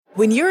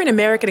When you're an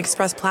American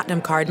Express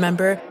Platinum card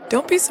member,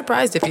 don't be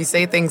surprised if you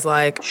say things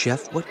like,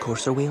 "Chef, what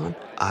course are we on?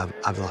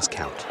 I've lost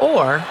count."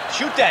 Or,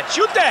 Shoot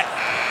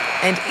that!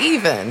 And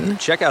even,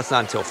 Checkout's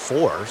not until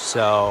 4,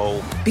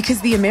 so...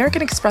 Because the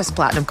American Express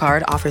Platinum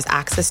Card offers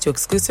access to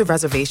exclusive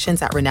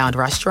reservations at renowned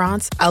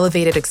restaurants,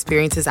 elevated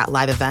experiences at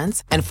live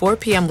events, and 4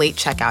 p.m. late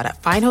checkout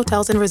at fine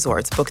hotels and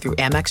resorts booked through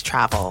Amex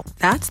Travel.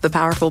 That's the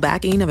powerful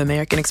backing of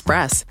American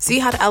Express. See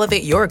how to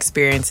elevate your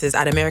experiences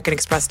at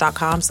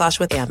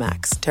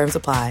americanexpress.com/withAmex. Terms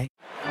apply.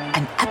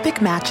 An epic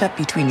matchup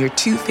between your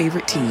two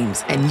favorite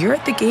teams, and you're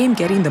at the game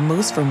getting the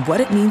most from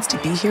what it means to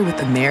be here with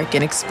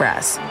American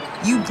Express.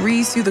 You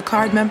breeze through the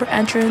card member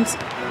entrance,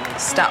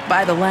 stop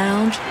by the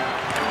lounge.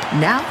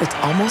 Now it's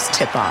almost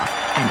tip-off,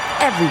 and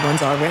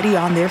everyone's already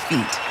on their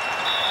feet.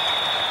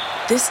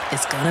 This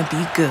is gonna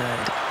be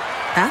good.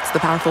 That's the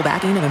powerful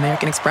backing of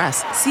American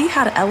Express. See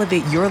how to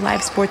elevate your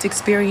live sports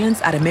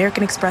experience at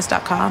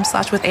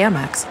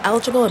americanexpress.com/withAmex.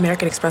 Eligible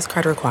American Express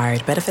card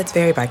required. Benefits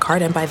vary by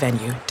card and by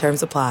venue.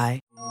 Terms apply.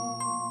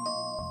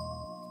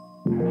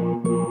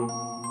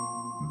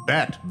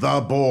 Bet the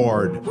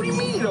board. What do you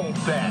mean you don't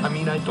bet? I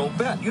mean, I don't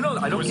bet. You know,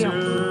 I don't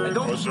gamble. I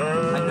don't.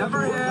 I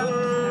never have,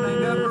 and I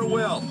never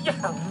will.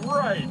 Yeah,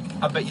 right.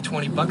 I'll bet you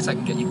 $20 I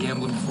can get you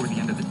gambling before the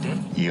end of the day.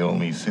 You owe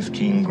me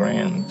 15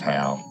 grand,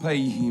 pal.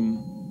 Pay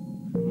him.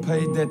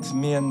 Pay that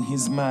man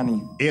his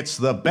money. It's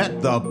the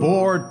Bet the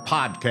Board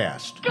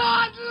podcast.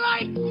 God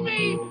likes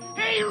me.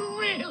 He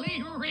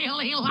really,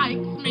 really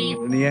likes me.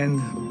 In the end,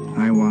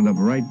 I wound up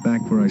right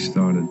back where I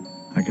started.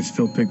 I could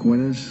still pick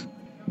winners,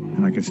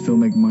 and I could still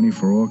make money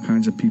for all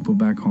kinds of people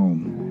back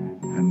home.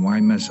 And why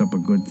mess up a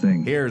good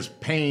thing? Here's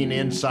Payne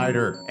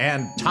Insider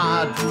and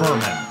Todd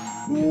Furman.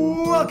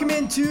 Welcome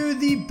into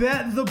the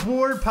Bet the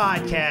Board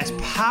podcast,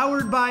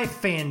 powered by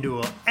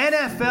FanDuel.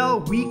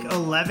 NFL Week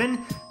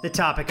 11, the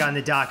topic on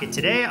the docket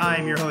today. I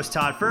am your host,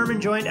 Todd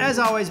Furman, joined as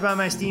always by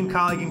my esteemed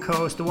colleague and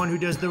co-host, the one who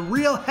does the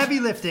real heavy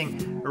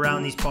lifting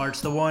around these parts,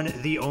 the one,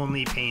 the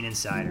only Payne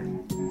Insider.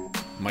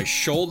 My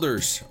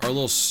shoulders are a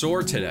little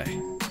sore today.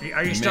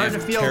 Are you starting to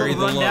feel a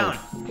little run down?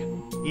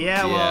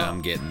 Yeah, well,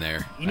 I'm getting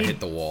there. I hit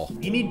the wall.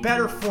 You need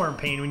better form,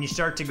 Payne, when you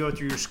start to go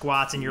through your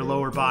squats and your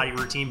lower body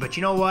routine. But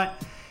you know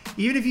what?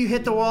 Even if you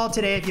hit the wall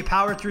today, if you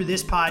power through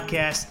this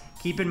podcast,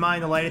 keep in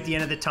mind the light at the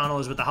end of the tunnel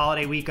is with the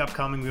holiday week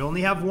upcoming. We only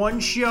have one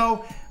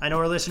show. I know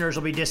our listeners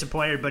will be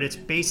disappointed, but it's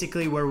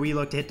basically where we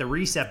look to hit the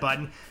reset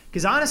button.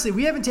 Because honestly,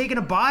 we haven't taken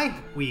a bye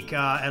week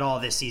at all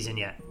this season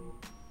yet.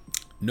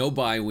 No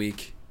bye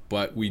week,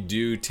 but we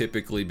do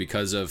typically,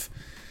 because of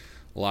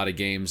a lot of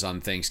games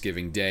on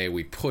Thanksgiving Day,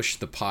 we push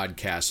the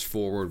podcast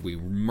forward. We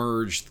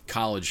merged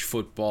college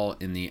football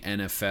and the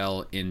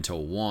NFL into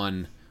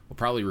one. We'll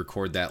probably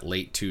record that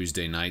late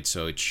Tuesday night,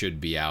 so it should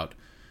be out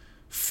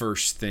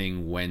first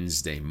thing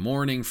Wednesday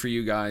morning for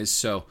you guys.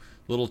 So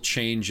little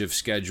change of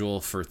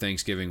schedule for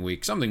Thanksgiving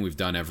week, something we've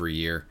done every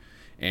year.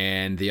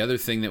 And the other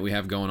thing that we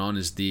have going on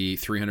is the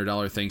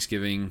 $300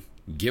 Thanksgiving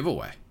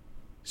giveaway.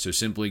 So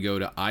simply go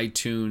to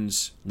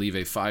iTunes, leave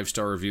a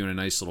 5-star review and a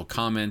nice little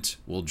comment.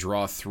 We'll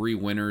draw 3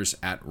 winners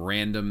at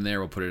random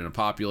there. We'll put it in a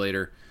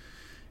populator.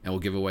 And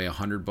we'll give away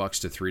 $100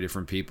 to 3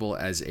 different people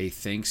as a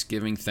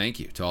Thanksgiving thank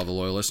you to all the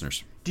loyal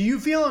listeners. Do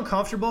you feel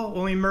uncomfortable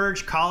when we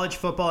merge college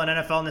football and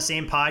NFL in the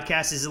same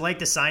podcast? Is it like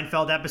the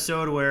Seinfeld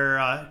episode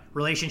where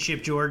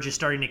Relationship George is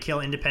starting to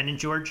kill Independent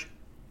George?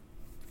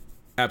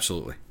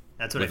 Absolutely.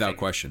 That's what without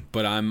question.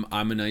 But I'm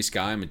a nice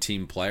guy. I'm a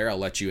team player. I'll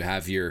let you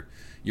have your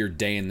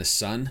day in the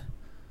sun.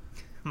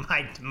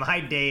 My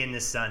day in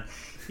the sun.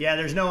 Yeah,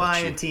 there's no I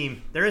in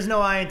team. There is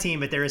no I in team,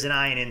 but there is an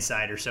I in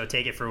insider. So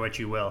take it for what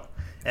you will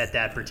at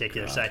that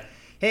particular site.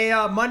 Hey,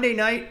 Monday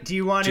night, do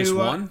you want just to...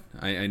 one?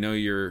 I know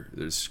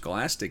there's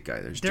Scholastic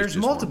guy. There's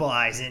multiple one.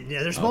 eyes.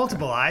 There's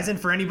multiple eyes, and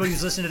for anybody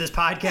who's listened to this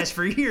podcast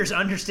for years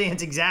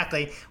understands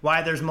exactly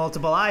why there's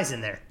multiple eyes in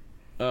there.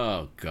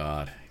 Oh,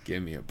 God.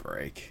 Give me a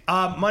break.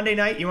 Monday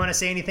night, you want to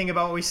say anything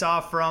about what we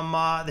saw from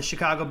the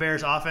Chicago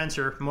Bears offense,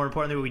 or more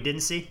importantly, what we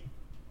didn't see?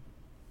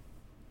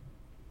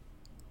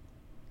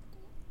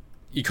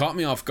 You caught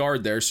me off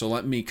guard there, so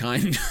let me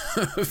kind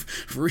of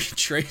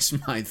retrace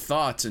my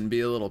thoughts and be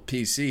a little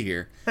PC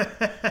here.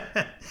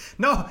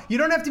 No, you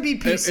don't have to be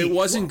PC. It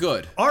wasn't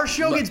good. Our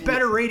show gets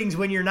better ratings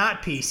when you're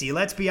not PC.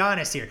 Let's be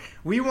honest here.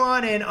 We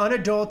want an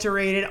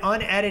unadulterated,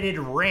 unedited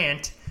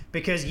rant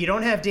because you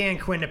don't have Dan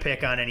Quinn to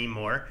pick on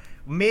anymore.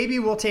 Maybe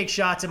we'll take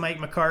shots at Mike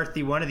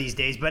McCarthy one of these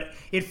days, but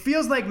it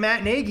feels like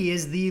Matt Nagy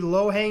is the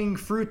low-hanging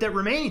fruit that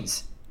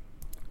remains.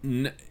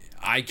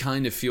 I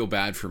kind of feel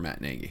bad for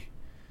Matt Nagy,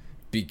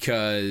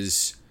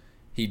 because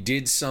he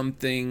did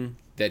something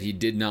that he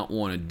did not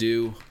want to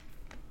do.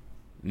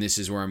 And this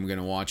is where I'm going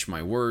to watch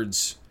my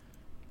words.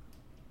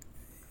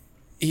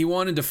 He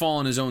wanted to fall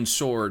on his own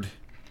sword,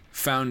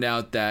 found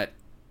out that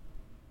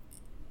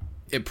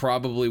it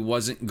probably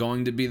wasn't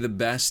going to be the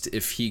best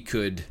if he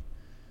could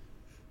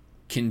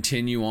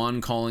continue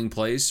on calling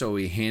plays, so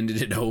he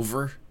handed it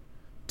over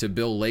to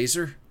Bill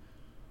Lazor,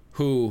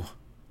 who,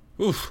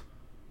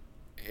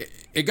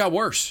 it got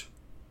worse.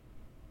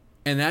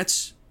 And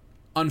that's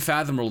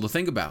unfathomable to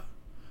think about.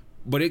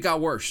 But it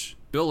got worse.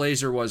 Bill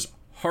Lazor was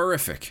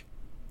horrific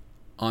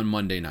on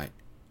Monday night.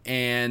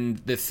 And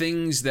the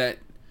things that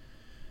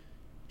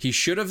he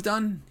should have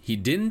done, he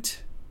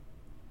didn't.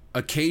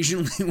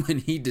 Occasionally, when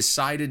he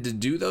decided to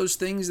do those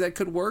things that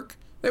could work,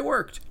 they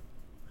worked.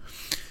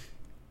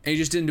 And he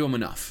just didn't do them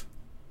enough.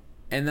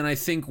 And then I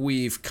think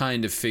we've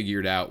kind of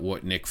figured out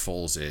what Nick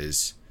Foles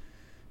is.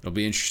 It'll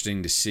be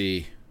interesting to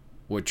see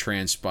what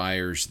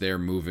transpires there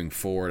moving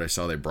forward. I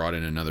saw they brought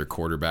in another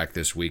quarterback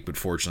this week, but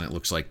fortunately it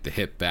looks like the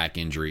hip back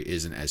injury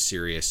isn't as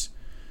serious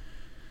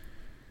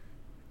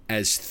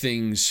as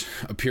things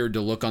appeared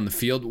to look on the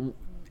field.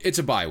 It's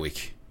a bye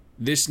week.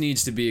 This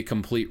needs to be a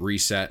complete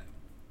reset.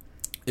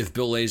 If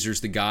Bill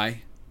Lazor's the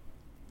guy,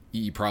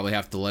 you probably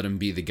have to let him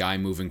be the guy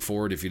moving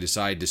forward. If you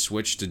decide to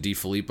switch to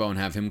DeFilippo and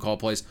have him call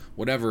plays,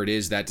 whatever it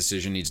is, that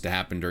decision needs to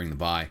happen during the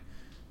bye.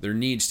 There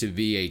needs to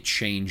be a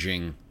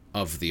changing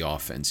of the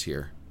offense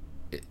here.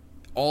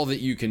 All that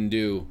you can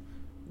do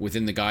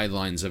within the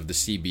guidelines of the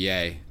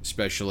CBA,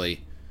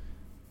 especially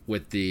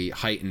with the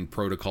heightened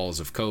protocols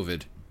of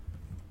COVID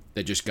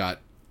that just got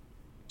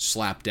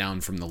slapped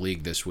down from the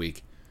league this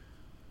week,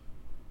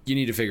 you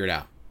need to figure it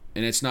out.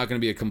 And it's not going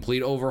to be a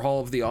complete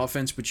overhaul of the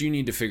offense, but you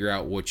need to figure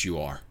out what you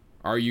are.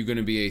 Are you going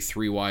to be a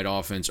 3-wide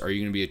offense? Are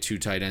you going to be a 2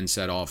 tight end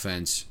set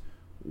offense?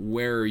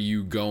 Where are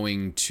you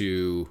going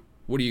to...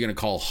 What are you going to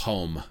call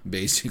home,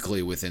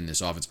 basically, within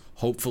this offense?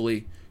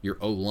 Hopefully, your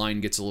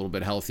O-line gets a little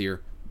bit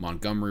healthier.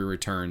 Montgomery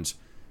returns.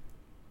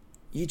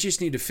 You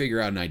just need to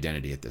figure out an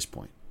identity at this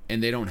point.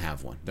 And they don't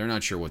have one. They're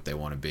not sure what they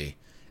want to be.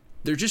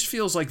 There just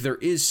feels like there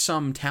is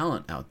some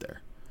talent out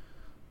there.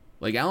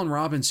 Like, Allen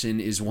Robinson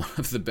is one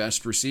of the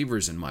best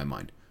receivers in my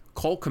mind.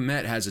 Cole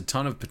Kmet has a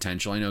ton of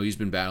potential. I know he's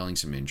been battling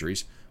some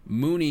injuries.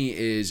 Mooney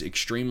is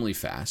extremely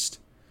fast.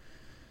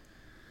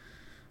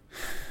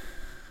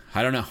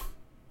 I don't know.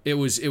 It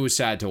was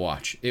sad to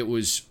watch. It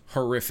was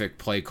horrific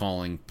play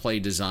calling, play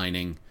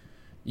designing,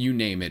 you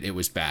name it. It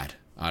was bad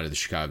out of the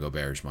Chicago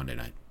Bears Monday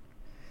night.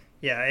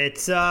 Yeah,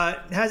 it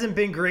hasn't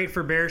been great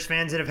for Bears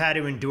fans that have had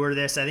to endure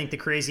this. I think the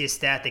craziest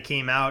stat that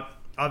came out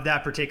of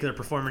that particular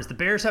performance, the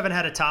Bears haven't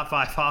had a top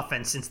 5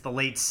 offense since the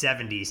late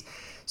 70s.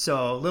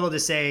 So little to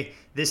say,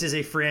 this is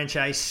a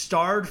franchise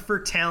starved for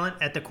talent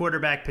at the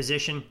quarterback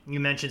position. You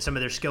mentioned some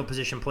of their skill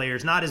position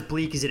players, not as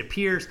bleak as it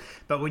appears,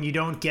 but when you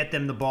don't get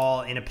them the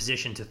ball in a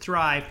position to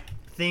thrive,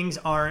 things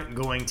aren't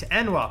going to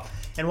end well.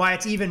 And why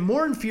it's even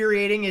more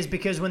infuriating is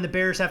because when the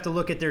Bears have to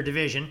look at their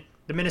division,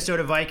 the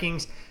Minnesota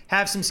Vikings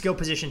have some skill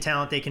position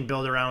talent they can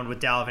build around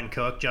with Dalvin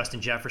Cook, Justin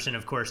Jefferson,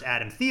 of course,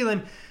 Adam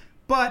Thielen.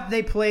 But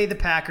they play the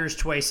Packers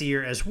twice a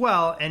year as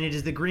well, and it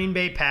is the Green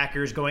Bay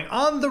Packers going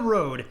on the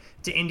road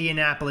to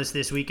Indianapolis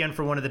this weekend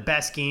for one of the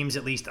best games,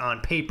 at least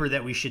on paper,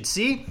 that we should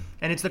see.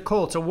 And it's the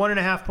Colts, a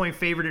 1.5-point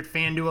favorite at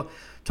FanDuel.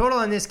 Total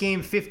on this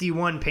game,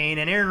 51 Payne.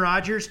 And Aaron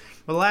Rodgers,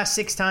 well, the last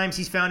 6 times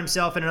he's found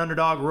himself in an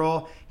underdog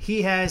role,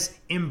 he has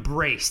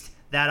embraced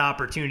that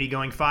opportunity,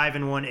 going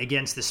 5-1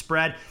 against the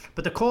spread.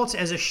 But the Colts,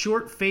 as a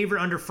short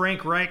favorite under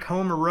Frank Reich,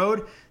 home or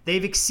road,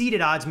 they've exceeded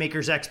odds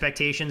makers'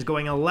 expectations,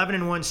 going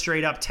 11-1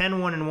 straight up,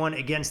 10-1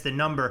 against the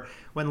number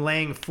when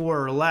laying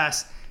 4 or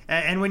less.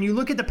 And when you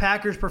look at the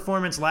Packers'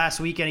 performance last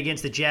weekend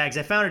against the Jags,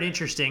 I found it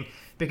interesting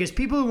because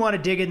people who want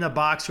to dig in the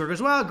box score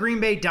goes, well, Green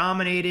Bay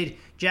dominated,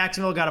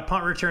 Jacksonville got a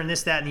punt return,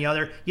 this, that, and the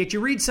other. Yet you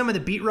read some of the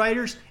beat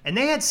writers, and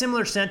they had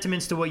similar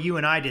sentiments to what you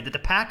and I did, that the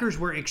Packers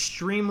were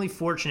extremely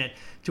fortunate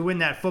to win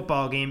that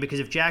football game because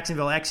if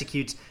Jacksonville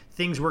executes,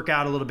 things work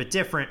out a little bit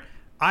different.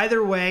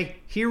 Either way,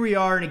 here we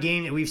are in a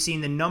game that we've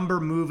seen the number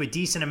move a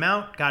decent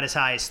amount, got as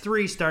high as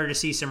 3, started to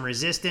see some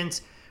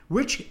resistance.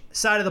 Which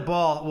side of the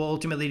ball will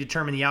ultimately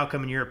determine the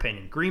outcome in your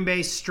opinion? Green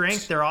Bay's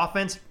strength, their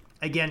offense,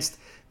 against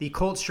the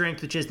Colts'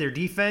 strength, which is their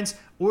defense,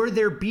 or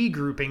their B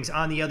groupings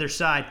on the other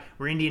side,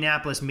 where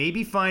Indianapolis may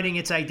be finding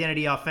its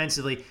identity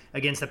offensively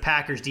against the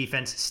Packers'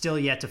 defense, still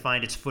yet to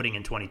find its footing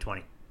in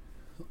 2020.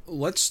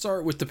 Let's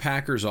start with the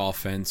Packers'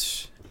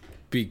 offense,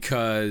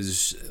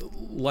 because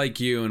like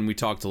you, and we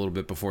talked a little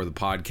bit before the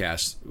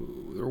podcast,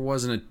 there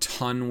wasn't a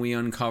ton we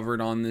uncovered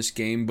on this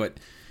game, but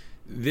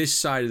this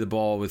side of the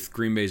ball with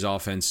Green Bay's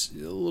offense,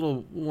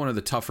 one of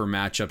the tougher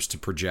matchups to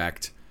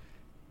project.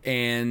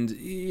 And,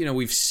 you know,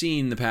 we've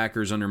seen the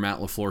Packers under Matt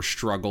LaFleur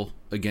struggle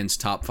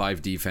against top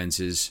 5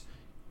 defenses.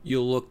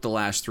 You look the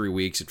last 3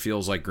 weeks, it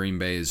feels like Green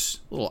Bay is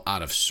a little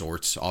out of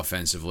sorts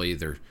offensively.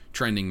 Their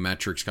trending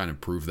metrics kind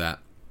of prove that.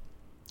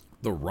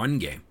 The run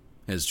game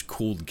has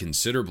cooled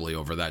considerably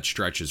over that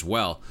stretch as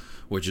well,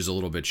 which is a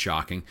little bit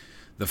shocking.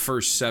 The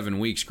first 7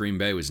 weeks, Green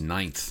Bay was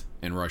 9th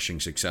in rushing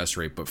success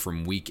rate, but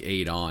from week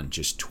 8 on,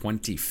 just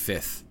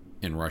 25th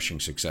in rushing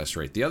success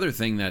rate. The other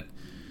thing that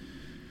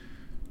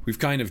we've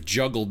kind of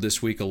juggled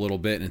this week a little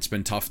bit, and it's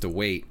been tough to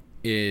wait,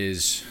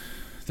 is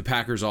the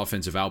Packers'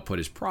 offensive output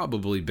has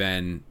probably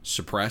been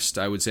suppressed.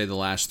 I would say the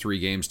last 3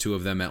 games, 2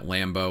 of them at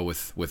Lambeau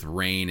with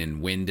rain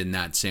and wind in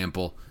that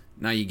sample.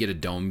 Now you get a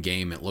dome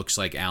game. It looks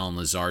like Allen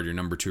Lazard, your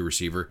number 2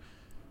 receiver,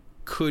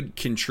 could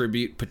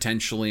contribute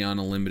potentially on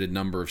a limited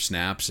number of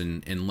snaps,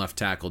 and left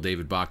tackle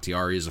David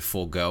Bakhtiari is a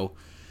full go.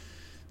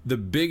 The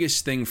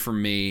biggest thing for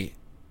me,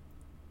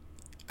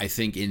 I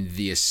think in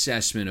the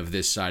assessment of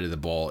this side of the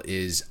ball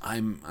is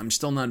I'm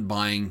still not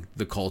buying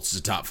the Colts as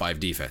a top 5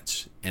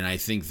 defense. And I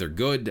think they're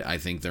good. I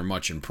think they're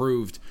much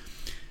improved.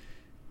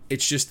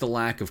 It's just the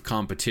lack of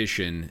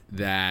competition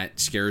that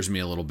scares me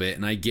a little bit.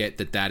 And I get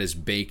that is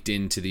baked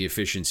into the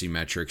efficiency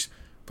metrics.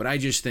 But I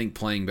just think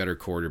playing better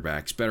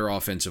quarterbacks, better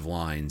offensive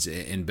lines,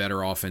 and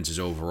better offenses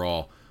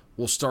overall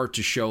will start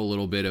to show a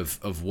little bit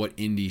of what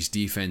Indy's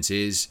defense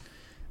is.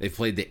 They've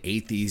played the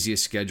 8th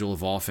easiest schedule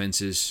of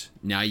offenses.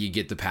 Now you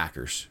get the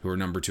Packers, who are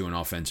number 2 in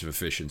offensive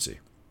efficiency.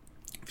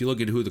 If you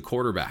look at who the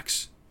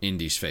quarterbacks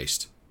Indy's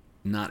faced,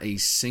 not a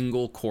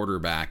single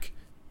quarterback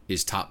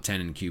is top 10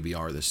 in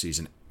QBR this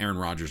season. Aaron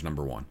Rodgers,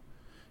 number 1.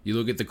 You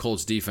look at the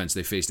Colts defense,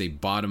 they faced a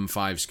bottom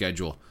 5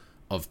 schedule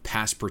of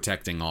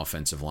pass-protecting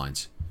offensive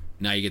lines.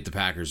 Now you get the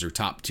Packers, they're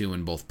top 2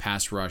 in both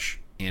pass rush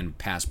and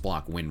pass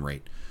block win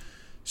rate.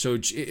 So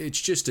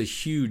it's just a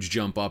huge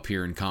jump up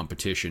here in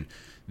competition.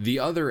 The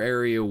other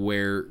area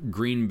where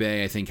Green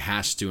Bay, I think,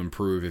 has to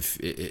improve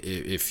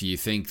if you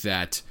think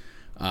that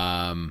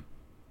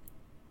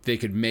they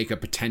could make a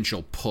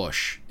potential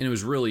push. And it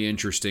was really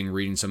interesting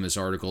reading some of these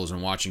articles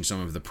and watching some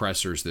of the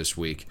pressers this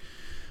week.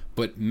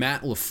 But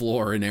Matt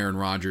LaFleur and Aaron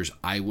Rodgers,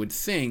 I would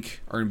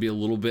think, are going to be a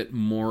little bit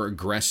more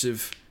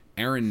aggressive.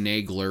 Aaron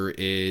Nagler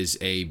is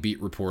a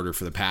beat reporter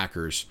for the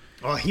Packers.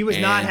 Well, he was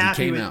not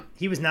happy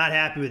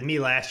with me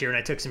last year, and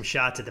I took some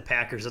shots at the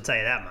Packers. I'll tell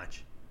you that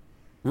much.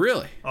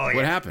 Really? Oh, yeah.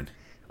 What happened?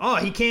 Oh,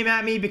 he came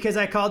at me because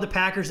I called the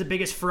Packers the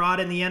biggest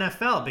fraud in the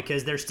NFL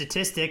because their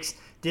statistics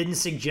didn't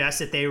suggest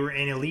that they were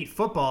an elite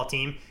football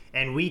team.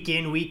 And week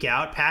in, week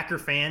out, Packer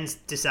fans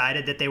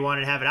decided that they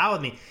wanted to have it out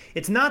with me.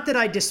 It's not that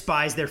I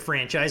despise their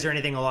franchise or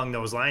anything along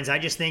those lines. I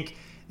just think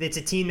it's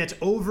a team that's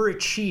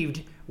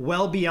overachieved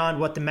well beyond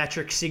what the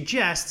metrics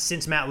suggest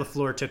since Matt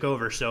LaFleur took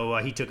over. So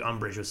he took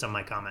umbrage with some of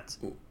my comments.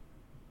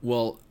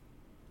 Well,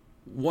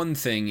 one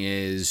thing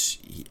is,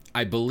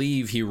 I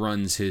believe he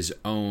runs his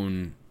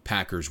own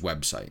Packers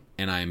website,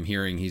 and I'm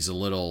hearing he's a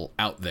little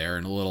out there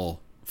and a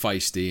little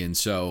feisty, and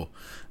so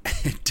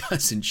it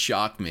doesn't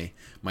shock me.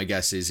 My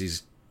guess is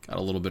he's got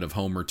a little bit of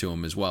Homer to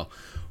him as well.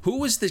 Who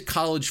was the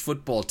college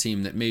football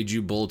team that made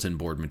you bulletin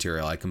board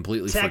material? I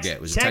completely forget.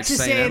 Was it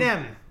Texas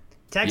A&M?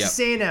 Texas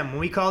A&M.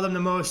 We call them the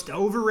most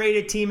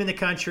overrated team in the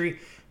country.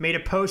 Made a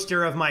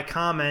poster of my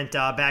comment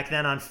back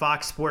then on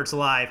Fox Sports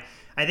Live.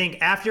 I think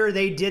after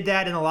they did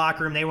that in the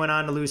locker room, they went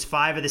on to lose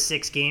 5 of the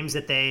 6 games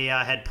that they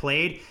had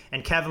played,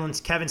 and Kevin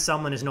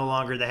Sumlin is no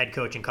longer the head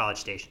coach in College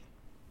Station.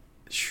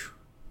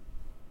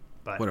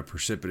 But what a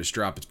precipitous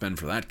drop it's been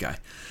for that guy.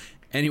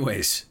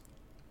 Anyways,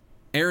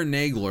 Aaron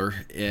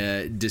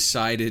Nagler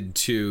decided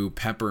to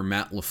pepper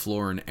Matt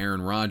LaFleur and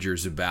Aaron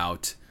Rodgers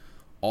about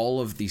all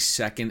of the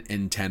 2nd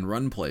and 10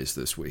 run plays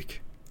this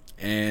week.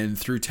 And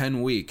through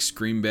 10 weeks,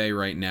 Green Bay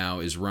right now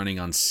is running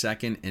on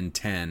 2nd and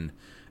 10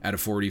 at a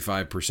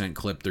 45%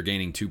 clip. They're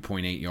gaining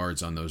 2.8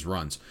 yards on those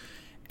runs.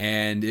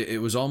 And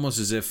it was almost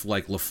as if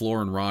like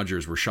LaFleur and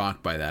Rodgers were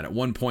shocked by that. At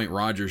one point,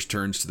 Rodgers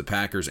turns to the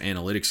Packers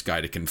analytics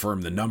guy to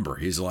confirm the number.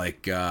 He's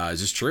like, is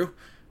this true?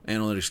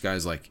 Analytics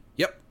guy's like,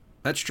 yep,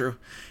 that's true.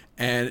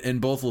 And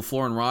both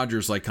LaFleur and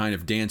Rodgers like kind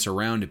of dance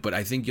around it, but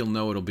I think you'll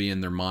know it'll be in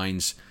their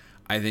minds.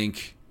 I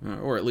think,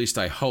 or at least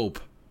I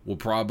hope, we'll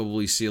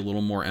probably see a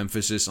little more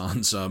emphasis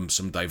on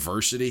some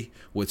diversity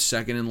with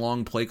 2nd and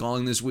long play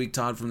calling this week,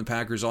 Todd, from the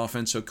Packers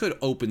offense. So it could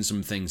open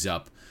some things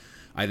up,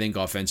 I think,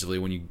 offensively.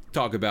 When you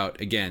talk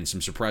about, again,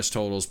 some suppressed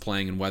totals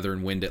playing in weather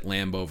and wind at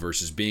Lambeau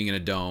versus being in a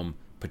dome,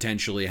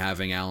 potentially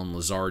having Allen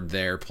Lazard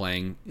there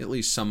playing at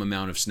least some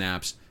amount of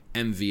snaps,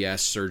 MVS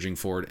surging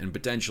forward, and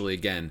potentially,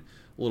 again,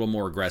 a little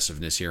more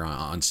aggressiveness here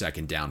on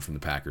 2nd down from the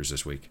Packers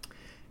this week.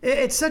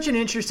 It's such an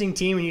interesting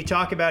team when you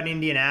talk about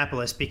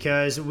Indianapolis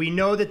because we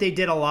know that they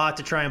did a lot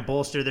to try and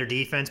bolster their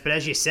defense, but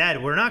as you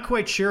said, we're not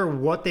quite sure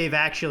what they've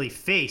actually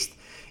faced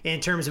in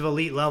terms of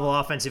elite level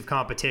offensive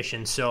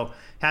competition. So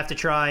have to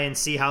try and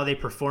see how they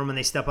perform when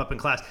they step up in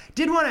class.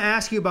 Did want to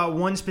ask you about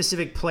one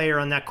specific player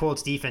on that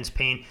Colts defense,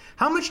 Payne.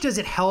 How much does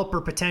it help or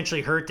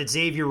potentially hurt that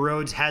Xavier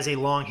Rhodes has a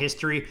long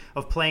history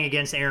of playing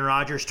against Aaron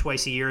Rodgers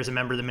twice a year as a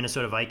member of the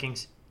Minnesota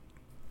Vikings?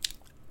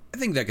 I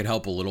think that could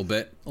help a little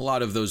bit. A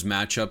lot of those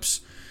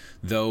matchups,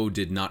 though,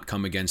 did not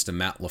come against a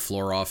Matt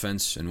LaFleur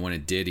offense, and when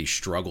it did, he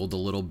struggled a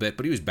little bit,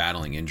 but he was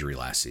battling injury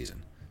last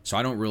season. So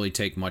I don't really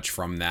take much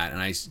from that.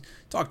 And I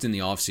talked in the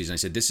offseason, I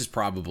said this is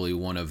probably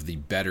one of the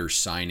better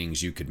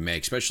signings you could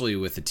make, especially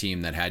with a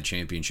team that had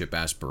championship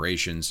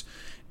aspirations,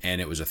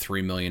 and it was a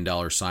 $3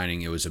 million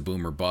signing. It was a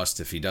boom or bust.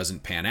 If he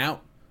doesn't pan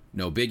out,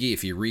 no biggie.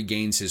 If he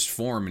regains his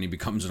form and he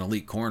becomes an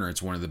elite corner,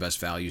 it's one of the best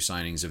value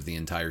signings of the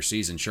entire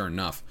season. Sure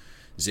enough,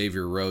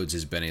 Xavier Rhodes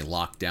has been a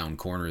lockdown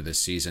corner this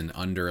season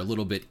under a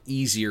little bit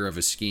easier of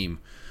a scheme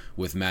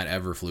with Matt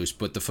Eberflus,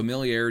 but the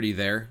familiarity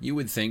there, you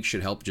would think,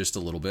 should help just a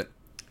little bit.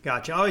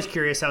 Gotcha. Always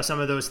curious how some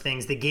of those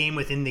things, the game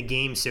within the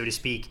game, so to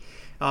speak,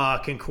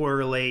 can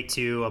correlate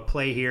to a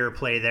play here, a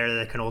play there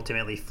that can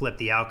ultimately flip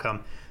the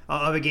outcome.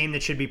 of a game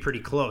that should be pretty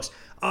close.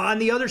 On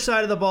the other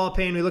side of the ball,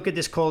 Payne, we look at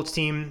this Colts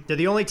team. They're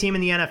the only team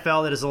in the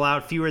NFL that has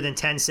allowed fewer than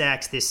 10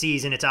 sacks this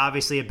season. It's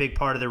obviously a big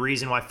part of the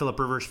reason why Phillip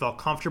Rivers felt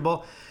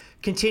comfortable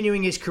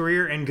continuing his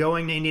career and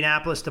going to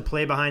Indianapolis to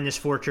play behind this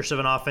fortress of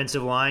an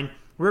offensive line.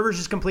 Rivers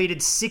has completed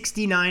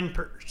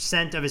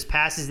 69% of his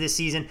passes this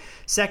season,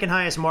 second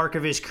highest mark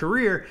of his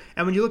career.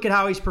 And when you look at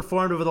how he's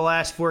performed over the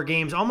last 4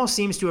 games, almost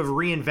seems to have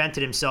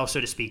reinvented himself, so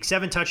to speak.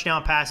 7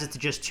 touchdown passes to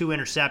just 2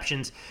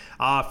 interceptions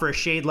for a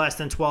shade less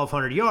than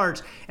 1,200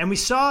 yards. And we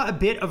saw a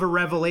bit of a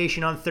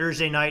revelation on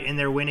Thursday night in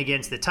their win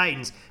against the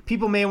Titans.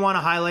 People may want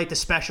to highlight the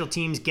special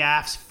teams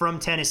gaffes from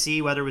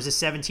Tennessee, whether it was a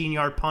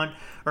 17-yard punt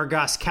or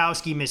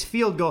Gostkowski missed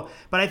field goal,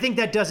 but I think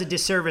that does a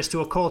disservice to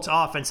a Colts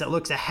offense that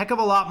looks a heck of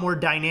a lot more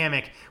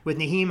dynamic with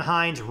Nyheim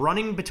Hines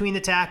running between the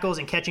tackles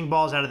and catching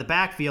balls out of the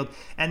backfield,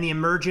 and the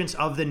emergence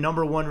of the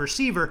number 1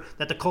 receiver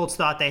that the Colts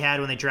thought they had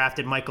when they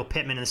drafted Michael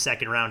Pittman in the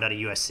 2nd round out of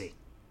USC.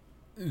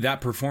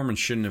 That performance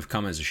shouldn't have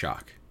come as a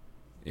shock.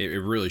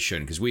 It really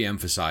shouldn't, because we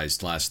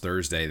emphasized last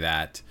Thursday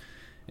that,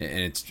 and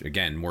it's,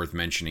 again, worth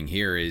mentioning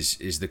here,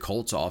 is the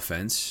Colts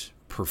offense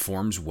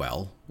performs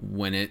well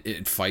when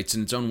it fights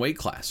in its own weight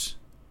class.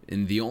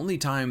 And the only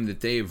time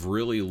that they've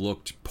really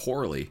looked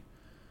poorly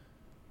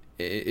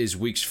is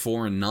weeks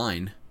 4 and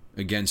 9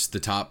 against the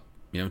top,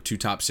 2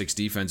 top 6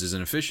 defenses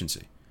in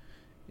efficiency.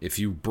 If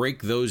you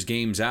break those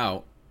games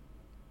out,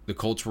 the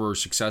Colts were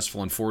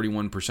successful in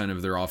 41%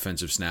 of their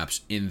offensive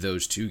snaps in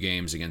those 2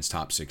 games against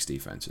top 6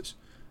 defenses.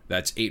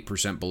 That's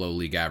 8% below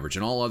league average.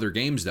 In all other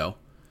games, though,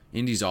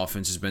 Indy's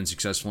offense has been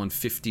successful in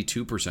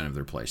 52% of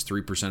their plays,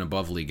 3%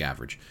 above league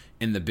average.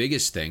 And the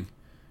biggest thing,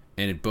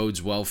 and it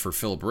bodes well for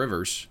Phillip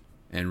Rivers,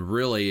 and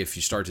really, if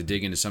you start to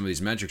dig into some of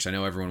these metrics, I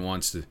know everyone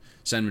wants to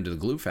send him to the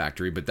glue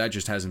factory, but that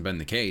just hasn't been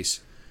the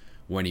case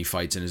when he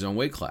fights in his own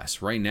weight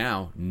class. Right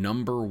now,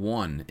 number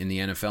 1 in the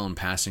NFL in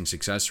passing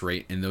success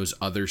rate in those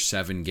other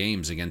 7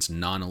 games against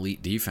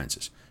non-elite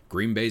defenses.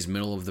 Green Bay's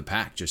middle of the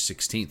pack, just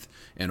 16th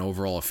in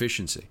overall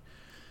efficiency.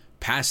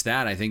 Past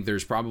that, I think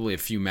there's probably a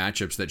few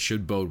matchups that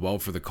should bode well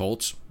for the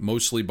Colts,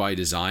 mostly by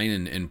design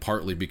and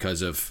partly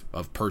because of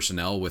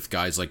personnel with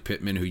guys like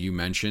Pittman, who you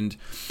mentioned.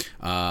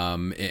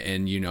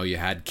 And you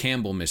had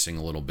Campbell missing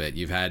a little bit.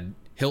 You've had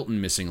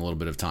Hilton missing a little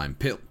bit of time.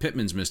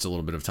 Pittman's missed a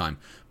little bit of time.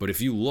 But if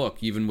you look,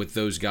 even with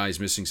those guys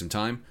missing some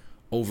time,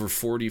 over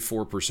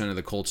 44% of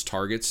the Colts'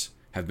 targets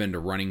have been to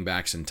running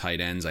backs and tight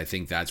ends. I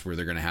think that's where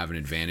they're going to have an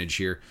advantage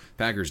here.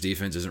 Packers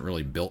defense isn't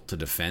really built to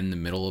defend the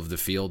middle of the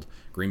field.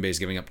 Green Bay's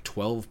giving up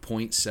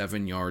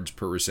 12.7 yards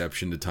per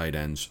reception to tight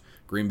ends.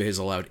 Green Bay's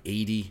allowed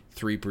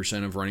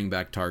 83% of running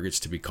back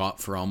targets to be caught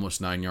for almost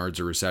 9 yards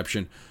a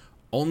reception.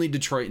 Only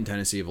Detroit and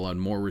Tennessee have allowed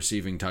more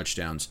receiving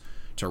touchdowns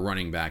to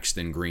running backs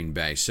than Green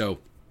Bay. So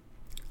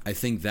I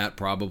think that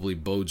probably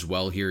bodes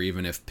well here,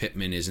 even if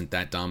Pittman isn't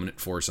that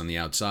dominant force on the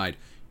outside.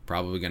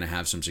 Probably going to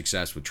have some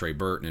success with Trey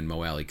Burton and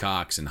Mo Alley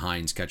Cox and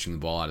Hines catching the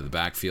ball out of the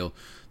backfield.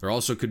 There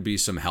also could be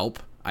some help,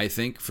 I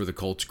think, for the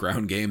Colts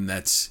ground game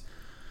that's,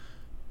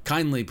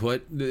 kindly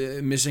put,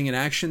 missing in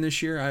action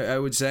this year, I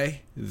would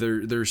say.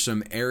 There's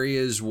some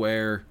areas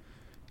where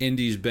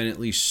Indy's been at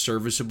least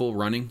serviceable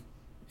running,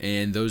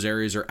 and those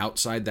areas are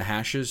outside the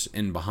hashes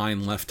and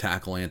behind left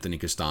tackle Anthony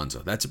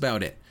Costanzo. That's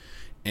about it.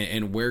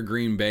 And where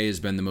Green Bay has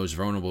been the most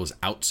vulnerable is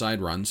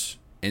outside runs,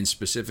 and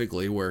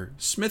specifically where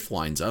Smith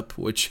lines up,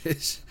 which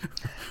is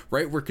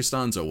right where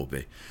Costanzo will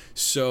be.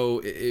 So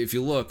if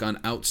you look on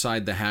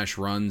outside the hash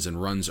runs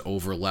and runs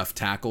over left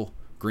tackle,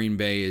 Green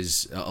Bay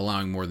is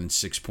allowing more than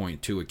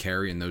 6.2 a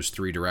carry in those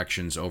 3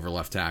 directions, over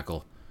left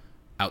tackle,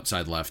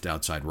 outside left,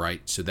 outside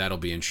right. So that'll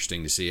be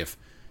interesting to see if,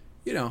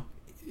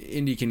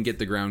 Indy can get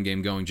the ground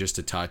game going just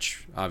a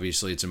touch.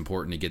 Obviously, it's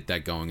important to get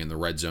that going in the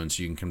red zone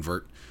so you can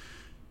convert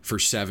for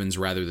 7s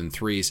rather than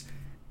 3s.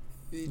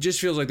 It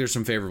just feels like there's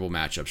some favorable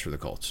matchups for the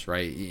Colts,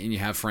 right? And you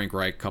have Frank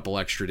Reich, a couple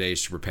extra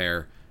days to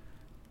prepare.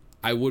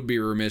 I would be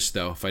remiss,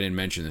 though, if I didn't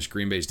mention this.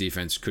 Green Bay's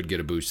defense could get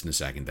a boost in the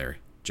secondary.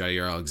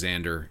 Jair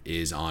Alexander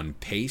is on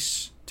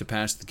pace to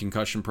pass the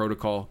concussion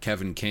protocol.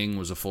 Kevin King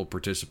was a full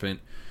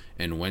participant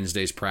in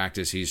Wednesday's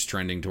practice. He's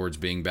trending towards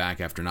being back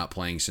after not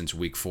playing since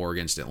week 4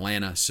 against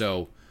Atlanta.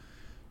 So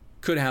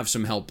could have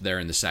some help there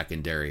in the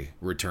secondary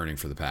returning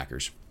for the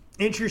Packers.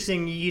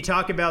 Interesting. You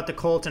talk about the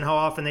Colts and how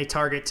often they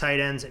target tight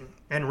ends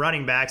and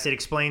running backs. It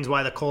explains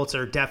why the Colts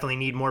definitely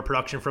need more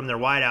production from their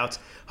wideouts.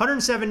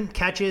 107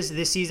 catches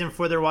this season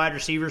for their wide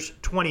receivers,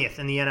 20th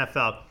in the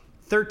NFL.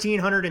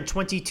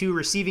 1,322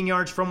 receiving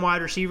yards from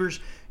wide receivers,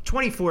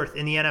 24th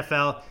in the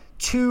NFL.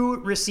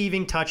 2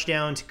 receiving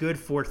touchdowns, good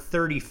for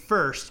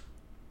 31st.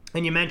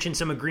 And you mentioned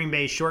some of Green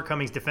Bay's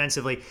shortcomings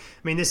defensively. I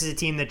mean, this is a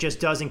team that just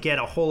doesn't get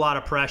a whole lot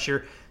of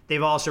pressure.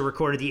 They've also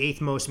recorded the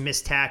 8th most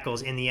missed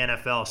tackles in the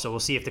NFL. So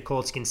we'll see if the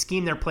Colts can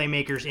scheme their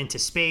playmakers into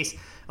space,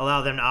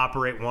 allow them to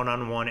operate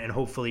one-on-one, and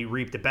hopefully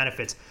reap the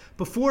benefits.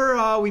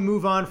 Before we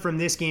move on from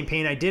this game,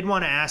 Payne, I did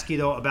want to ask you,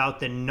 though, about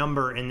the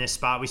number in this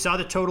spot. We saw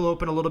the total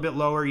open a little bit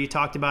lower. You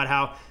talked about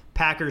how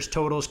Packers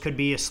totals could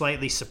be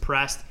slightly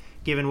suppressed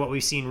given what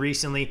we've seen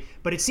recently.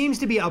 But it seems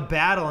to be a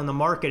battle in the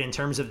market in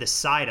terms of the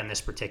side on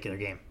this particular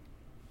game.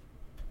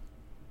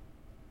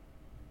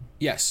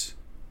 Yes.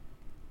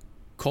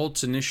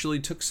 Colts initially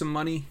took some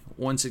money.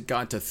 Once it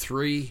got to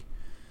 3,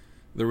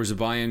 there was a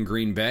buy in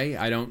Green Bay.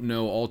 I don't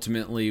know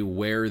ultimately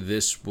where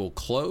this will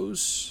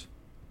close,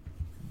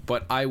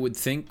 but I would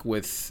think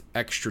with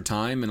extra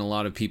time and a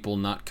lot of people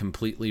not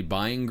completely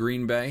buying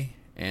Green Bay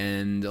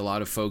and a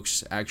lot of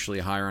folks actually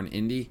higher on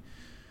Indy,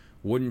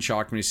 wouldn't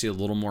shock me to see a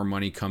little more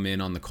money come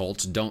in on the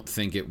Colts. Don't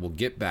think it will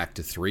get back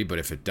to 3, but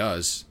if it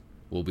does,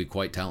 will be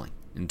quite telling.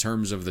 In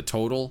terms of the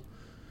total,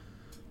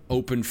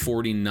 open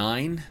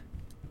 49.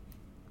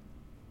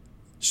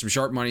 Some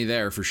sharp money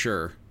there for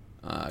sure.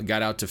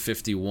 Got out to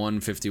 51,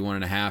 51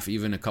 and a half,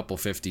 even a couple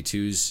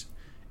 52s.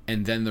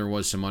 And then there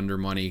was some under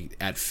money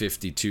at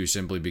 52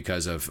 simply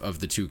because of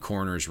the 2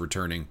 corners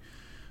returning,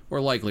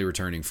 or likely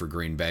returning for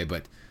Green Bay.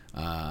 But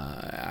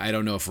I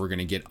don't know if we're going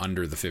to get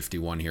under the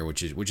 51 here,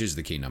 which is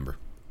the key number.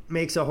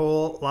 Makes a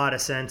whole lot of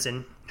sense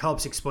and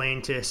helps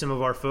explain to some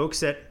of our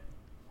folks that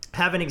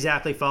haven't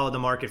exactly followed the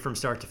market from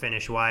start to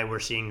finish why we're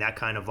seeing that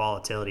kind of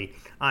volatility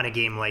on a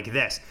game like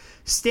this.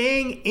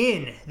 Staying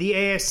in the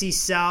AFC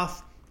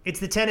South, it's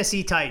the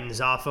Tennessee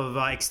Titans off of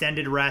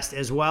extended rest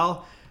as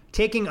well,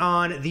 taking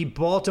on the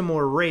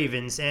Baltimore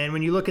Ravens. And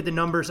when you look at the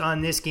numbers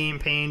on this game,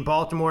 Payne,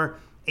 Baltimore,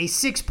 a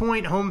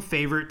 6-point home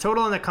favorite.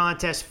 Total in the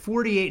contest,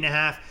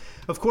 48.5.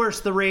 Of course,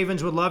 the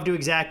Ravens would love to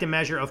exact a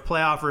measure of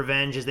playoff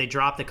revenge as they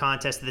drop the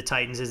contest to the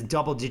Titans as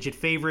double-digit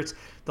favorites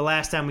the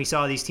last time we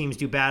saw these teams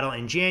do battle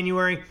in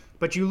January.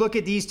 But you look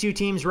at these two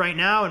teams right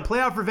now, and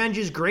playoff revenge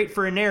is great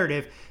for a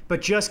narrative,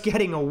 but just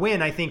getting a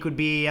win, I think, would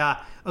be a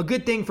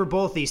good thing for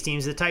both these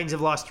teams. The Titans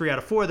have lost 3 out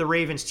of 4, the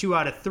Ravens 2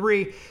 out of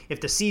 3. If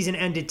the season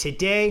ended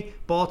today,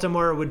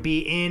 Baltimore would be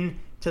in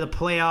to the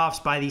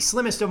playoffs by the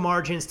slimmest of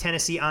margins,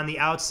 Tennessee on the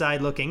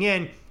outside looking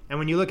in. And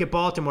when you look at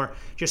Baltimore,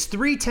 just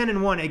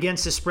 3-10-1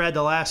 against the spread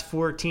the last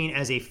 14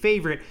 as a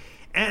favorite.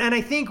 And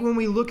I think when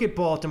we look at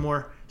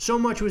Baltimore, so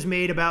much was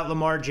made about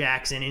Lamar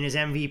Jackson in his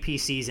MVP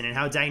season and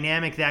how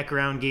dynamic that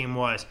ground game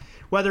was.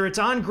 Whether it's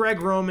on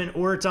Greg Roman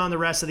or it's on the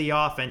rest of the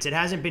offense, it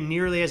hasn't been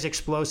nearly as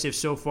explosive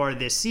so far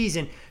this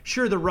season.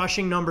 Sure, the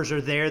rushing numbers are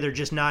there. They're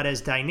just not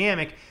as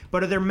dynamic.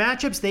 But are there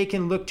matchups they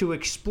can look to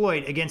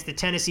exploit against the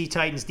Tennessee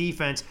Titans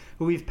defense,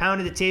 who we've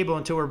pounded the table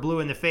until we're blue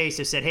in the face,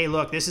 have said, hey,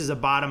 look, this is the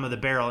bottom of the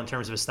barrel in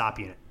terms of a stop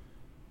unit?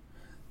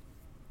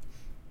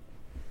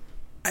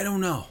 I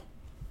don't know.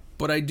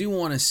 But I do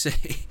want to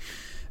say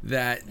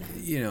that,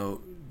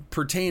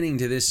 pertaining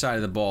to this side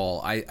of the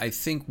ball, I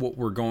think what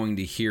we're going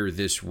to hear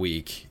this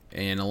week,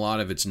 and a lot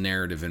of its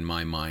narrative in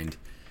my mind,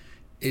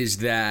 is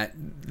that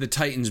the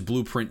Titans'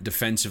 blueprint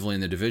defensively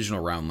in the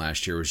divisional round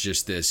last year was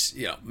just this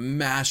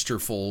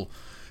masterful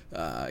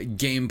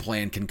game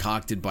plan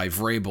concocted by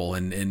Vrabel,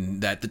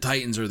 and that the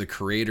Titans are the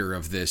creator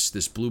of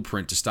this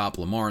blueprint to stop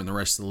Lamar, and the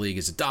rest of the league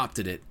has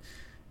adopted it,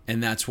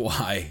 and that's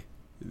why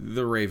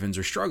the Ravens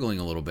are struggling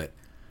a little bit.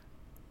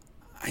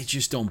 I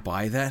just don't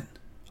buy that.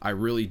 I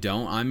really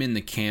don't. I'm in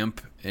the camp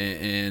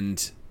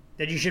and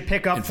that you should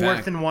pick up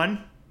 4th and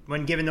 1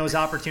 when given those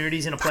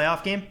opportunities in a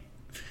playoff game?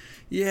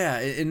 Yeah,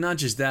 and not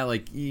just that,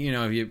 if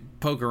you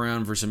poke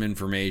around for some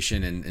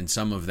information and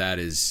some of that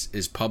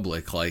is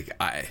public,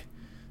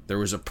 there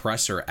was a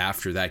presser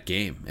after that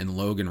game and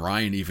Logan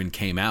Ryan even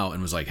came out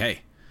and was like,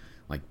 hey,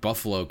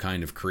 Buffalo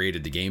kind of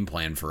created the game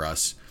plan for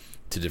us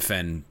to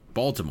defend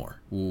Baltimore.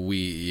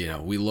 We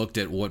looked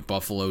at what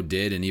Buffalo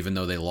did, and even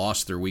though they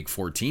lost their Week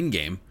 14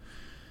 game,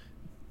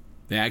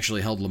 they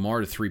actually held Lamar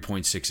to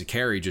 3.6 a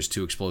carry, just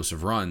 2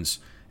 explosive runs,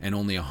 and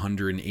only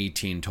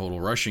 118 total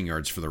rushing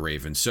yards for the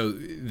Ravens. So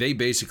they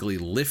basically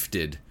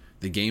lifted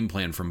the game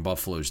plan from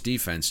Buffalo's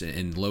defense,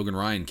 and Logan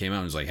Ryan came out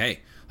and was like, hey,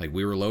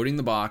 we were loading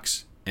the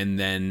box and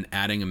then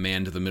adding a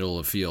man to the middle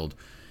of the field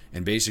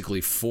and basically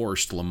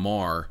forced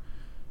Lamar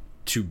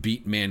to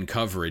beat man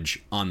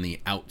coverage on the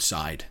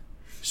outside.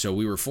 So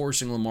we were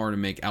forcing Lamar to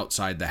make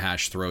outside the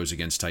hash throws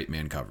against tight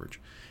man coverage.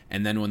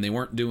 And then when they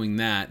weren't doing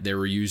that, they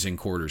were using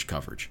quarters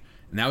coverage.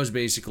 And that was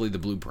basically the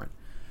blueprint.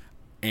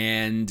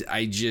 And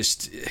I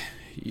just,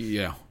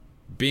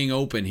 being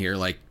open here,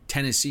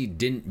 Tennessee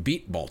didn't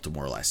beat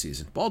Baltimore last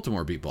season.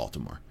 Baltimore beat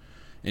Baltimore.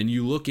 And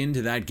you look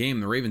into that game,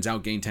 the Ravens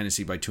outgained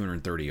Tennessee by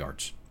 230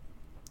 yards.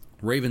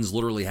 Ravens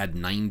literally had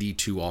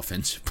 92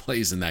 offensive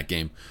plays in that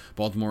game.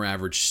 Baltimore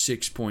averaged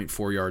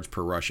 6.4 yards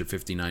per rush, a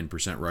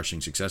 59%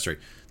 rushing success rate.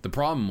 The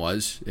problem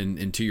was,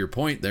 and to your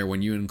point there,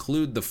 when you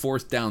include the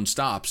 4th down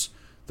stops,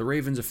 the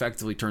Ravens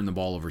effectively turned the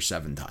ball over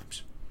 7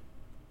 times.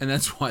 And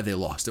that's why they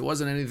lost. It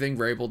wasn't anything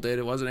Vrabel did.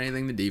 It wasn't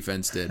anything the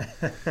defense did.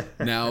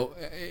 Now,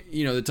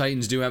 the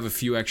Titans do have a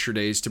few extra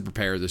days to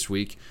prepare this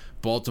week.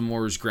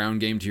 Baltimore's ground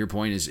game, to your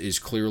point, is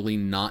clearly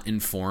not in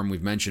form.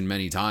 We've mentioned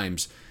many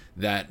times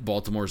that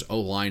Baltimore's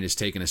O-line has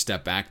taken a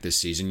step back this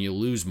season. You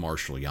lose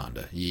Marshall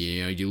Yanda.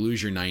 You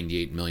lose your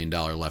 $98 million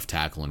left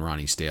tackle in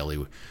Ronnie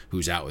Staley,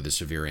 who's out with a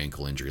severe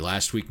ankle injury.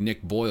 Last week,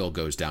 Nick Boyle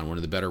goes down, one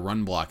of the better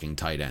run-blocking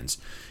tight ends.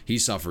 He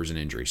suffers an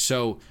injury.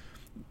 So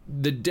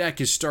the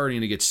deck is starting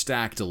to get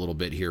stacked a little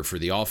bit here for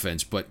the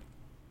offense, but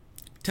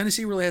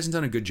Tennessee really hasn't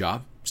done a good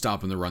job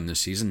stopping the run this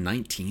season.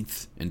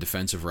 19th in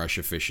defensive rush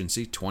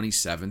efficiency,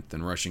 27th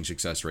in rushing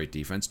success rate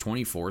defense,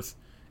 24th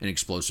an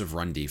explosive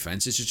run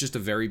defense. It's just a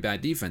very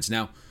bad defense.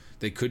 Now,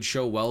 they could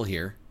show well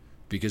here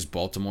because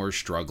Baltimore is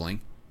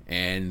struggling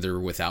and they're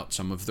without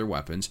some of their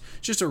weapons.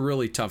 It's just a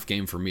really tough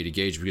game for me to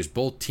gauge because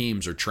both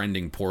teams are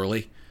trending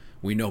poorly.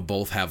 We know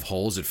both have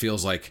holes. It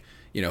feels like,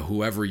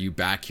 whoever you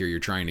back here, you're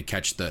trying to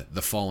catch the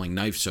falling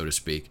knife, so to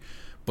speak.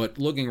 But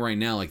looking right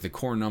now, like the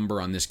core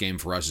number on this game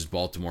for us is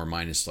Baltimore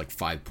minus like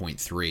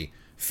 5.3.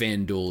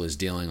 FanDuel is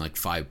dealing like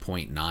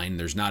 5.9.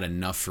 There's not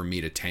enough for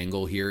me to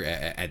tangle here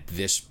at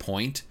this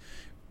point.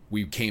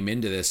 We came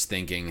into this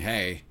thinking,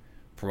 hey,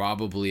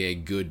 probably a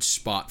good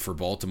spot for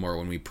Baltimore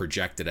when we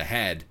projected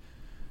ahead.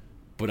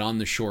 But on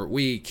the short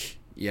week,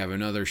 you have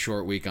another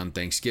short week on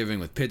Thanksgiving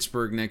with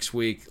Pittsburgh next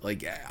week.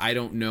 Like, I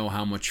don't know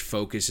how much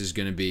focus is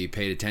going to be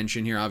paid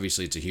attention here.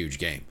 Obviously, it's a huge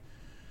game.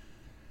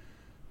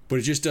 But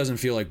it just doesn't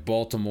feel like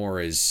Baltimore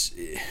has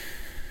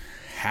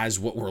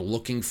what we're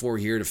looking for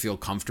here to feel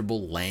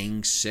comfortable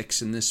laying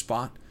 6 in this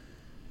spot.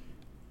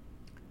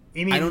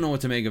 I don't know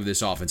what to make of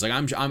this offense. Like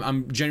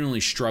I'm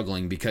genuinely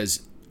struggling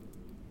because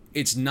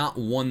it's not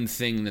one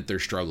thing that they're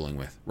struggling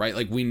with, right?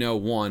 Like we know,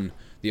 one,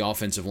 the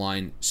offensive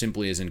line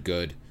simply isn't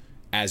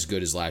as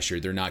good as last year.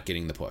 They're not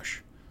getting the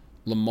push.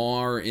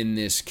 Lamar in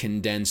this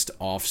condensed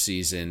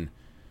offseason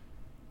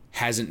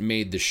hasn't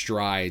made the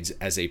strides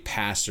as a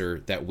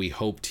passer that we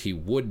hoped he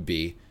would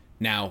be.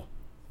 Now,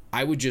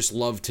 I would just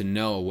love to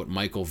know what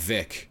Michael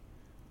Vick,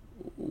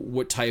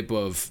 what type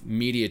of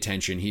media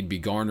attention he'd be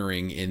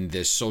garnering in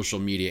this social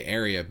media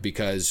area,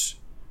 because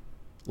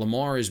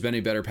Lamar has been a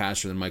better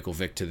passer than Michael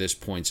Vick to this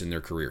point in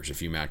their careers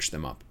if you match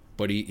them up.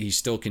 But he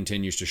still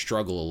continues to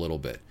struggle a little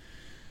bit.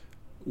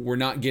 We're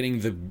not getting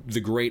the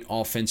great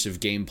offensive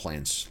game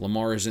plans.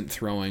 Lamar isn't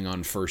throwing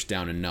on first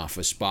down enough,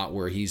 a spot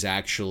where he's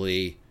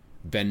actually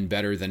been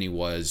better than he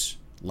was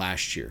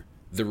last year.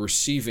 The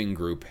receiving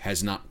group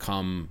has not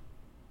come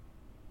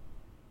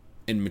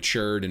and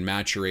matured and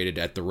maturated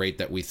at the rate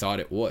that we thought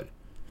it would.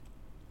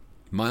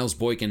 Miles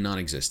Boykin,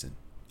 non-existent.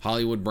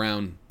 Hollywood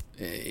Brown,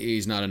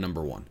 he's not a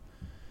number one.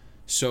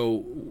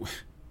 So,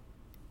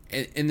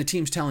 and the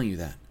team's telling you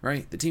that,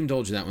 right? The team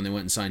told you that when they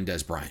went and signed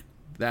Des Bryant.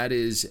 That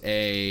is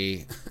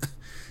a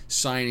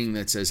signing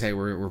that says, hey,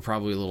 we're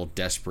probably a little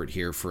desperate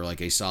here for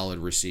like a solid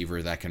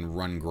receiver that can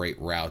run great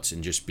routes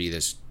and just be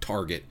this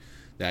target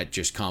that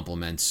just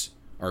complements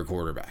our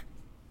quarterback.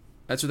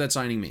 That's what that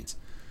signing means.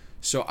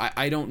 So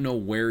I don't know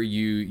where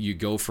you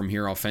go from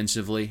here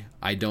offensively.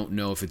 I don't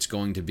know if it's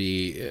going to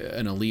be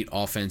an elite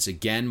offense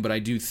again, but I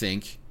do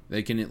think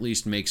they can at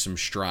least make some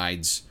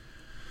strides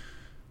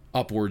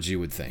upwards, you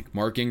would think.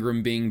 Mark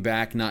Ingram being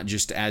back, not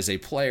just as a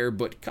player,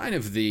 but kind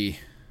of the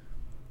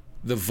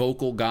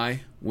vocal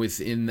guy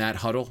within that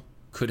huddle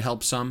could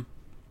help some.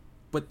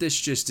 But this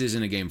just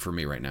isn't a game for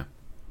me right now.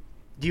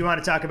 Do you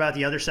want to talk about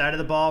the other side of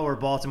the ball where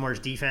Baltimore's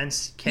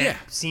defense can't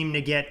seem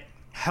to get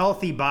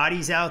healthy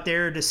bodies out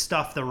there to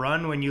stuff the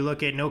run? When you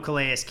look at no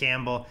Calais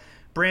Campbell,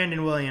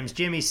 Brandon Williams,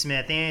 Jimmy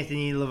Smith,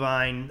 Anthony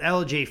Levine,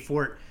 LJ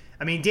Fort.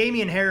 I mean,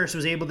 Damian Harris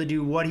was able to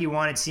do what he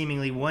wanted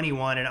seemingly when he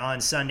wanted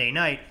on Sunday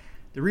night.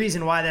 The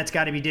reason why that's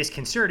got to be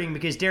disconcerting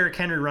because Derrick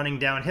Henry running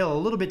downhill, a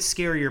little bit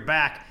scarier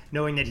back,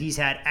 knowing that he's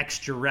had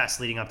extra rest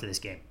leading up to this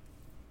game.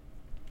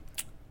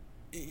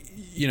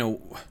 You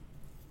know,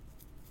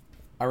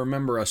 I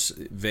remember us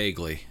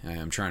vaguely.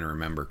 I'm trying to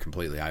remember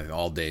completely. I've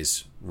all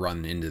days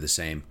run into the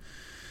same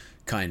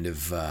kind of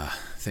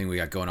thing we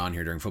got going on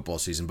here during football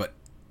season. But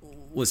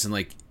listen,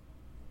 like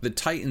the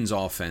Titans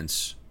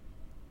offense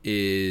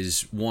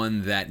is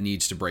one that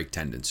needs to break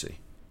tendency.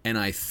 And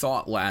I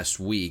thought last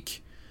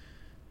week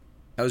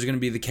that was going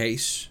to be the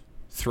case.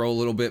 Throw a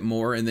little bit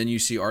more, and then you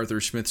see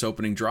Arthur Smith's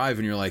opening drive,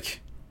 and you're like,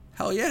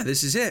 hell yeah,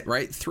 this is it,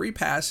 right? 3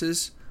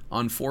 passes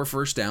on 4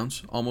 first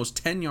downs, almost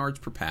 10 yards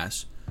per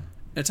pass,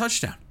 and a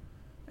touchdown.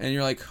 And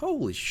you're like,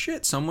 holy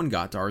shit, someone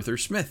got to Arthur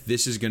Smith.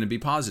 This is going to be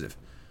positive.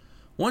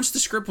 Once the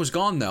script was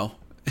gone, though,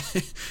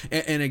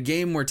 in a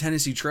game where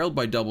Tennessee trailed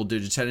by double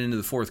digits heading into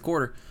the fourth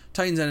quarter,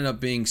 Titans ended up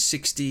being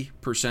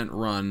 60%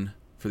 run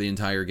for the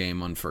entire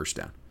game on first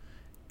down.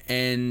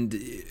 And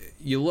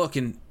you look,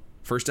 and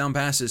first down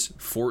passes,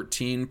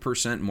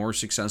 14% more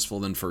successful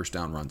than first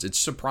down runs. It's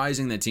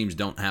surprising that teams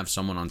don't have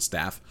someone on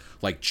staff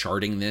like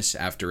charting this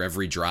after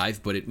every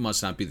drive, but it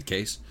must not be the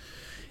case.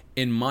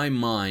 In my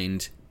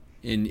mind,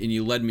 and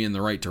you led me in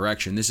the right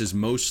direction, this is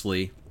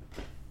mostly,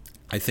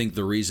 I think,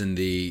 the reason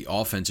the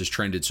offense has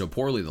trended so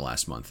poorly the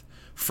last month.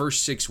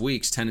 First 6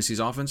 weeks, Tennessee's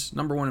offense,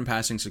 number 1 in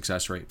passing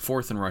success rate,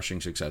 4th in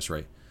rushing success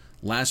rate.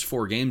 Last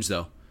 4 games,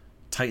 though,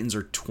 Titans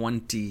are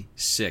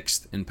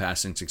 26th in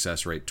passing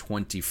success rate,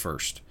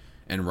 21st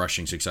in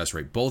rushing success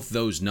rate. Both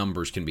those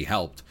numbers can be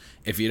helped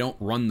if you don't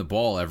run the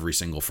ball every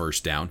single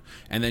first down,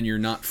 and then you're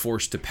not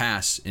forced to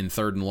pass in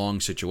 3rd and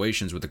long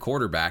situations with a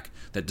quarterback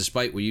that,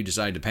 despite what you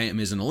decide to pay him,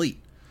 isn't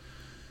elite.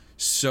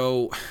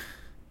 So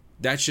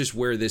that's just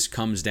where this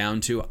comes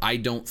down to. I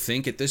don't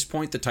think at this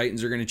point the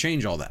Titans are going to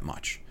change all that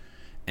much.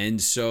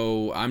 And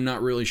so I'm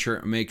not really sure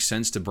it makes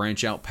sense to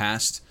branch out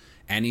past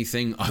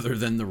anything other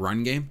than the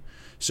run game.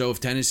 So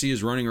if Tennessee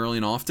is running early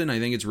and often, I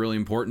think it's really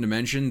important to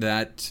mention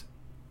that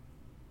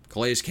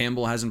Calais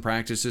Campbell hasn't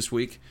practiced this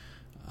week.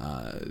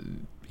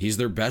 He's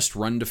their best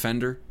run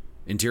defender.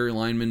 Interior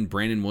lineman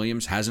Brandon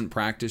Williams hasn't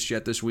practiced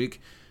yet this week.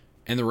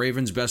 And the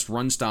Ravens' best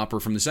run stopper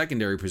from the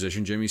secondary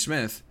position, Jimmy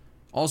Smith,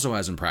 also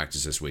hasn't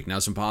practiced this week. Now,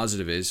 some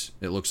positive is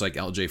it looks like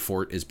L.J.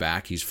 Fort is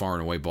back. He's far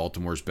and away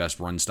Baltimore's best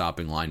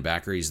run-stopping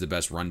linebacker. He's the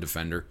best run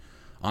defender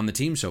on the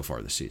team so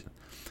far this season.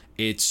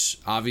 It's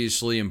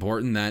obviously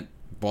important that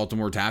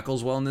Baltimore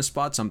tackles well in this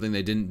spot, something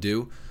they didn't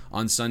do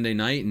on Sunday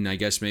night, and I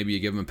guess maybe you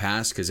give them a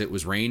pass because it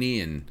was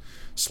rainy and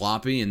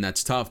sloppy, and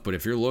that's tough. But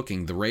if you're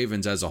looking, the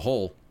Ravens as a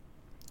whole,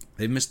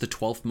 they've missed the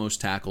 12th most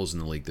tackles in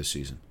the league this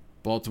season.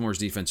 Baltimore's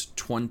defense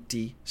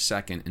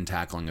 22nd in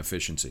tackling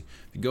efficiency.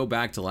 If you go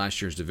back to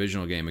last year's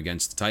divisional game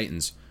against the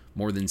Titans,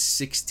 more than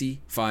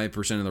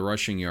 65% of the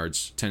rushing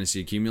yards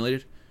Tennessee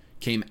accumulated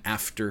came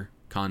after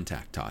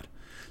contact, Todd.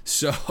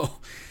 So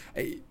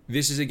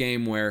this is a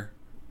game where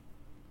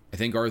I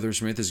think Arthur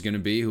Smith is going to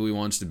be who he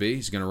wants to be.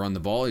 He's going to run the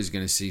ball. He's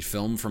going to see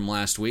film from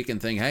last week and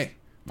think, hey,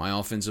 my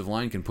offensive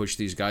line can push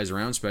these guys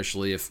around,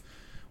 especially if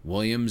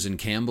Williams and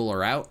Campbell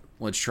are out.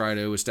 Let's try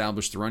to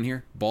establish the run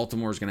here.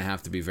 Baltimore is going to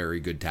have to be a very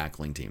good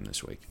tackling team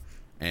this week.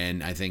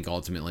 And I think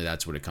ultimately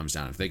that's what it comes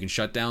down to. If they can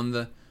shut down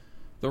the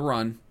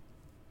run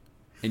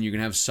and you can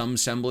have some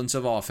semblance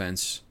of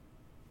offense,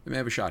 they may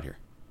have a shot here.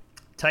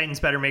 Titans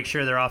better make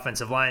sure their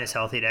offensive line is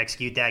healthy to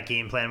execute that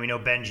game plan. We know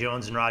Ben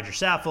Jones and Roger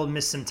Saffold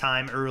missed some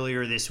time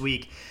earlier this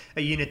week,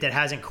 a unit that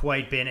hasn't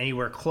quite been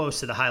anywhere close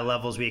to the high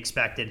levels we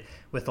expected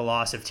with the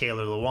loss of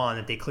Taylor Lewan,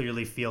 that they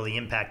clearly feel the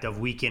impact of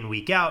week in,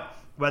 week out.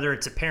 Whether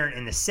it's apparent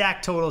in the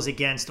sack totals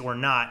against or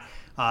not,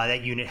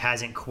 that unit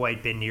hasn't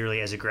quite been nearly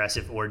as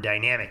aggressive or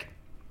dynamic.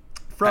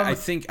 I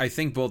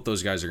think both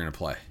those guys are going to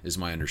play, is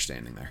my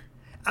understanding there.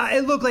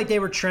 It looked like they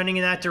were trending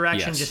in that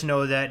direction. Yes. Just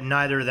know that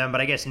neither of them, but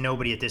I guess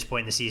nobody at this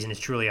point in the season is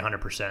truly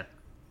 100%.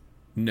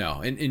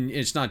 No, and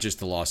it's not just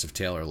the loss of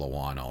Taylor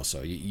Lewan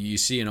also. You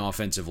see an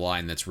offensive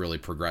line that's really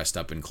progressed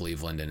up in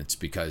Cleveland, and it's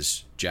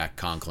because Jack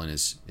Conklin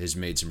has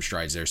made some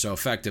strides there. So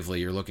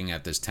effectively, you're looking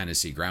at this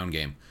Tennessee ground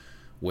game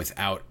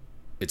without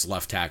its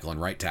left tackle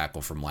and right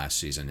tackle from last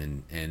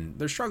season, and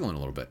they're struggling a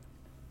little bit.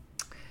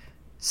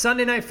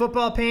 Sunday Night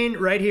Football, Payne,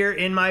 right here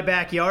in my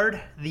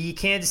backyard. The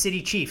Kansas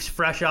City Chiefs,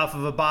 fresh off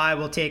of a bye,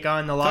 will take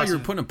on the I loss. thought you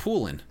were putting a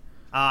pool in.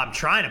 I'm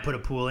trying to put a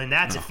pool in.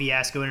 That's a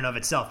fiasco in and of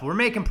itself. But we're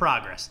making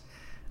progress.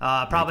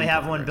 Probably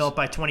have one built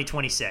by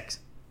 2026.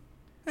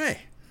 Hey,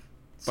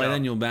 by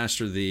then you'll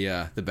master the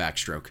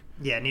backstroke.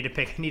 Yeah, need to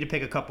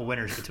pick a couple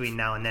winners between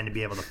now and then to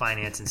be able to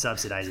finance and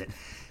subsidize it.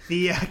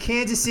 The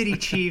Kansas City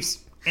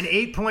Chiefs, an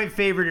 8-point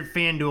favorite at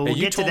FanDuel. We'll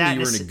get to that. You told me you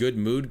were in a good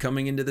mood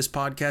coming into this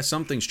podcast.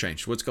 Something's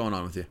changed. What's going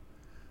on with you?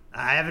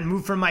 I haven't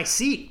moved from my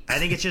seat. I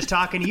think it's just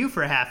talking to you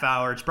for a half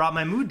hour. It's brought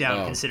my mood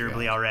down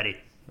considerably already.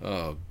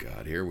 Oh,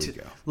 God, here we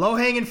go.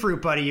 Low-hanging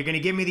fruit, buddy. You're going to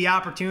give me the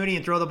opportunity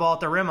and throw the ball at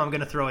the rim. I'm going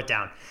to throw it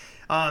down.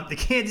 The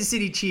Kansas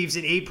City Chiefs,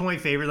 an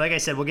 8-point favorite. Like I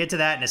said, we'll get to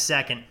that in a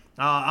second.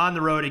 On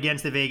the road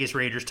against the Vegas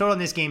Raiders. Total in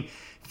this game,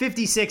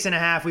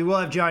 56.5. We will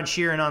have John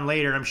Sheeran on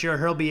later. I'm sure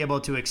he'll be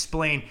able to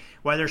explain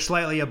why they're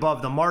slightly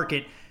above the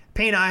market.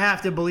 Payne, I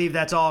have to believe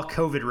that's all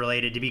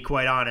COVID-related, to be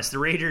quite honest. The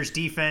Raiders'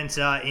 defense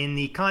in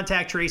the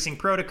contact tracing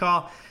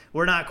protocol,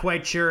 we're not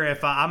quite sure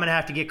if I'm going to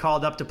have to get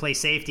called up to play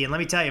safety. And let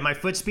me tell you, my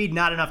foot speed,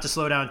 not enough to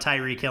slow down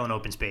Tyreek Hill in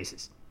open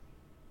spaces.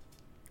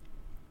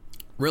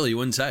 Really, you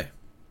wouldn't say?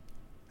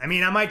 I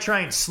mean, I might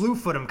try and slew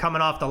foot him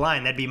coming off the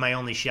line. That'd be my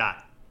only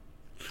shot.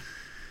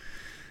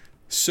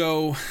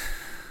 So,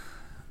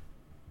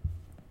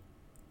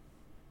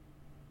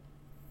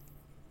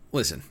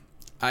 listen,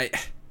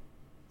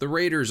 the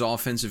Raiders'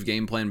 offensive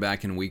game plan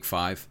back in Week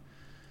 5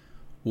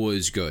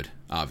 was good,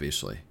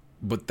 obviously.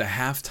 But the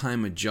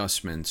halftime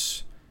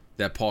adjustments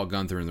that Paul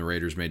Guenther and the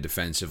Raiders made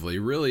defensively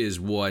really is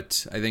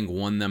what I think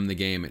won them the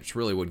game. It's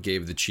really what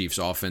gave the Chiefs'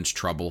 offense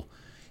trouble.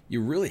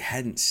 You really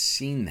hadn't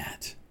seen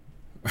that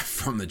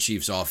from the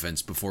Chiefs'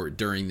 offense before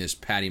during this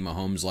Patty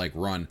Mahomes-like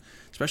run,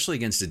 especially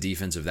against a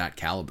defense of that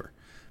caliber.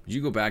 But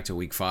you go back to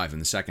Week 5, in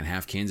the second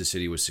half, Kansas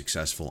City was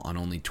successful on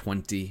only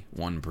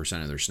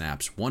 21% of their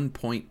snaps,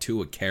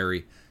 1.2 a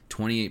carry,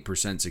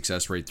 28%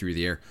 success rate through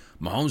the air.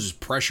 Mahomes was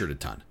pressured a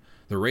ton.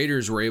 The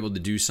Raiders were able to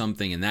do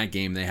something in that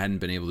game they hadn't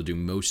been able to do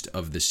most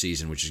of the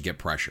season, which is get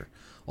pressure.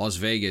 Las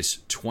Vegas,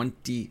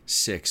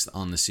 26th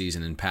on the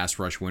season in pass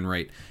rush win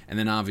rate. And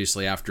then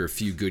obviously after a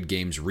few good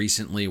games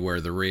recently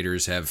where the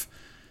Raiders have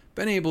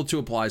been able to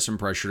apply some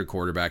pressure to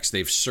quarterbacks,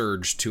 they've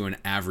surged to an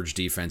average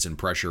defense and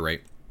pressure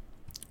rate.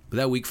 But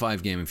that Week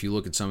 5 game, if you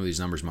look at some of these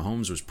numbers,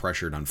 Mahomes was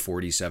pressured on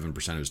 47%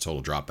 of his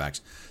total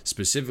dropbacks,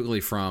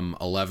 specifically from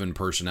 11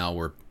 personnel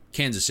where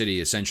Kansas City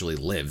essentially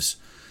lives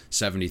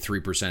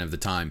 73% of the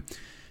time.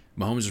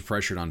 Mahomes was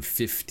pressured on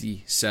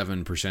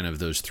 57% of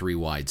those 3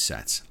 wide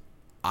sets.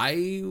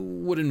 I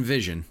would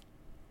envision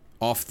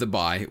off the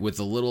bye with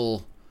a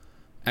little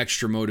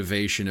extra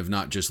motivation of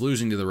not just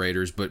losing to the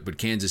Raiders, but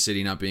Kansas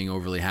City not being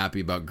overly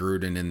happy about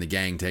Gruden and the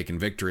gang taking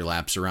victory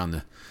laps around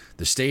the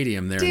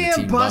stadium there. Damn, and the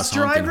team bus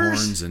honking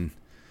drivers. horns and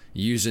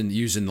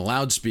using the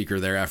loudspeaker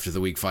there after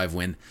the Week 5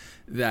 win.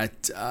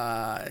 that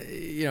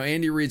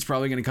Andy Reid's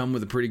probably going to come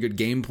with a pretty good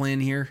game plan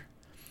here.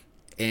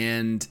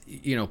 And,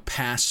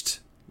 past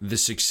the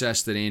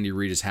success that Andy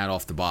Reid has had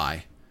off the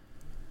bye,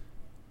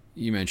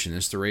 you mentioned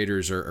this, the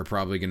Raiders are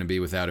probably going to be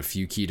without a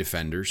few key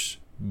defenders.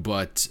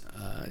 But,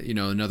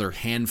 another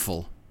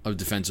handful of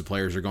defensive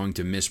players are going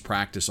to miss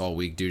practice all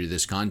week due to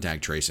this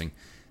contact tracing.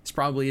 This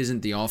probably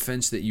isn't the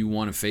offense that you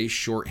want to face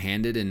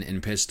shorthanded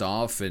and pissed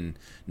off and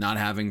not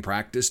having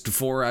practiced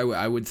before,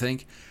 I would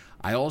think.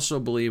 I also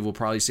believe we'll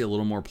probably see a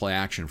little more play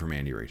action from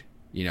Andy Reid.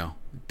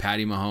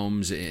 Patty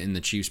Mahomes in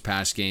the Chiefs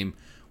pass game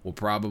will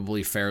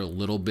probably fare a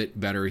little bit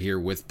better here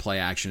with play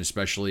action,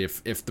 especially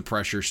if the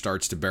pressure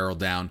starts to barrel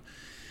down.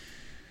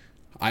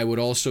 I would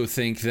also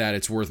think that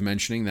it's worth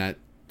mentioning that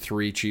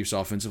 3 Chiefs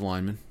offensive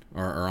linemen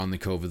are on the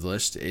COVID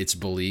list. It's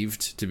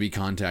believed to be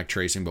contact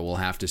tracing, but we'll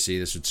have to see.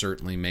 This would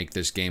certainly make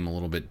this game a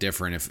little bit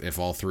different if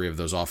all 3 of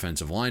those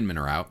offensive linemen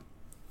are out.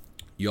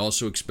 You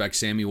also expect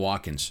Sammy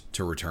Watkins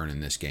to return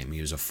in this game.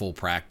 He was a full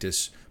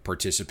practice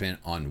participant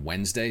on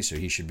Wednesday, so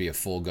he should be a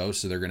full go.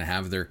 So they're going to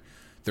have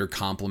their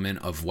complement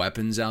of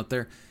weapons out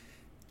there.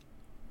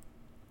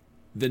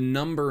 The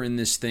number in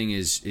this thing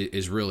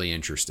is really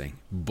interesting,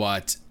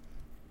 but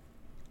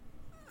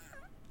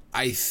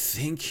I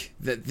think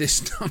that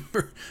this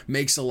number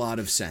makes a lot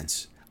of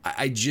sense.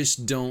 I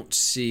just don't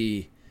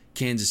see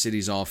Kansas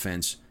City's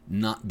offense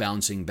not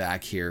bouncing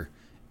back here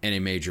in a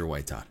major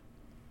way, Todd.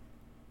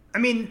 I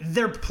mean,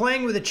 they're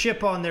playing with a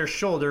chip on their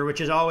shoulder, which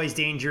is always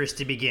dangerous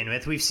to begin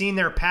with. We've seen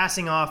their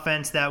passing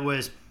offense that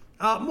was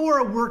more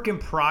a work in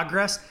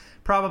progress,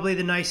 probably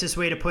the nicest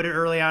way to put it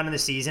early on in the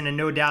season, and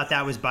no doubt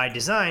that was by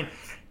design.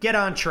 Get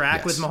on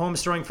track with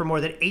Mahomes throwing for more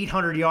than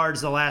 800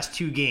 yards the last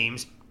 2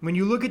 games. When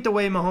you look at the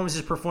way Mahomes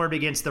has performed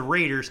against the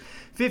Raiders,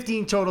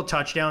 15 total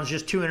touchdowns,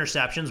 just 2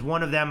 interceptions,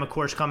 one of them, of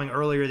course, coming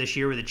earlier this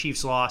year where the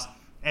Chiefs lost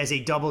as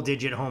a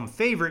double-digit home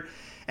favorite.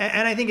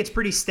 And I think it's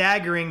pretty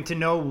staggering to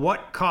know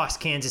what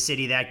cost Kansas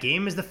City that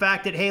game is the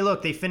fact that, hey,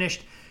 look, they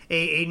finished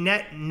a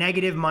net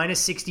negative minus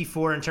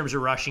 64 in terms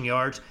of rushing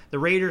yards. The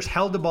Raiders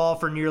held the ball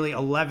for nearly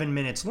 11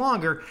 minutes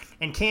longer,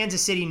 and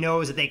Kansas City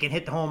knows that they can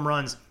hit the home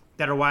runs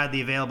that are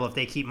widely available if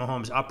they keep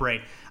Mahomes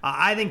upright.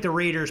 I think the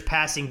Raiders'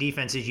 passing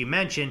defense, as you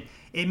mentioned,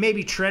 it may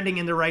be trending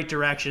in the right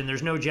direction.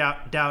 There's no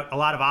doubt a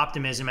lot of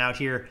optimism out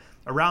here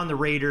around the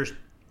Raiders,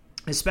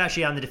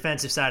 especially on the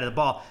defensive side of the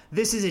ball.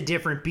 This is a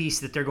different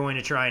beast that they're going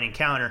to try and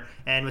encounter.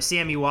 And with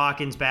Sammy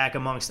Watkins back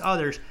amongst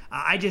others,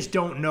 I just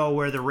don't know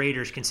where the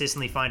Raiders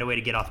consistently find a way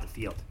to get off the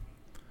field.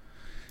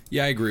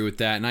 Yeah, I agree with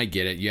that, and I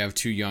get it. You have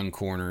 2 young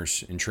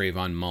corners in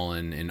Trayvon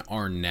Mullen and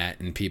Arnett,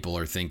 and people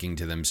are thinking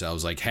to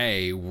themselves like,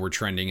 hey, we're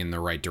trending in the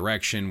right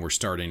direction. We're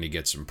starting to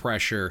get some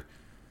pressure.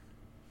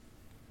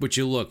 But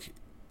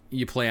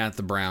you play at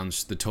the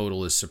Browns. The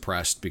total is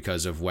suppressed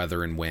because of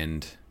weather and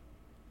wind.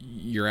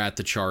 You're at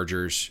the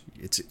Chargers.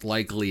 It's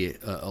likely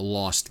a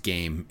lost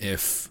game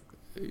if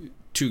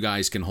 2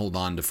 guys can hold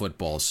on to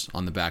footballs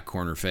on the back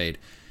corner fade.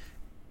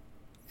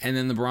 And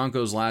then the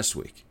Broncos last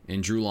week.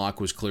 And Drew Lock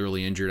was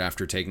clearly injured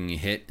after taking a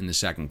hit in the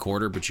second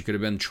quarter, but you could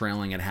have been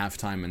trailing at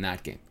halftime in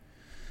that game.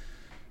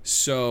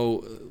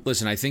 So,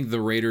 listen, I think the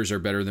Raiders are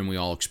better than we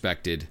all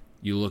expected.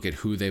 You look at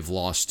who they've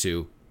lost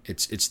to.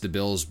 It's the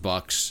Bills,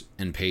 Bucks,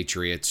 and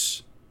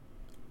Patriots.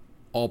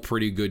 All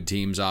pretty good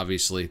teams,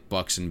 obviously.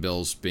 Bucks and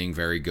Bills being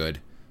very good.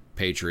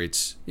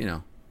 Patriots,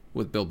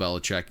 with Bill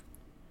Belichick.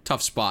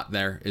 Tough spot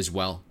there as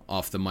well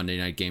off the Monday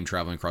night game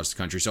traveling across the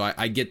country. So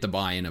I get the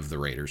buy-in of the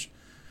Raiders.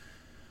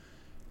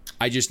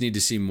 I just need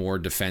to see more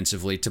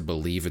defensively to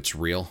believe it's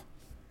real.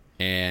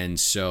 And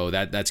so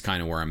that's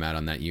kind of where I'm at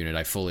on that unit.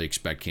 I fully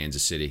expect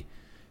Kansas City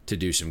to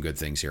do some good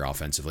things here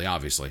offensively,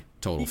 obviously.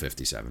 Total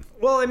 57.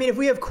 Well, I mean, if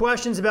we have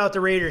questions about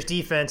the Raiders'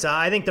 defense,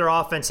 I think their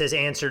offense has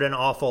answered an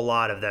awful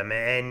lot of them.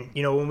 And,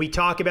 when we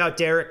talk about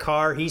Derek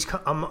Carr, he's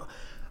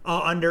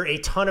under a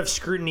ton of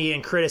scrutiny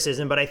and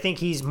criticism, but I think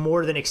he's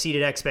more than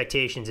exceeded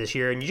expectations this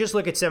year. And you just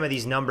look at some of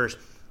these numbers.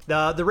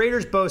 The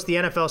Raiders boast the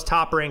NFL's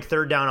top-ranked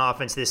third down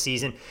offense this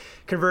season,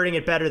 converting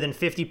it better than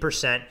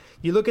 50%.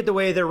 You look at the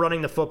way they're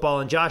running the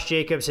football, and Josh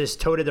Jacobs has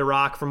toted the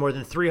rock for more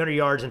than 300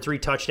 yards and 3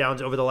 touchdowns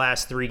over the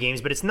last 3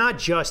 games. But it's not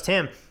just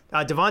him.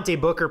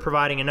 Devontae Booker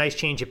providing a nice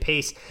change of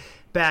pace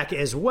back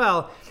as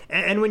well.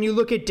 And when you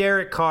look at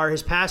Derek Carr,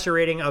 his passer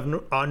rating of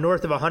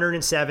north of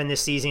 107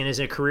 this season is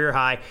a career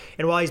high.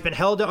 And while he's been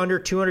held to under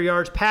 200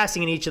 yards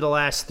passing in each of the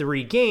last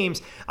 3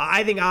 games,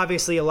 I think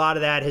obviously a lot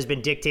of that has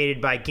been dictated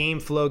by game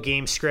flow,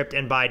 game script,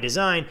 and by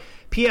design.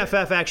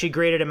 PFF actually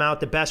graded him out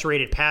the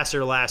best-rated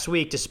passer last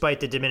week despite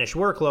the diminished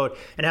workload,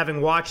 and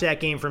having watched that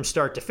game from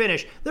start to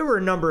finish, there were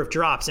a number of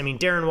drops. I mean,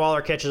 Darren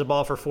Waller catches a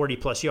ball for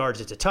 40-plus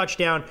yards. It's a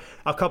touchdown.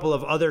 A couple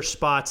of other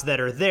spots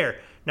that are there.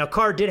 Now,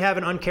 Carr did have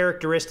an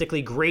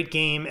uncharacteristically great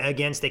game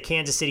against the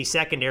Kansas City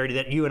secondary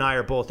that you and I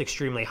are both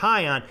extremely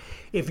high on.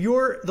 If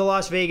you're the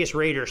Las Vegas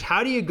Raiders,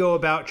 how do you go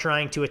about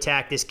trying to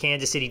attack this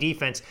Kansas City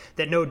defense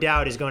that no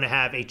doubt is going to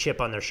have a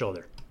chip on their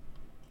shoulder?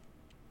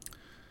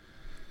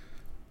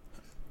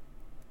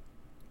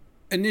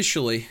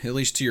 Initially, at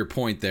least to your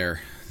point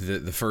there,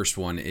 the first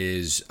one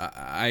is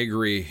I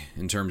agree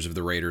in terms of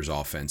the Raiders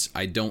offense.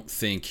 I don't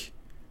think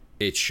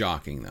it's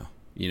shocking, though.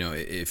 You know,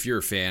 if you're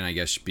a fan, I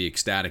guess be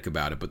ecstatic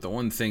about it. But the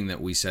one thing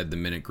that we said the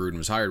minute Gruden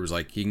was hired was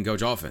like, he can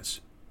coach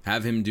offense.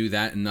 Have him do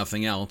that and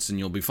nothing else, and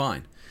you'll be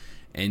fine.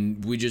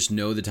 And we just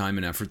know the time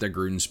and effort that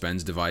Gruden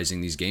spends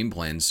devising these game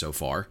plans so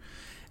far.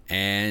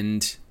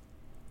 And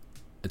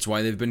that's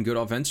why they've been good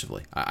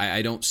offensively.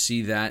 I don't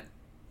see that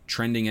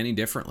trending any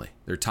differently.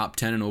 They're top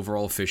 10 in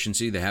overall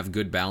efficiency. They have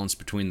good balance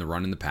between the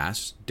run and the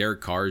pass.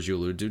 Derek Carr, as you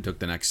alluded to, took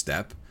the next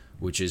step,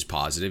 which is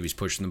positive. He's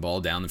pushing the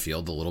ball down the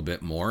field a little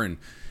bit more, and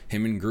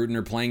him and Gruden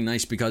are playing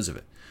nice because of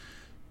it.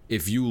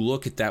 If you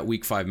look at that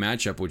Week 5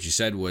 matchup, what you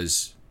said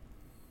was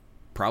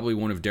probably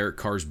one of Derek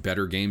Carr's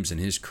better games in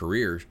his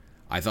career.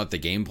 I thought the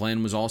game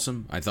plan was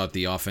awesome. I thought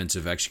the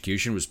offensive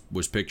execution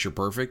was picture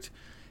perfect.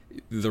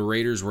 The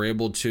Raiders were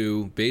able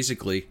to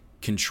basically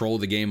control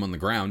the game on the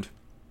ground.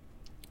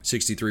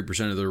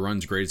 63% of their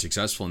runs graded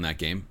successful in that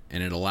game,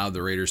 and it allowed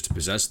the Raiders to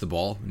possess the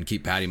ball and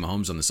keep Patty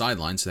Mahomes on the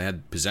sidelines, so they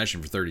had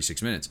possession for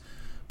 36 minutes.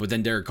 But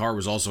then Derek Carr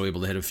was also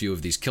able to hit a few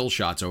of these kill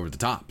shots over the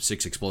top,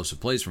 6 explosive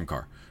plays from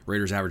Carr.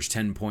 Raiders averaged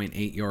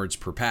 10.8 yards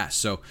per pass.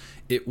 So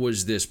it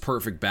was this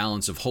perfect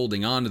balance of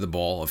holding on to the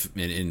ball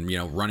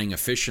and running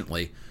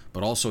efficiently,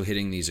 but also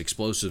hitting these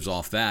explosives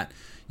off that.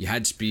 You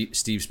had Steve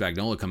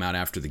Spagnuolo come out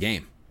after the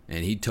game,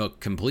 and he took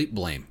complete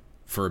blame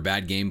for a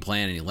bad game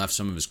plan, and he left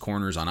some of his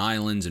corners on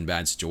islands in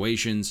bad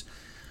situations.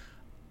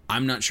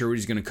 I'm not sure what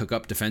he's going to cook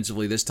up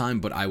defensively this time,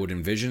 but I would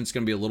envision it's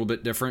going to be a little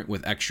bit different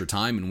with extra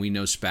time, and we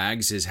know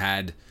Spags has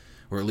had,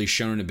 or at least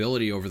shown an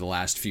ability over the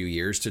last few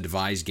years to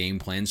devise game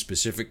plans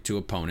specific to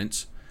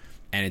opponents,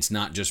 and it's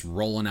not just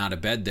rolling out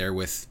of bed there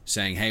with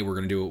saying, hey, we're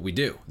going to do what we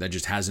do. That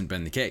just hasn't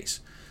been the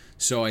case.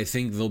 So I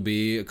think there'll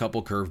be a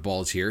couple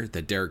curveballs here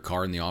that Derek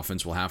Carr and the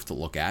offense will have to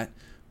look at,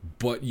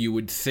 but you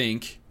would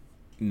think,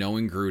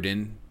 knowing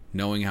Gruden,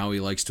 knowing how he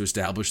likes to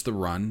establish the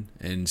run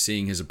and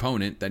seeing his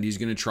opponent, that he's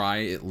going to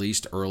try at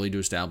least early to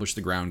establish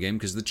the ground game,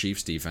 because the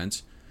Chiefs'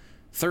 defense,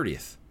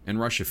 30th in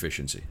rush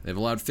efficiency. They've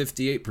allowed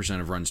 58%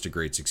 of runs to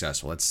grade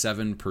successful. That's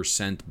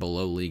 7%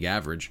 below league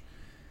average.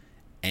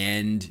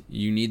 And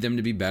you need them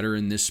to be better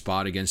in this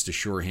spot against a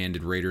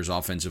sure-handed Raiders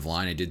offensive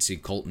line. I did see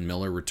Colton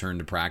Miller return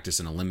to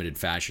practice in a limited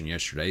fashion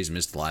yesterday. He's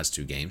missed the last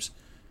 2 games.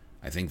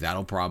 I think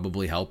that'll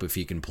probably help if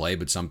he can play,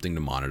 but something to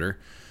monitor.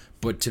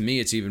 But to me,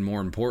 it's even more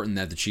important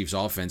that the Chiefs'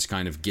 offense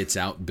kind of gets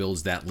out,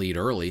 builds that lead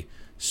early,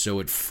 so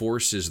it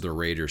forces the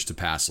Raiders to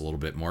pass a little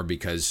bit more,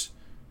 because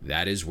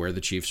that is where the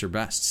Chiefs are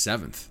best.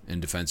 7th in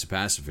defensive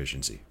pass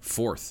efficiency,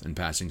 4th in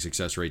passing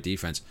success rate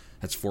defense.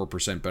 That's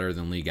 4% better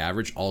than league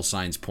average. All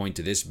signs point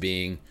to this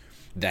being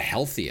the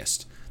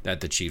healthiest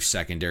that the Chiefs'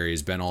 secondary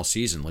has been all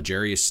season.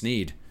 L'Jarius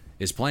Sneed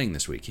is playing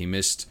this week. He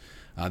missed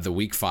the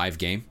Week 5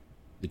 game.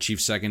 The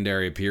Chiefs'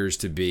 secondary appears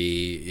to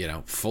be,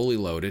 fully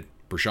loaded.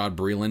 Rashad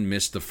Breeland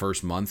missed the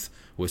first month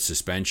with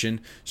suspension.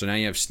 So now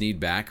you have Sneed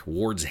back.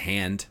 Ward's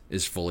hand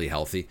is fully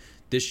healthy.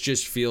 This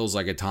just feels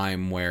like a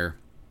time where,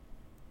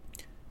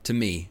 to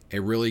me, a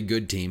really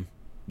good team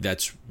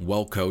that's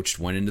well coached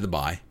went into the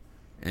bye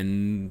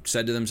and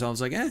said to themselves,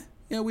 like,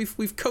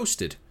 we've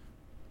coasted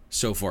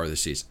so far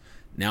this season.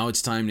 Now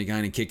it's time to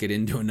kind of kick it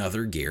into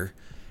another gear.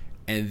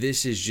 And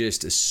this is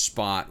just a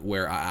spot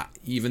where,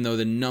 even though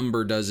the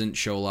number doesn't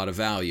show a lot of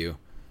value,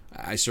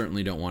 I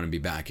certainly don't want to be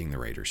backing the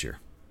Raiders here.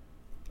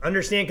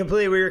 Understand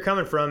completely where you're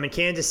coming from. And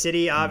Kansas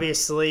City,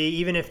 obviously,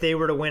 even if they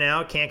were to win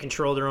out, can't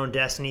control their own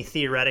destiny.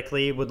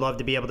 Theoretically, would love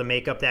to be able to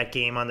make up that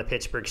game on the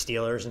Pittsburgh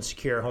Steelers and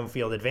secure home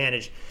field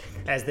advantage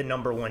as the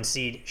number 1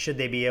 seed, should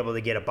they be able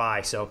to get a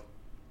bye. So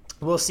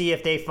we'll see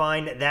if they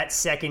find that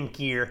second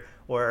gear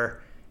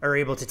or are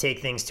able to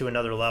take things to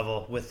another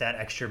level with that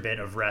extra bit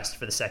of rest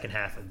for the second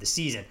half of the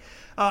season.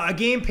 A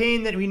game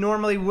pain that we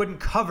normally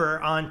wouldn't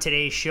cover on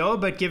today's show,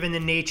 but given the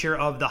nature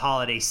of the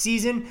holiday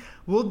season,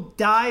 we'll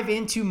dive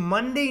into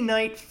Monday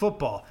Night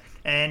Football.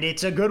 And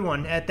it's a good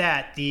one at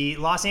that. The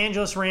Los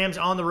Angeles Rams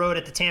on the road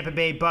at the Tampa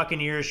Bay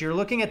Buccaneers. You're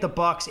looking at the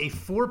Bucs, a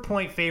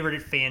 4-point favorite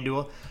at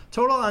FanDuel.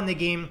 Total on the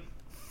game,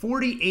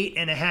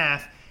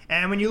 48.5.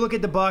 And when you look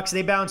at the Bucs,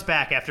 they bounce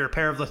back after a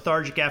pair of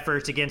lethargic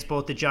efforts against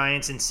both the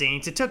Giants and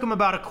Saints. It took them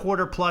about a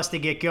quarter plus to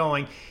get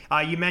going.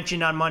 You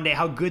mentioned on Monday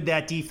how good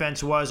that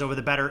defense was over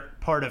the better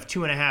part of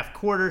 2.5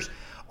 quarters.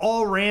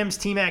 All Rams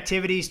team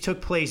activities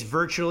took place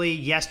virtually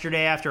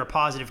yesterday after a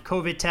positive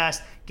COVID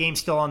test. Game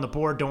still on the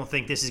board. Don't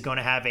think this is going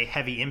to have a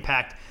heavy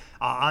impact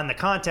on the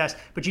contest.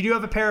 But you do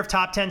have a pair of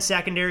top 10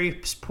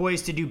 secondaries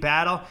poised to do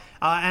battle.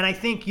 And I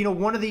think,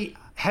 one of the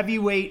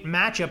heavyweight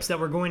matchups that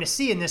we're going to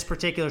see in this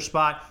particular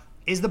spot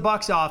is the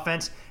Bucs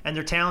offense and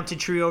their talented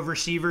trio of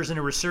receivers and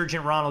a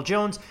resurgent Ronald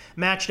Jones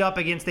matched up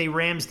against a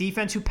Rams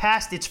defense who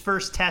passed its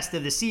first test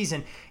of the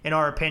season, in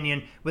our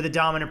opinion, with a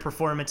dominant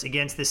performance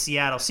against the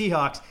Seattle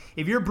Seahawks.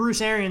 If you're Bruce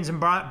Arians and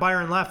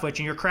Byron Leftwich and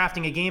you're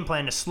crafting a game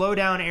plan to slow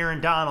down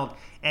Aaron Donald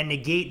and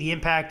negate the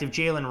impact of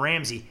Jalen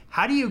Ramsey,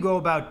 how do you go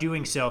about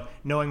doing so,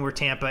 knowing where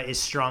Tampa is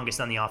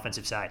strongest on the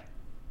offensive side?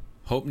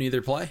 Hope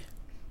neither play.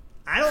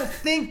 I don't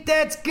think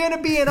that's going to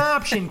be an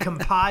option,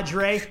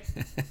 compadre.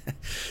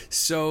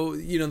 So,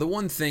 the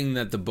one thing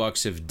that the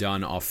Bucs have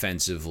done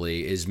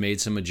offensively is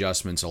made some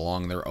adjustments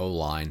along their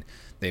O-line.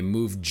 They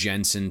moved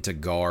Jensen to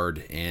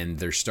guard, and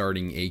they're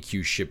starting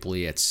A.Q.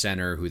 Shipley at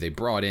center, who they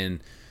brought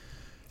in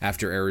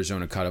after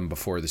Arizona cut him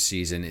before the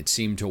season. It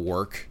seemed to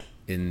work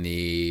in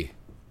the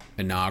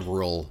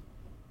inaugural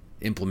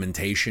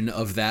implementation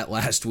of that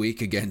last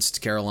week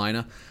against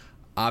Carolina.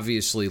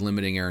 Obviously,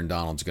 limiting Aaron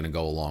Donald's going to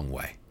go a long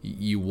way.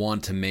 You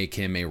want to make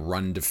him a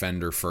run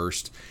defender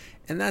first,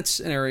 and that's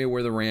an area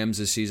where the Rams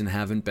this season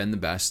haven't been the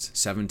best.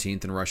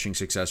 17th in rushing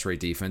success rate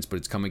defense, but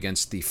it's come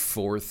against the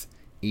 4th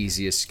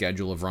easiest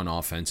schedule of run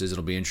offenses.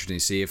 It'll be interesting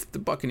to see if the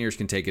Buccaneers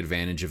can take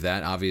advantage of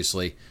that.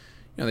 Obviously,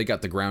 they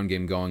got the ground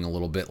game going a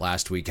little bit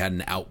last week, had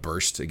an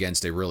outburst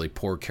against a really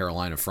poor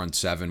Carolina front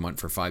seven, went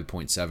for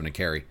 5.7 a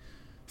carry.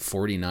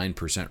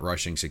 49%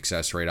 rushing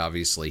success rate,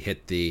 obviously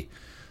hit the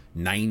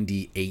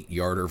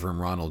 98-yarder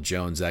from Ronald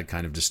Jones. That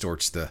kind of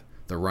distorts the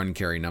run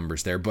carry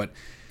numbers there, but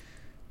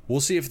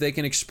we'll see if they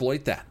can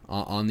exploit that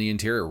on the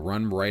interior,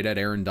 run right at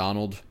Aaron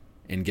Donald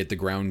and get the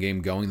ground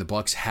game going. The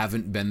Bucs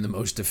haven't been the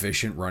most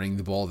efficient running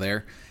the ball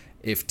there.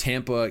 If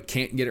Tampa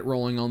can't get it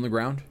rolling on the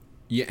ground,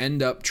 you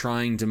end up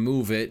trying to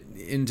move it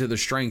into the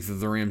strength of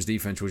the Rams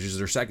defense, which is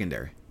their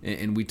secondary.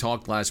 And we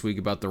talked last week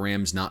about the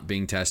Rams not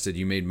being tested.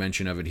 You made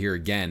mention of it here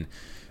again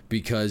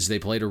because they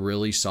played a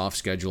really soft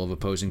schedule of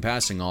opposing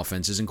passing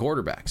offenses and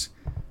quarterbacks.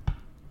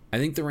 I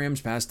think the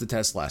Rams passed the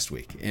test last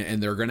week,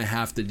 and they're going to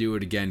have to do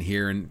it again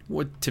here. And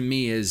what to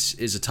me is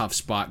a tough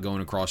spot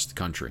going across the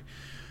country.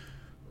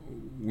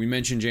 We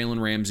mentioned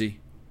Jalen Ramsey.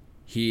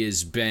 He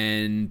has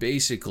been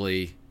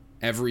basically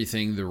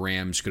everything the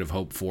Rams could have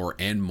hoped for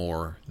and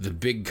more. The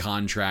big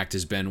contract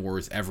has been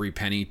worth every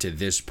penny to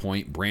this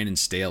point. Brandon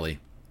Staley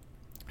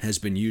has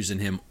been using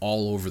him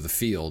all over the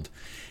field,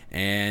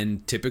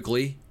 and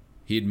typically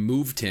he had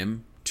moved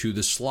him to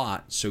the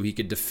slot so he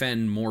could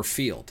defend more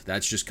field.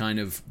 That's just kind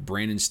of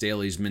Brandon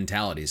Staley's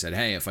mentality. He said,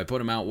 hey, if I put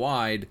him out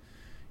wide,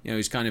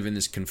 he's kind of in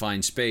this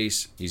confined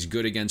space. He's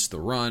good against the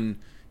run.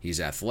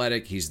 He's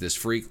athletic. He's this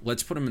freak.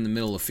 Let's put him in the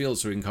middle of the field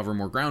so he can cover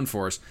more ground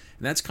for us.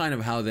 And that's kind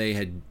of how they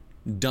had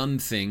done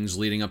things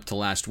leading up to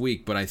last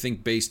week. But I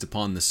think based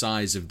upon the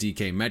size of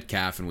DK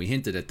Metcalf, and we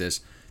hinted at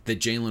this, that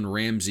Jalen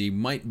Ramsey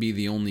might be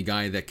the only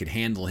guy that could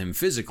handle him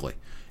physically.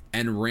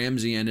 And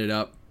Ramsey ended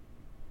up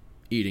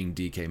eating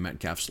DK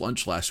Metcalf's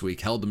lunch last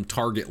week, held him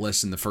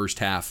targetless in the first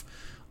half.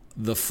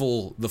 The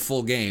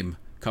full game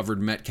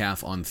covered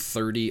Metcalf on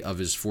 30 of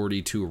his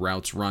 42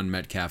 routes run.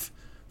 Metcalf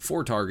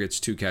 4 targets,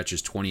 2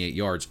 catches, 28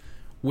 yards.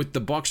 With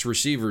the Bucs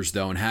receivers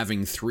though, and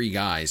having 3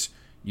 guys,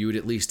 you would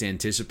at least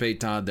anticipate,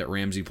 Todd, that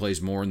Ramsey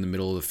plays more in the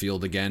middle of the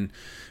field again,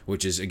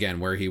 which is again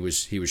where he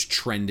was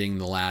trending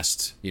the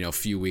last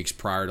few weeks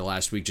prior to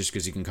last week, just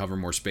because he can cover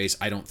more space.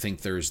 I don't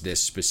think there's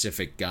this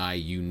specific guy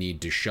you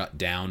need to shut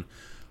down.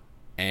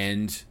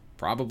 And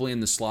probably in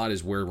the slot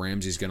is where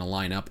Ramsey's going to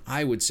line up.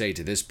 I would say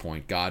to this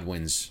point,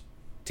 Godwin's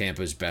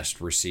Tampa's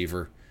best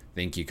receiver. I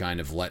think you kind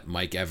of let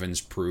Mike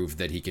Evans prove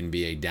that he can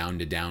be a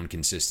down-to-down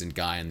consistent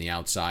guy on the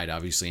outside.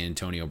 Obviously,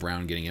 Antonio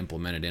Brown getting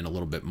implemented in a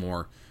little bit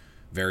more.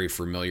 Very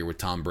familiar with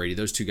Tom Brady.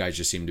 Those two guys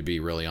just seem to be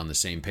really on the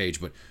same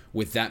page. But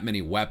with that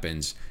many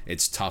weapons,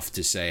 it's tough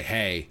to say,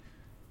 hey,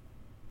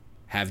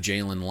 have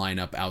Jalen line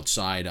up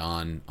outside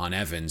on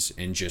Evans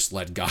and just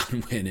let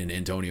Godwin and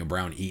Antonio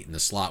Brown eat in the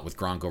slot with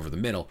Gronk over the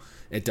middle.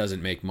 It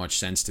doesn't make much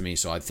sense to me,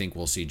 so I think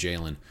we'll see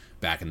Jalen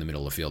back in the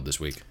middle of the field this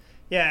week.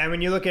 Yeah, and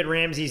when you look at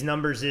Ramsey's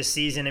numbers this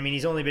season,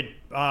 he's only been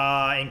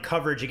in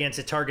coverage against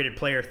a targeted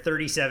player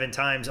 37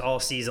 times all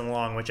season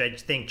long, which I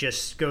think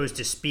just goes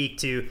to speak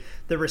to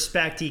the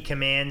respect he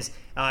commands.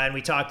 And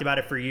we talked about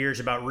it for years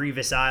about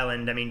Revis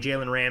Island.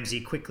 Jalen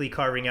Ramsey quickly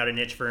carving out a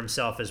niche for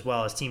himself as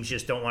well, as teams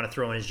just don't want to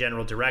throw in his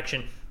general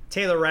direction.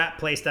 Taylor Rapp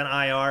placed on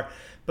IR,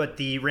 but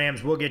the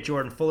Rams will get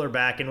Jordan Fuller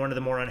back, and one of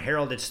the more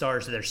unheralded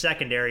stars of their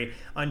secondary,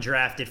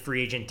 undrafted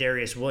free agent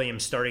Darius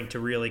Williams, starting to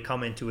really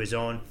come into his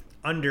own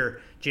under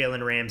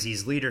Jalen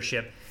Ramsey's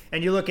leadership.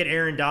 And you look at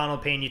Aaron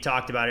Donald, Payne, you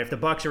talked about it. If the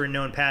Bucs are in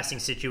known passing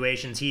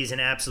situations, he's an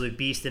absolute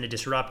beast and a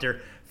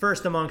disruptor.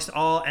 First amongst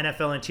all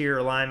NFL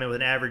interior linemen with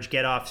an average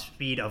get-off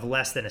speed of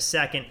less than a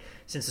second.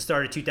 Since the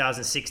start of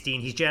 2016,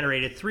 he's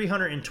generated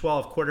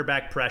 312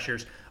 quarterback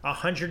pressures,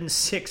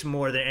 106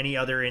 more than any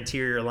other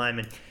interior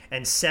lineman,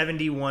 and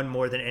 71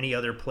 more than any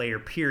other player,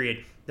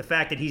 period. The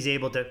fact that he's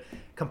able to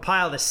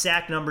compile the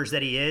sack numbers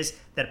that he is,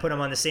 that put him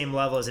on the same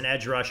level as an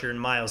edge rusher and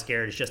Myles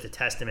Garrett, is just a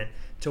testament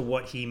to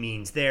what he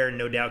means there,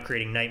 no doubt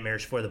creating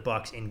nightmares for the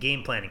Bucs in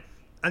game planning.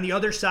 On the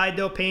other side,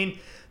 though, Payne,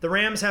 the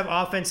Rams have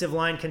offensive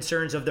line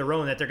concerns of their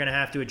own that they're going to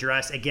have to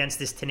address against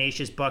this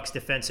tenacious Bucs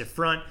defensive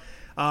front.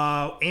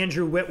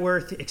 Andrew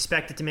Whitworth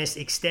expected to miss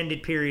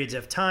extended periods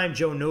of time.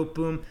 Joe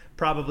Noteboom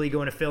probably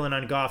going to fill in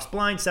on Goff's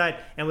blind side.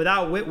 And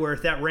without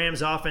Whitworth, that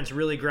Rams offense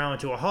really ground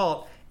to a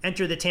halt.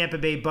 Enter the Tampa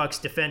Bay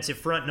Bucs defensive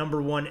front, number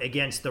 1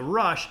 against the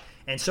rush.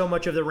 And so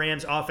much of the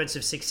Rams'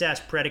 offensive success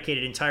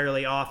predicated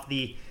entirely off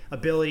the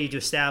ability to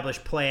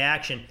establish play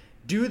action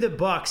Do the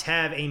Bucs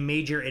have a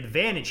major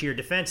advantage here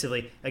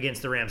defensively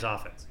against the Rams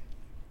offense?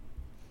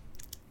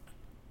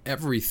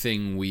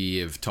 Everything we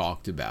have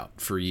talked about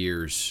for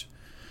years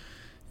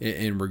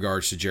in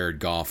regards to Jared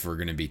Goff are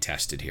going to be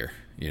tested here,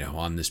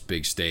 on this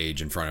big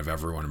stage in front of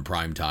everyone in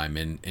prime time.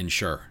 And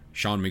sure,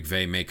 Sean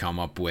McVay may come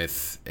up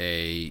with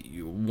a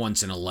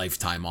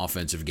once-in-a-lifetime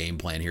offensive game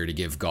plan here to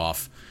give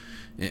Goff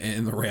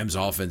and the Rams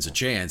offense a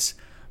chance.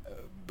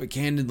 But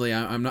candidly,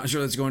 I'm not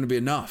sure that's going to be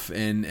enough,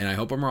 and I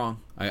hope I'm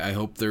wrong. I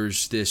hope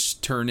there's this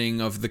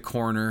turning of the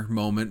corner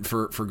moment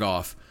for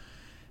Goff,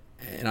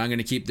 and I'm going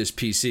to keep this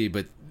PC.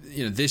 But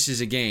this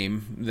is a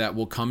game that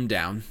will come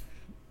down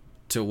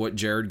to what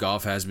Jared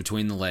Goff has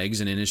between the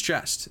legs and in his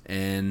chest,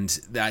 and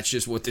that's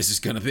just what this is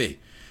going to be.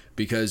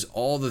 Because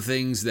all the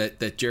things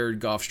that Jared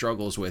Goff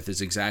struggles with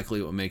is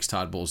exactly what makes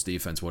Todd Bowles'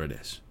 defense what it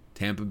is.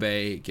 Tampa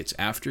Bay gets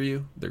after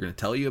you. They're going to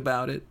tell you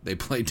about it. They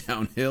play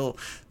downhill.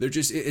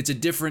 It's a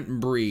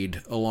different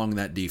breed along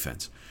that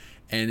defense.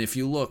 And if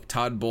you look,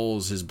 Todd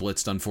Bowles has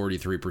blitzed on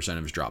 43%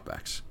 of his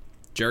dropbacks.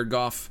 Jared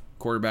Goff,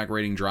 quarterback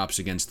rating drops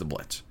against the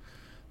blitz.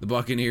 The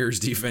Buccaneers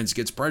defense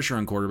gets pressure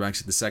on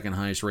quarterbacks at the second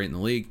highest rate in the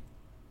league.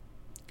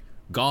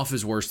 Goff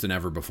is worse than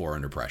ever before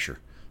under pressure.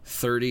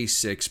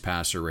 36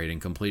 passer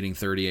rating, completing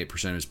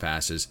 38% of his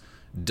passes,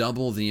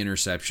 double the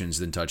interceptions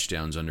than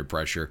touchdowns under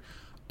pressure.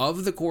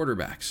 Of the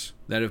quarterbacks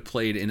that have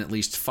played in at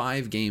least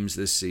 5 games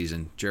this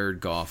season, Jared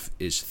Goff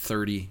is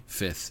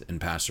 35th in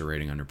passer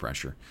rating under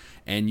pressure.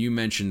 And you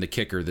mentioned the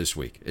kicker this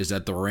week, is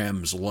that the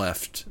Rams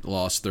lost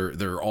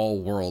their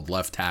all-world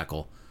left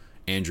tackle,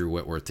 Andrew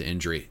Whitworth, to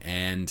injury.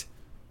 And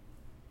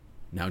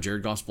now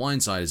Jared Goff's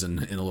blind side is in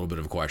a little bit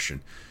of a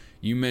question.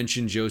 You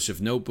mentioned Joseph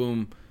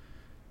Noteboom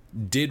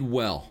did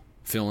well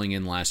filling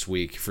in last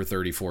week for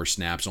 34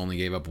 snaps, only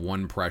gave up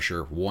 1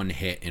 pressure, 1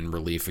 hit in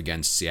relief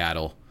against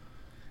Seattle.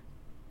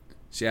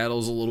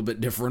 Seattle's a little bit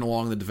different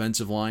along the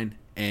defensive line,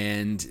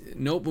 and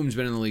Noteboom's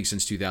been in the league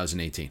since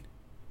 2018.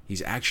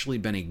 He's actually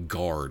been a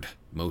guard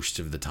most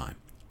of the time.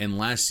 And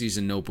last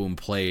season, Noteboom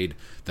played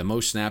the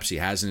most snaps he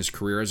has in his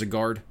career as a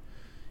guard.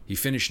 He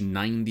finished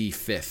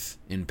 95th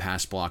in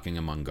pass blocking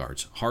among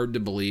guards. Hard to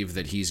believe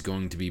that he's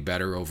going to be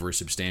better over a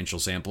substantial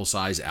sample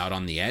size out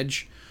on the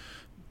edge,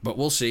 but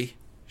we'll see.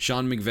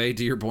 Sean McVay,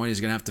 to your point,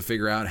 is going to have to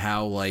figure out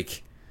how,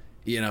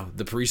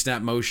 the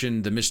pre-snap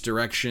motion, the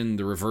misdirection,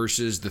 the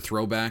reverses, the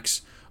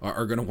throwbacks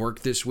are going to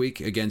work this week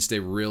against a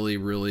really,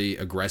 really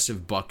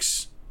aggressive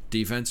Bucs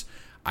defense.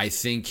 I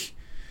think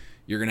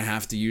you're going to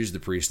have to use the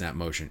pre-snap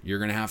motion. You're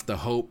going to have to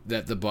hope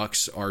that the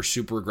Bucs are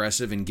super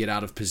aggressive and get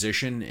out of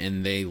position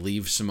and they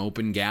leave some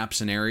open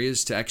gaps and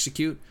areas to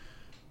execute.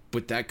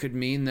 But that could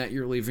mean that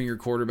you're leaving your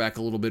quarterback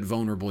a little bit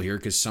vulnerable here,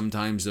 because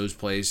sometimes those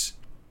plays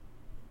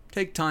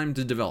take time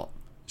to develop.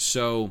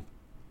 So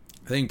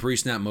I think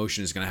pre-snap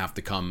motion is going to have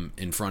to come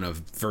in front of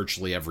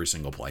virtually every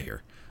single play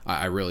here.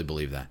 I really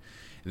believe that.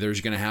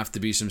 There's going to have to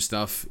be some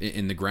stuff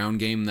in the ground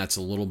game that's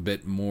a little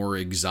bit more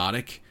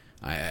exotic.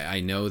 I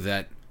know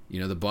that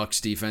the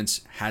Bucs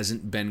defense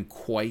hasn't been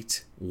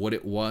quite what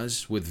it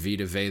was with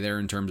Vita Vea there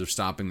in terms of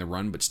stopping the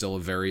run, but still a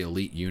very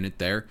elite unit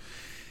there.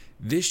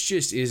 This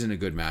just isn't a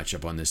good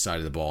matchup on this side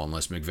of the ball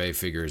unless McVay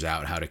figures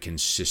out how to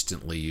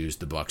consistently use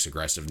the Bucs'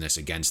 aggressiveness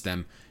against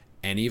them.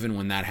 And even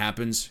when that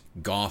happens,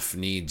 Goff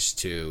needs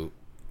to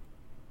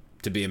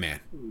be a man,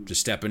 to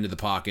step into the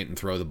pocket and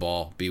throw the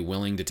ball, be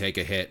willing to take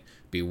a hit,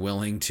 be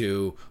willing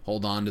to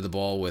hold on to the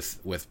ball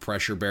with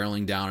pressure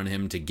barreling down on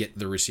him to get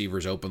the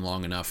receivers open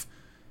long enough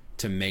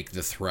to make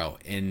the throw.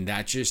 And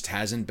that just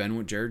hasn't been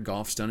what Jared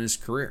Goff's done in his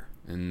career.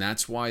 And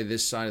that's why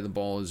this side of the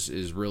ball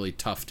is really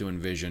tough to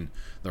envision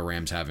the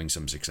Rams having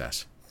some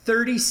success.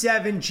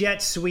 37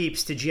 jet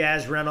sweeps to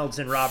Jazz Reynolds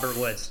and Robert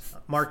Woods.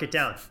 Mark it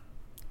down.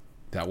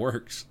 That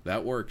works.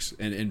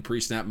 And in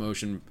pre-snap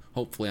motion,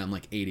 hopefully on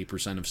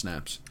 80% of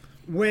snaps.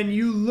 When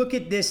you look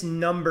at this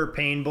number,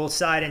 Payne, both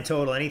side and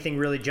total, anything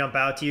really jump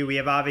out to you? We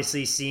have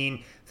obviously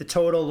seen the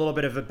total, a little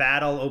bit of a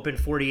battle, open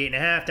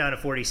 48.5 down to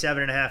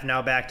 47.5,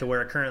 now back to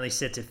where it currently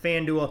sits at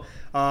FanDuel.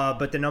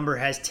 But the number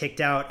has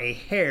ticked out a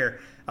hair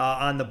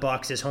on the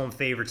Bucs as home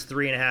favorites,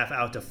 3.5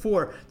 out to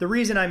 4. The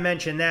reason I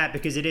mention that,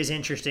 because it is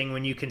interesting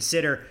when you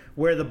consider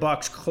where the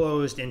Bucs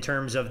closed in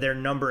terms of their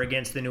number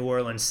against the New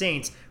Orleans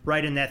Saints,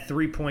 right in that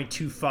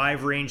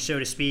 3.25 range, so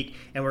to speak,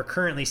 and we're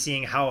currently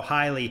seeing how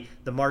highly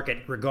the market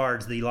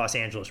regards the Los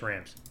Angeles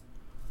Rams.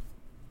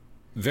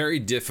 Very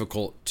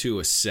difficult to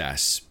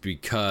assess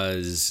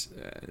because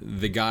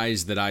the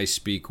guys that I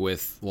speak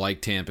with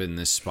like Tampa in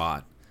this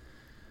spot.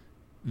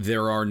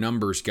 There are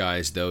numbers,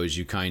 guys, though, as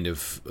you kind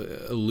of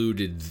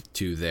alluded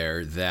to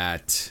there,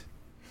 that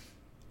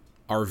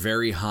are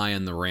very high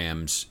on the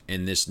Rams,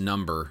 and this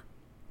number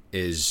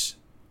is,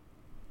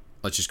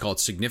 let's just call it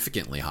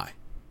significantly high.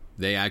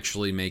 They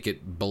actually make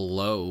it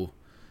below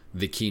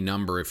the key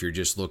number if you're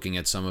just looking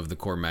at some of the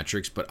core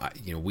metrics, but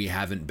we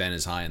haven't been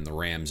as high in the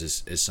Rams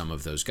as some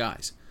of those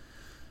guys.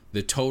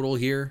 The total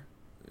here,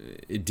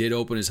 it did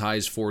open as high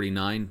as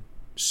 49,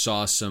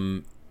 saw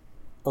some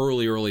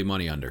early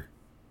money under.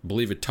 I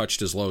believe it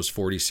touched as low as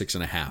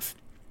 46.5.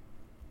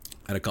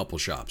 at a couple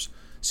shops.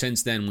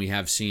 Since then, we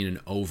have seen an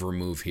over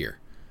move here.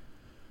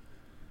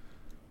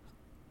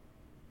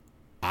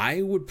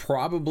 I would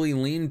probably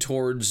lean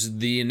towards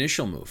the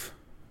initial move,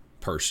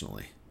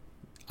 personally.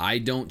 I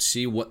don't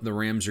see what the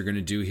Rams are going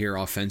to do here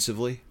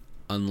offensively,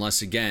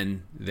 unless,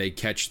 again, they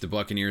catch the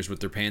Buccaneers with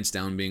their pants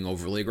down being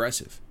overly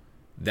aggressive.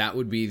 That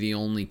would be the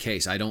only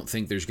case. I don't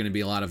think there's going to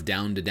be a lot of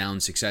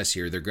down-to-down success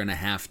here. They're going to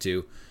have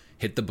to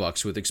hit the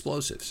Bucs with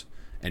explosives.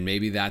 And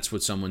maybe that's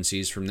what someone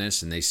sees from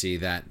this, and they see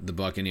that the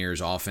Buccaneers'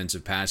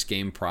 offensive pass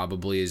game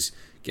probably is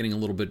getting a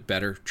little bit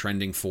better,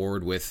 trending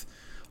forward with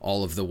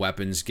all of the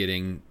weapons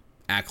getting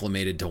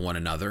acclimated to one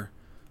another.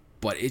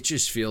 But it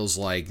just feels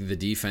like the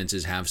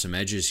defenses have some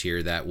edges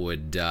here that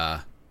would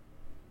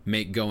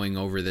make going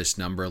over this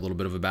number a little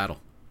bit of a battle.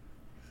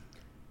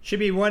 Should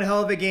be one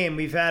hell of a game.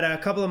 We've had a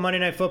couple of Monday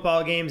Night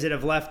Football games that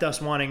have left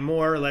us wanting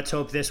more. Let's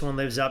hope this one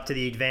lives up to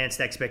the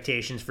advanced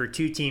expectations for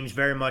two teams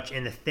very much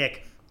in the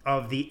thick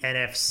of the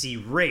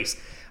NFC race.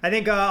 I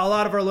think a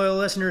lot of our loyal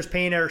listeners,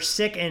 Payne, are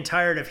sick and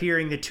tired of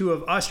hearing the two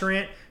of us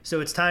rant,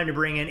 so it's time to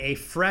bring in a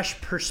fresh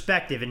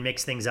perspective and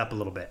mix things up a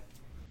little bit.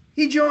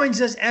 He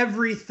joins us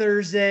every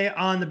Thursday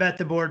on the Bet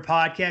the Board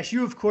podcast.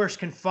 You, of course,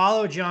 can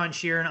follow John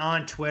Sheeran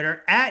on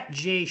Twitter at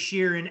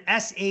JSheeran,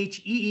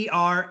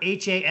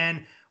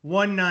 SHEERHAN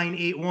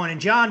 1981.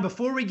 And John,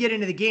 before we get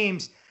into the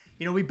games,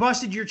 you know, we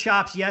busted your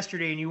chops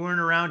yesterday and you weren't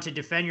around to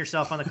defend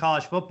yourself on the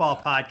college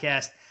football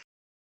podcast.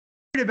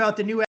 About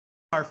the new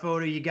avatar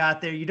photo you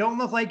got there. You don't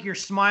look like you're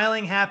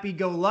smiling,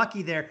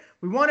 happy-go-lucky there.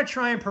 We want to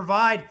try and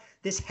provide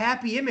this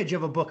happy image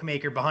of a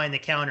bookmaker behind the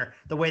counter,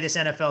 the way this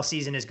NFL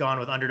season has gone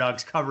with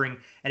underdogs covering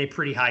at a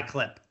pretty high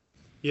clip.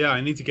 Yeah,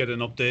 I need to get an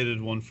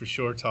updated one for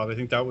sure, Todd. I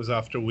think that was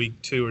after week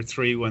 2 or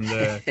 3 when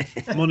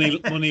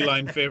the money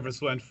line favorites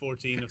went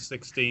 14 of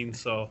 16.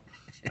 So,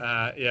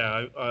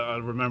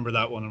 I'll remember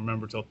that one and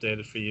remember to update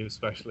it for you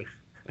especially.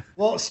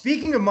 Well,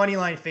 speaking of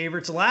moneyline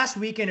favorites, last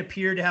weekend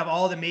appeared to have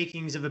all the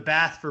makings of a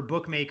bath for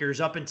bookmakers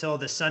up until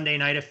the Sunday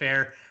night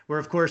affair, where,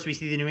 of course, we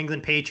see the New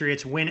England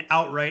Patriots win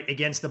outright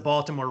against the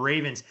Baltimore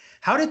Ravens.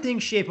 How did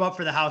things shape up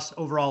for the house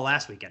overall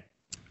last weekend?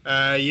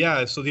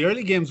 So the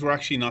early games were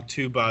actually not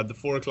too bad. The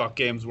 4 o'clock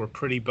games were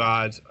pretty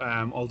bad,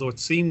 although it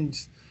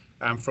seemed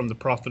from the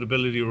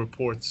profitability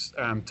reports,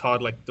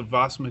 Todd, like the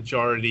vast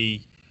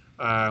majority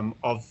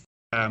of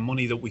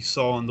money that we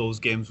saw in those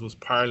games was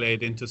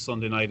parlayed into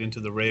Sunday night into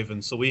the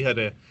Ravens. So we had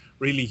a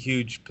really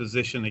huge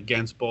position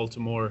against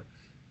Baltimore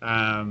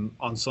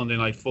on Sunday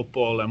Night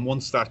Football. And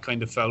once that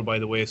kind of fell by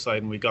the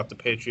wayside and we got the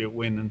Patriot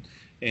win and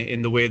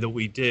in the way that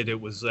we did, it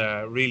was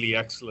a really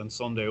excellent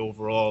Sunday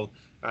overall.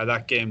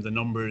 That game, the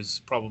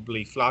numbers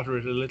probably flatter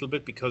it a little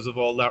bit because of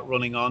all that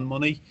running on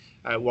money.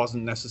 It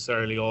wasn't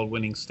necessarily all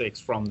winning stakes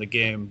from the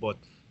game, but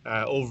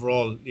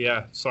overall,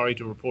 sorry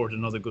to report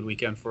another good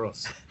weekend for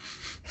us.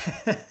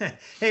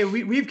 Hey,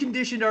 we've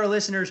conditioned our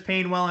listeners,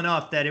 Payne, well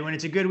enough that when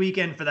it's a good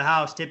weekend for the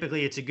house,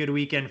 typically it's a good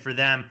weekend for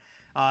them,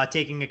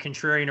 taking a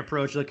contrarian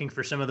approach, looking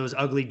for some of those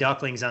ugly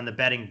ducklings on the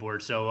betting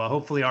board. So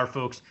hopefully our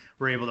folks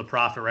were able to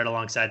profit right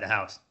alongside the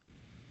house.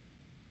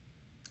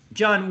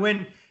 John,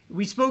 when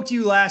we spoke to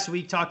you last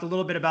week, talked a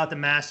little bit about the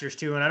Masters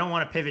too, and I don't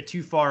want to pivot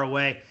too far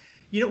away.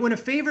 You know, when a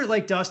favorite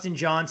like Dustin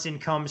Johnson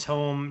comes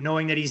home,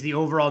 knowing that he's the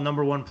overall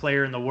 #1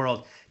 player in the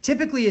world,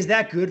 typically is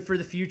that good for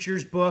the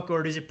futures book,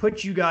 or does it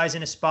put you guys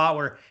in a spot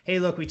where, hey,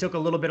 look, we took a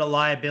little bit of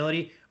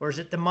liability, or is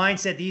it the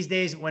mindset these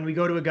days when we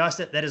go to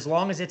Augusta that as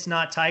long as it's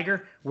not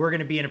Tiger, we're going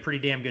to be in a pretty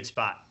damn good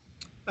spot?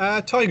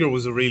 Tiger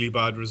was a really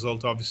bad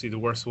result, obviously the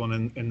worst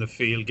one in the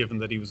field, given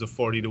that he was a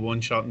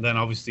 40-1 shot, and then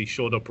obviously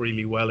showed up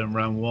really well in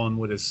round 1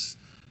 with his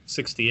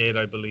 68,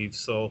 I believe.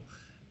 So,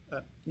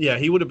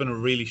 he would have been a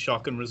really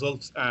shocking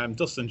result.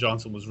 Dustin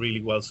Johnson was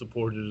really well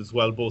supported as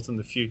well, both in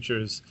the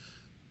futures,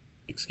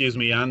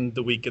 and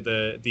the week of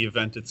the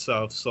event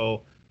itself.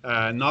 So,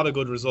 not a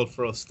good result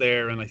for us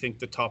there. And I think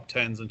the top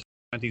 10s and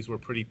 20s were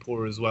pretty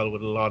poor as well,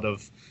 with a lot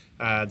of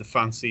the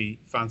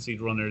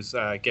fancied runners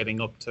getting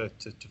up to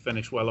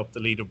finish well up the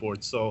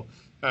leaderboard. So,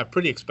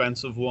 pretty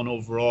expensive one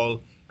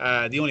overall.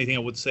 The only thing I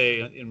would say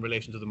in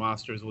relation to the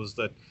Masters was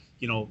that,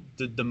 you know,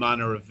 the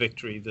manner of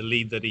victory, the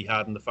lead that he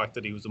had, and the fact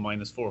that he was a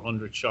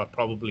 -400 shot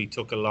probably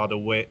took a lot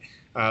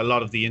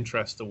of the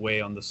interest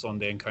away on the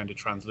Sunday and kind of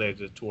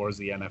translated it towards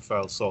the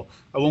NFL. So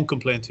I won't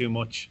complain too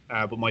much,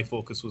 but my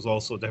focus was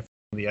also definitely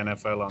on the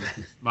NFL on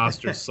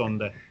Masters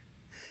Sunday.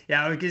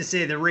 Yeah, I was going to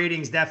say the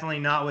ratings definitely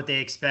not what they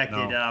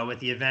expected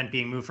with the event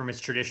being moved from its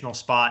traditional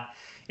spot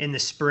in the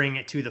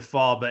spring to the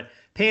fall. But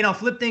Payne, I'll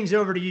flip things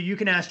over to you. You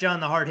can ask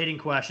John the hard-hitting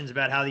questions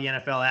about how the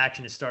NFL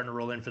action is starting to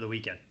roll in for the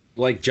weekend.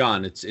 Like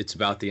John, it's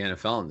about the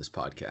NFL on this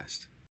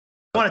podcast.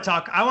 I want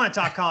to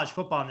talk college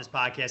football on this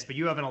podcast, but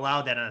you haven't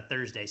allowed that on a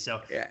Thursday,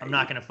 so I'm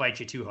not going to fight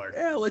you too hard.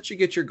 Yeah, I'll let you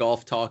get your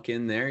golf talk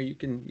in there. You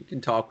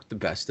can talk with the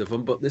best of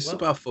them, but this is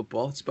about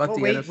football. It's about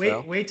the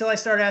NFL. Wait till I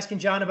start asking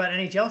John about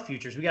NHL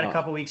futures. We got a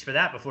couple weeks for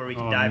that before we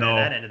can dive into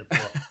that end of the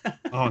pool.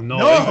 Oh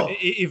no!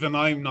 Even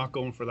I'm not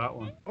going for that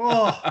one.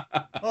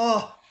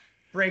 Oh,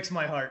 breaks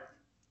my heart.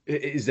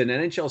 Is an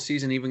NHL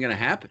season even going to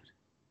happen?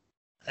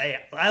 Hey,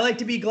 I like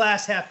to be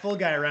glass half full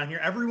guy around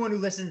here. Everyone who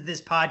listens to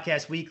this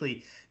podcast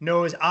weekly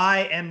knows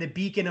I am the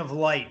beacon of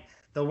light,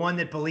 the one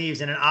that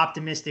believes in an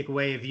optimistic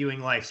way of viewing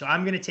life. So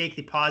I'm going to take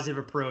the positive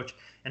approach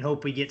and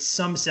hope we get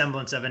some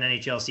semblance of an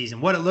NHL season.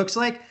 What it looks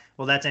like,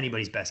 well, that's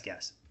anybody's best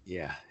guess.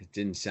 Yeah, it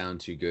didn't sound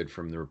too good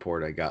from the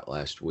report I got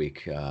last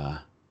week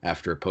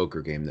after a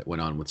poker game that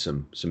went on with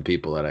some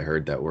people that I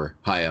heard that were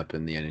high up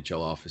in the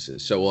NHL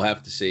offices. So we'll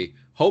have to see.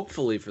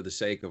 Hopefully, for the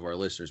sake of our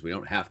listeners, we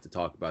don't have to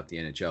talk about the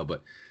NHL,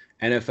 but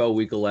NFL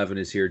Week 11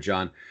 is here.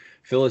 John,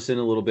 fill us in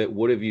a little bit.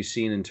 What have you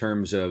seen in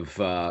terms of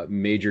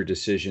major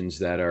decisions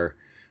that are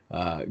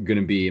going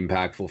to be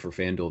impactful for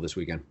FanDuel this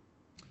weekend?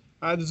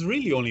 There's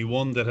really only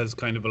one that has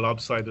kind of a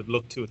lopsided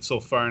look to it so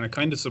far, and it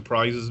kind of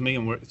surprises me,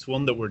 and it's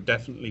one that we're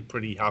definitely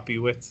pretty happy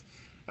with,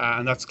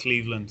 and that's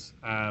Cleveland.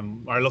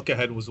 Our look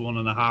ahead was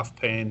 1.5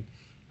 paying.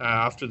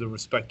 After the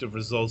respective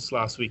results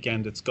last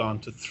weekend, it's gone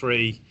to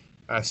 3.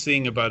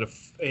 Seeing about a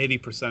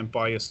 80%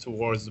 bias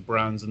towards the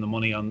Browns and the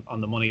money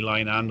on the money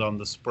line and on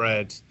the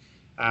spread.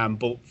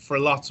 But for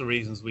lots of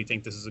reasons, we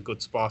think this is a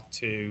good spot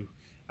to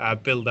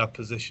build that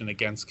position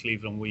against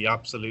Cleveland. We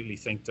absolutely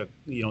think that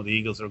the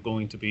Eagles are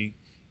going to be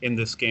in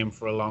this game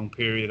for a long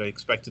period. I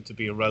expect it to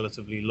be a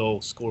relatively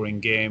low-scoring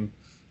game.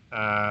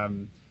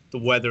 The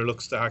weather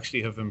looks to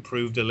actually have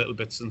improved a little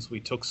bit since we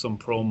took some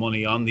pro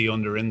money on the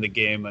under in the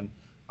game, and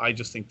I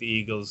just think the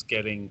Eagles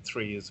getting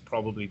 3 is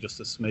probably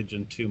just a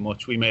smidgen too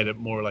much. We made it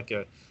more like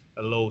a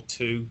low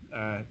 2,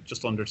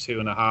 just under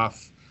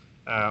 2.5.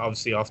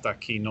 Obviously off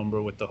that key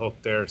number with the hook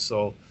there.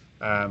 So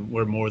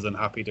we're more than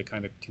happy to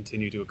kind of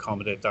continue to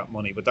accommodate that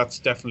money. But that's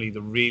definitely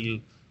the real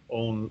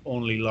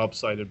only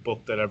lopsided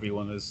book that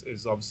everyone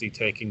is obviously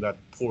taking that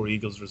poor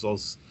Eagles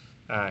results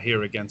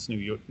here against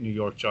New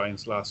York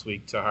Giants last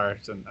week to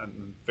heart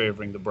and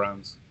favoring the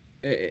Browns.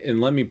 And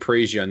let me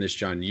praise you on this,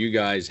 John. You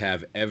guys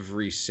have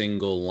every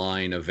single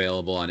line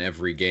available on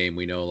every game.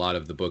 We know a lot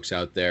of the books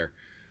out there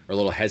are a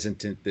little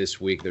hesitant this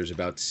week. There's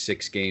about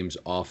 6 games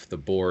off the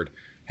board.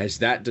 Has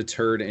that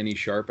deterred any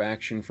sharp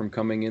action from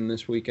coming in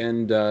this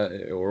weekend?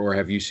 Or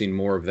have you seen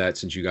more of that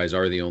since you guys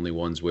are the only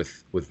ones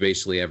with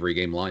basically every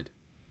game lined?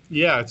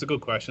 Yeah, it's a good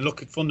question.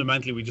 Look,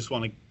 fundamentally, we just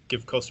want to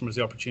give customers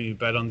the opportunity to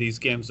bet on these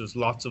games. There's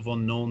lots of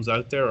unknowns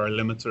out there. Our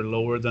limits are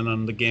lower than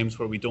on the games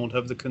where we don't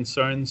have the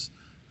concerns.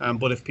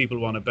 But if people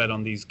want to bet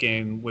on these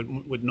games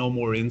with no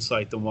more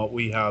insight than what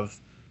we have,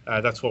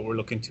 that's what we're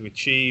looking to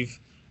achieve.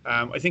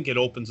 I think it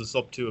opens us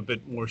up to a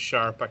bit more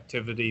sharp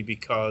activity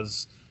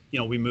because,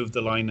 we moved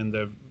the line in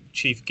the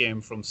Chief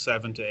game from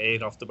 7 to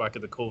 8 off the back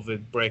of the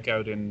COVID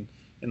breakout in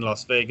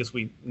Las Vegas.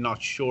 We're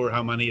not sure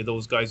how many of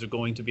those guys are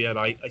going to be at.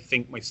 I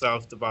think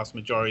myself, the vast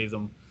majority of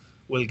them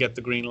will get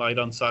the green light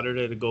on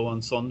Saturday to go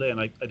on Sunday. And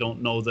I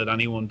don't know that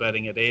anyone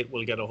betting at 8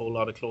 will get a whole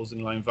lot of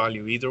closing line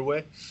value either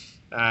way.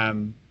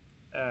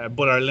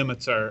 But our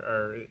limits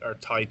are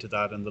tied to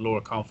that, and the lower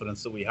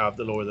confidence that we have,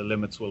 the lower the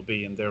limits will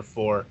be, and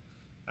therefore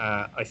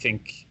I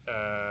think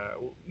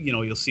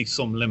you'll see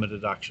some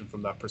limited action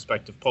from that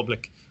perspective.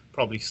 Public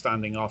probably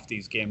standing off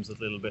these games a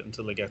little bit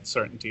until they get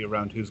certainty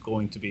around who's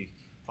going to be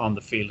on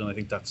the field, and I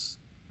think that's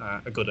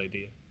a good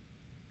idea.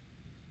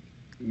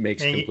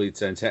 Makes complete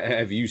sense.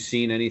 Have you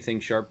seen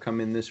anything sharp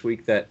come in this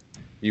week that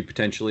you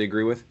potentially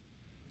agree with?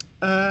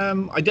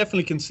 I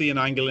definitely can see an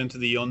angle into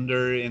the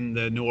under in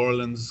the New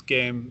Orleans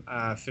game,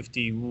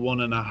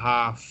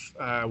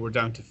 51.5. We're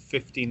down to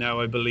 50 now,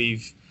 I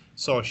believe.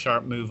 Saw a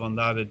sharp move on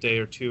that a day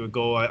or two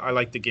ago. I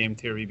like the game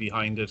theory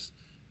behind it.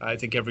 I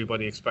think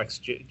everybody expects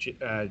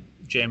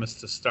Jameis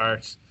to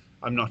start.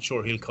 I'm not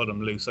sure he'll cut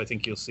him loose. I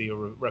think you'll see a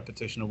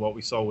repetition of what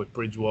we saw with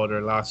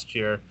Bridgewater last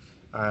year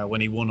when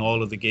he won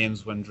all of the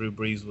games when Drew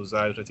Brees was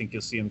out. I think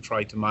you'll see him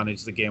try to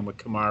manage the game with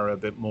Kamara a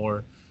bit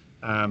more.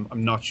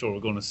 I'm not sure we're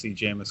going to see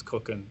Jameis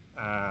cooking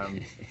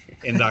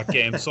in that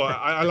game. So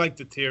I like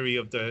the theory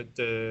of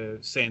the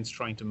Saints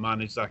trying to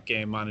manage that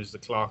game, manage the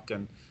clock,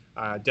 and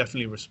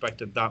definitely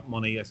respected that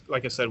money.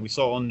 Like I said, we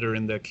saw under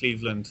in the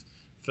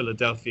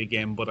Cleveland-Philadelphia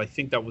game, but I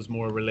think that was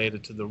more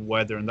related to the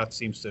weather, and that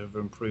seems to have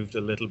improved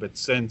a little bit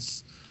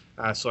since.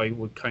 So I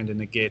would kind of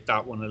negate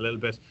that one a little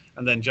bit.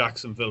 And then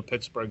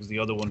Jacksonville-Pittsburgh is the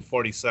other one,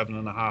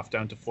 47.5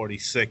 down to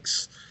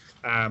 46.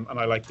 And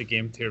I like the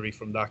game theory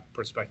from that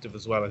perspective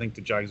as well. I think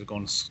the Jags are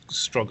going to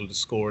struggle to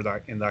score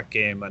that in that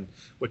game. And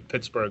with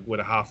Pittsburgh with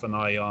a half an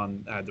eye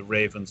on the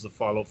Ravens the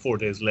 4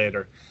 days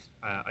later,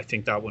 I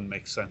think that one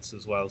makes sense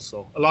as well.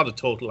 So a lot of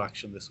total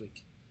action this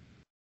week.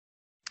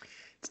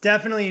 It's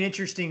definitely an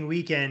interesting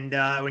weekend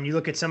when you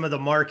look at some of the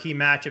marquee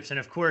matchups.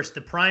 And, of course,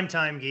 the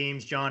primetime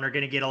games, John, are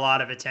going to get a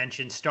lot of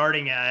attention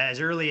starting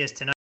as early as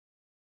tonight.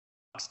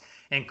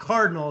 And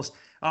Cardinals,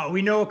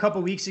 we know a couple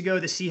weeks ago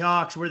the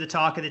Seahawks were the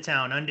talk of the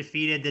town,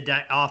 undefeated.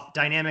 The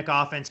dynamic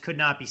offense could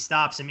not be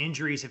stopped. Some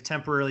injuries have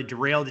temporarily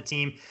derailed the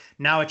team.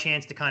 Now a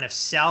chance to kind of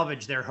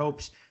salvage their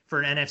hopes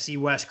for an NFC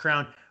West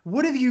crown.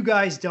 What have you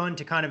guys done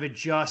to kind of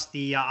adjust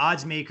the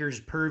odds makers'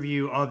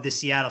 purview of the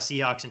Seattle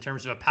Seahawks in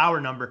terms of a power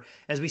number?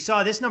 As we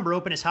saw this number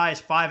open as high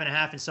as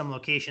 5.5 in some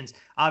locations.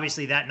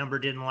 Obviously, that number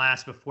didn't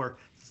last before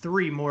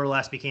 3 more or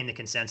less became the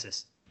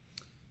consensus.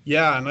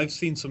 Yeah, and I've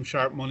seen some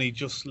sharp money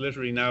just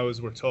literally now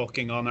as we're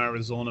talking on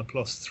Arizona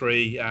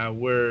 +3.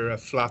 We're a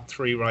flat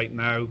 3 right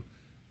now.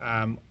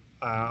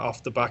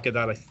 Off the back of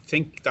that, I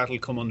think that'll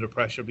come under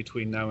pressure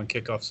between now and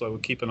kickoff, so I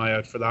would keep an eye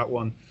out for that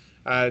one.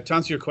 To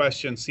answer your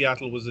question,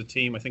 Seattle was a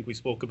team, I think we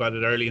spoke about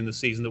it early in the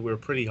season, that we were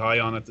pretty high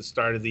on at the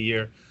start of the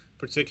year,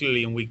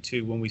 particularly in week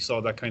 2 when we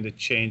saw that kind of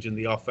change in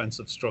the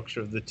offensive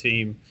structure of the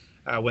team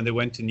when they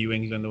went to New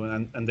England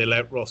and they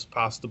let Russ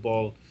pass the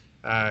ball,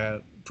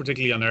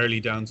 particularly on early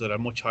downs at a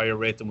much higher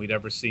rate than we'd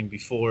ever seen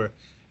before.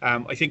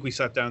 I think we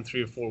sat down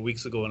 3 or 4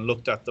 weeks ago and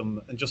looked at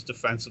them and just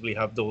defensively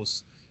have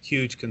those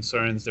huge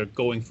concerns. They're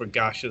going for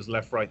gashes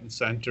left, right and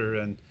centre,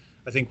 and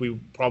I think we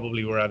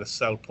probably were at a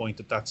sell point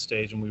at that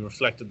stage, and we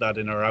reflected that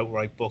in our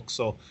outright book.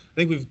 So I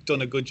think we've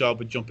done a good job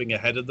of jumping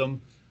ahead of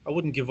them. I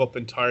wouldn't give up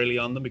entirely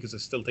on them because I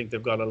still think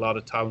they've got a lot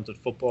of talented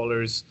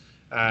footballers.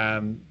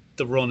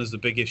 The run is a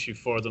big issue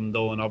for them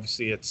though, and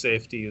obviously at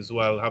safety as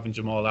well. Having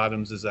Jamal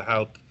Adams is a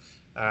help.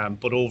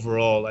 But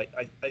overall,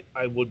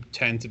 I would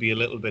tend to be a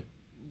little bit,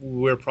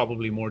 we're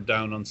probably more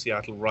down on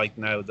Seattle right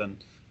now than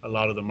a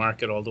lot of the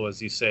market, although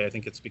as you say, I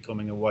think it's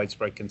becoming a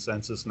widespread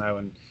consensus now,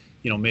 and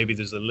maybe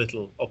there's a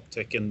little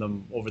uptick in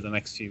them over the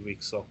next few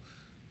weeks. So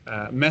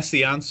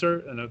messy answer,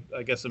 and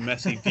I guess a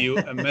messy view,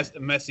 a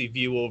messy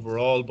view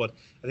overall, but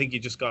I think you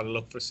just got to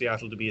look for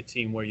Seattle to be a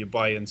team where you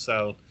buy and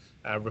sell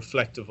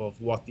reflective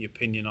of what the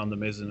opinion on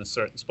them is in a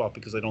certain spot,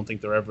 because I don't think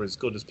they're ever as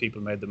good as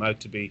people made them out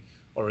to be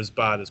or as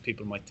bad as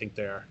people might think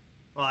they are.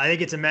 Well, I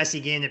think it's a messy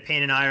game that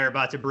Payne and I are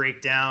about to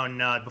break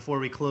down before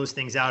we close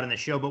things out in the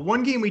show. But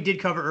one game we did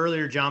cover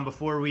earlier, John,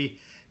 before we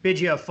bid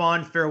you a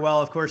fond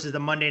farewell, of course, is the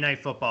Monday Night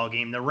Football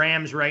game. The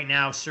Rams right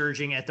now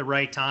surging at the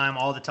right time.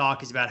 All the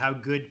talk is about how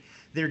good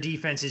their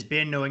defense has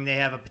been, knowing they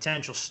have a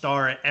potential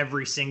star at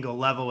every single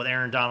level with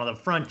Aaron Donald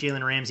up front,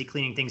 Jalen Ramsey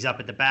cleaning things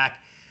up at the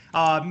back.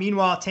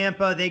 Meanwhile,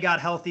 Tampa, they got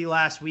healthy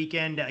last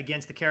weekend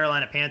against the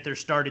Carolina Panthers,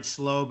 started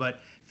slow,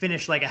 but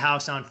finished like a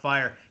house on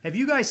fire. Have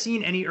you guys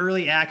seen any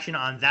early action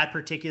on that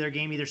particular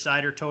game, either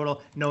side or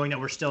total, knowing that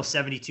we're still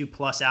 72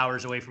 plus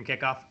hours away from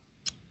kickoff?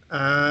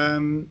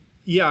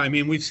 Yeah, I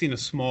mean, we've seen a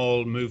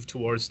small move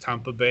towards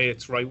Tampa Bay.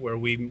 It's right where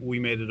we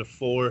made it a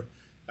 4.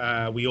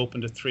 We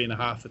opened at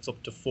 3.5. It's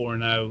up to 4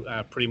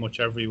 now, pretty much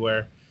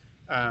everywhere.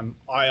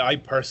 I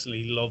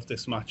personally love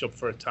this matchup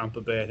for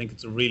Tampa Bay. I think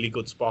it's a really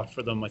good spot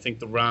for them. I think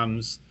the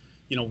Rams,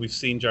 we've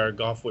seen Jared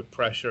Goff with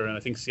pressure, and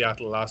I think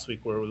Seattle last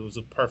week where it was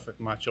a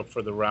perfect matchup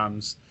for the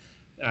Rams.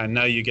 And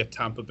now you get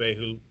Tampa Bay,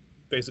 who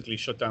basically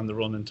shut down the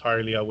run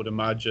entirely, I would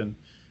imagine,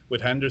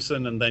 with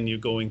Henderson. And then you're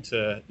going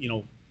to,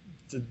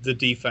 the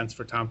defense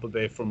for Tampa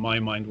Bay, from my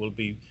mind, will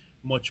be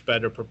much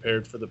better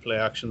prepared for the play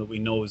action that we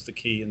know is the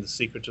key and the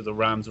secret to the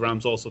Rams.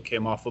 Rams also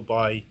came off a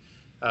bye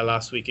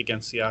last week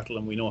against Seattle,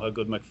 and we know how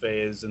good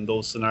McVay is in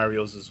those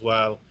scenarios as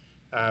well.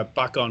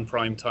 Back on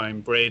prime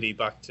time, Brady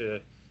back to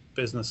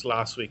business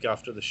last week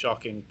after the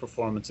shocking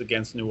performance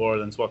against New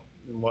Orleans, what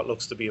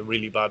looks to be a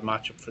really bad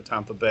matchup for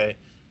Tampa Bay.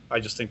 I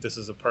just think this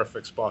is a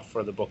perfect spot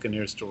for the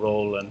Buccaneers to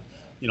roll, and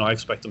I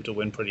expect them to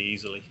win pretty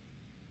easily.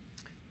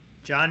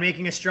 John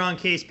making a strong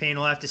case, Payne.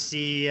 We'll have to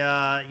see,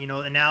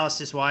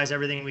 analysis-wise,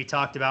 everything we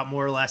talked about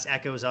more or less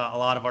echoes a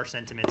lot of our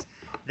sentiments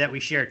that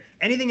we shared.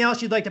 Anything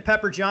else you'd like to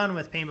pepper John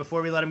with, Payne,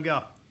 before we let him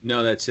go?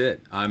 No, that's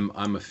it.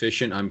 I'm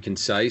efficient, I'm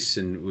concise,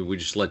 and we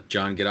just let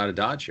John get out of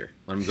Dodge here.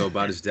 Let him go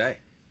about his day.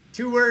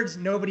 2 words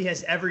nobody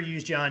has ever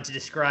used, John, to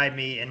describe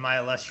me in my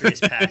illustrious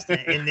past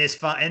in this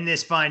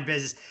fine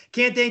business.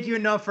 Can't thank you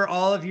enough for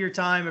all of your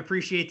time.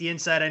 Appreciate the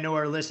insight. I know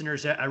our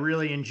listeners I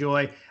really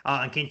enjoy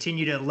and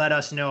continue to let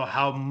us know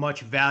how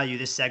much value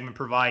this segment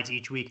provides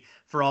each week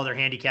for all their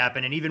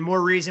handicapping. And even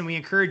more reason, we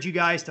encourage you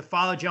guys to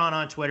follow John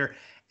on Twitter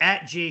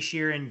at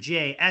JSheeran,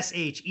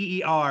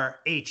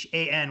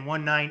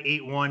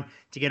 JSheerhan1981,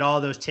 to get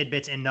all those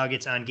tidbits and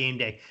nuggets on game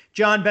day.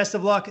 John, best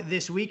of luck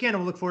this weekend,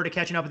 and we'll look forward to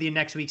catching up with you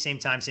next week, same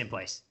time, same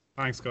place.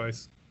 Thanks,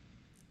 guys.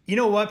 You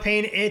know what,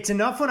 Payne? It's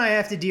enough when I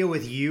have to deal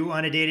with you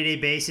on a day-to-day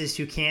basis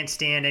who can't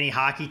stand any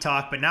hockey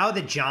talk, but now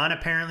that John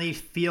apparently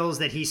feels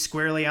that he's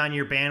squarely on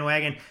your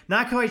bandwagon,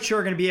 not quite sure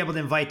we're going to be able to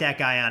invite that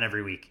guy on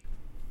every week.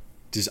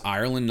 Does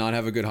Ireland not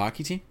have a good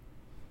hockey team?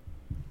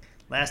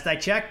 Last I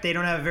checked, they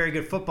don't have a very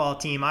good football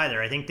team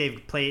either. I think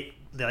they've played,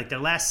 their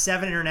last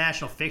 7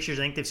 international fixtures,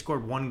 I think they've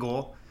scored 1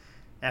 goal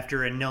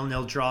after a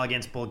 0-0 draw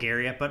against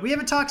Bulgaria. But we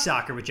haven't talked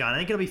soccer with John. I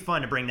think it'll be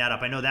fun to bring that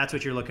up. I know that's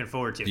what you're looking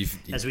forward to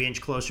as we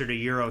inch closer to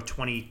Euro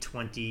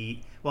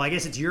 2020. Well, I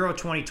guess it's Euro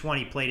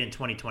 2020 played in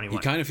 2021.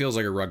 He kind of feels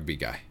like a rugby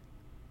guy.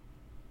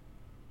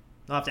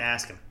 I'll have to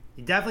ask him.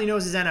 He definitely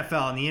knows his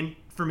NFL, and the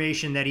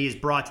information that he has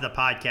brought to the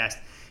podcast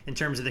in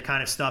terms of the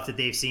kind of stuff that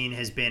they've seen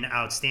has been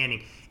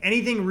outstanding.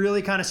 Anything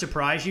really kind of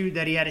surprise you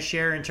that he had to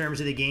share in terms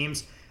of the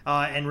games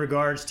in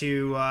regards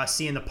to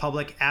seeing the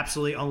public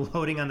absolutely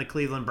unloading on the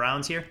Cleveland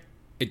Browns here?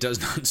 It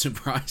does not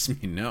surprise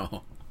me,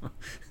 no.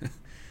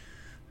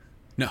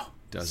 No,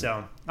 it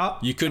doesn't. So,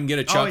 you couldn't get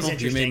a chuckle?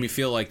 You made me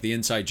feel like the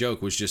inside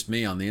joke was just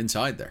me on the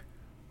inside there.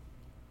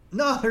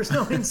 No, there's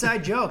no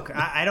inside joke.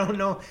 I don't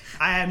know.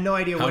 I have no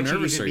idea what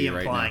you even be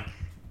implying.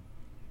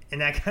 in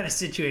that kind of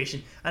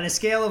situation. On a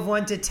scale of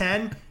 1 to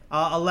 10,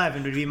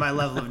 11 would be my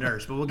level of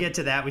nerves. But we'll get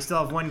to that. We still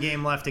have one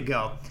game left to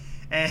go.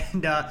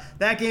 And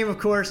that game, of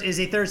course, is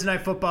a Thursday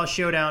Night Football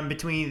showdown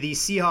between the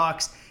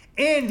Seahawks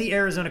and the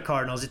Arizona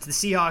Cardinals. It's the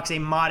Seahawks, a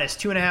modest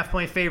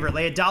 2.5-point favorite.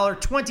 Lay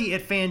 $1.20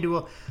 at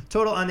FanDuel.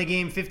 Total on the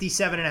game,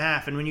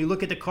 57.5. And when you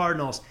look at the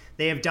Cardinals,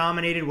 they have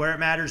dominated where it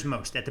matters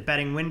most, at the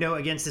betting window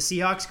against the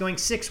Seahawks, going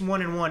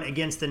 6-1-1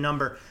 against the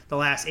number the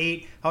last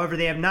 8. However,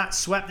 they have not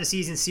swept the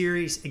season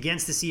series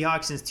against the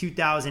Seahawks since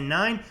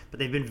 2009, but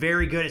they've been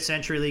very good at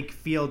CenturyLink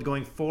Field,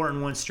 going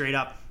 4-1 straight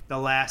up the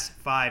last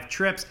 5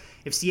 trips.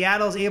 If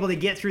Seattle is able to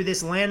get through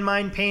this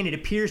landmine pain, it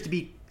appears to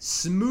be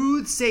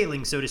smooth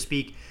sailing, so to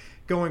speak,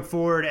 going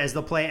forward, as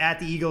they'll play at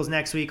the Eagles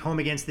next week, home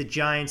against the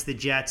Giants, the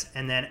Jets,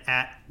 and then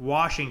at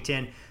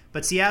Washington.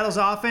 But Seattle's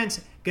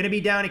offense going to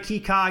be down a key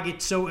cog,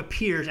 it so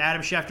appears.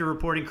 Adam Schefter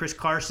reporting Chris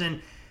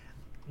Carson,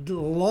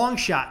 long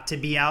shot to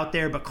be out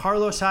there, but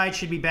Carlos Hyde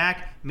should be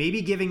back,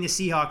 maybe giving the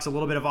Seahawks a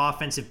little bit of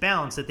offensive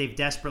balance that they've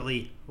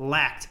desperately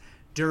lacked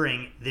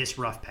during this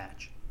rough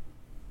patch.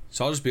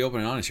 So I'll just be open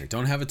and honest here.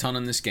 Don't have a ton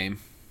on this game.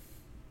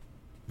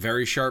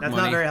 Very sharp money.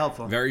 That's not very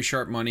helpful. Very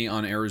sharp money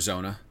on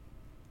Arizona.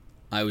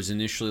 I was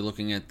initially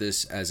looking at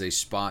this as a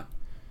spot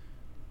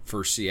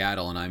for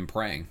Seattle, and I'm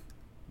praying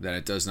that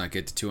it does not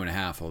get to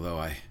 2.5, although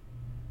I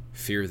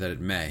fear that it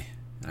may.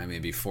 I may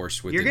be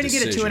forced with You're the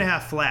decision. You're going to get a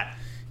 2.5 flat.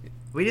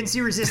 We didn't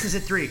see resistance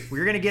at 3.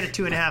 We're going to get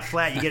a 2.5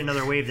 flat. You get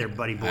another wave there,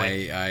 buddy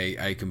boy.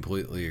 I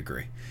completely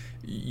agree.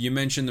 You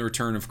mentioned the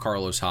return of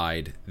Carlos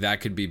Hyde.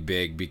 That could be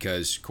big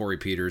because Corey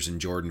Peters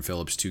and Jordan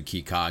Phillips, 2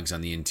 key cogs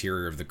on the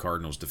interior of the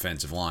Cardinals'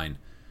 defensive line,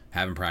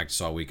 haven't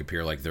practiced all week,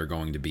 appear like they're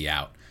going to be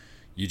out.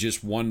 You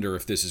just wonder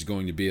if this is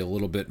going to be a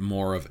little bit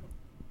more of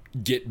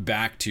get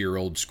back to your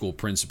old school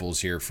principles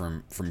here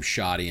from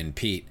Shoddy and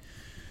Pete,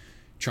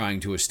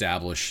 trying to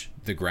establish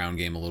the ground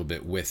game a little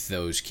bit with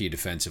those key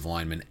defensive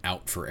linemen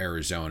out for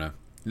Arizona.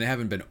 They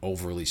haven't been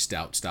overly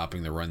stout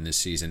stopping the run this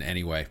season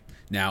anyway.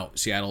 Now,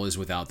 Seattle is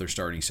without their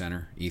starting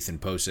center, Ethan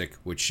Posick,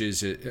 which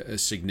is a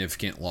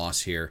significant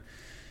loss here.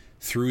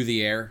 Through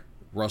the air,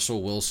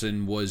 Russell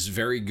Wilson was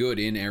very good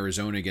in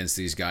Arizona against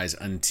these guys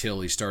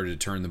until he started to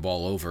turn the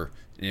ball over.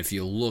 And if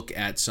you look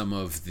at some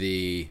of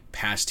the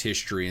past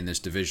history in this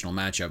divisional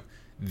matchup,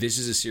 this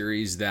is a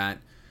series that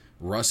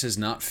Russ has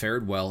not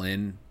fared well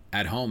in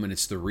at home, and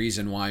it's the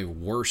reason why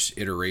worse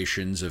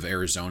iterations of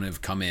Arizona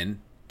have come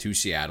in to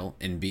Seattle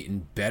and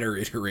beaten better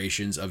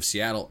iterations of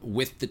Seattle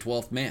with the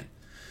 12th man.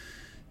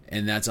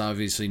 And that's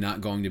obviously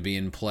not going to be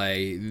in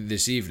play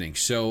this evening.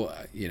 So,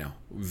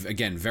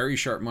 again, very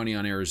sharp money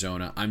on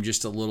Arizona. I'm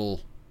just a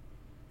little...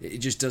 It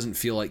just doesn't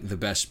feel like the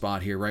best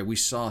spot here, right? We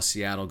saw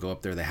Seattle go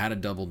up there. They had a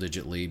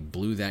double-digit lead,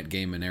 blew that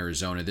game in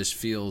Arizona. This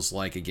feels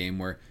like a game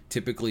where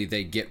typically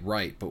they get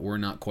right, but we're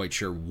not quite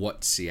sure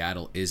what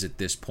Seattle is at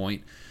this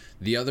point.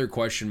 The other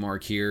question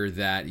mark here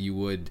that you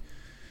would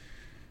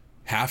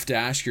have to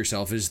ask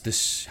yourself is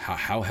this: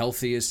 how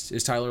healthy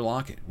is Tyler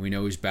Lockett? We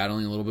know he's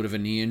battling a little bit of a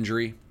knee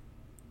injury.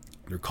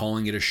 They're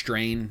calling it a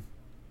strain.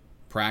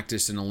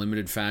 Practiced in a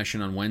limited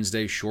fashion on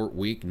Wednesday, short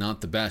week,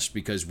 not the best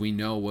because we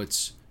know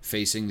what's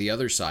facing the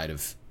other side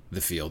of the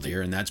field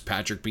here, and that's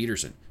Patrick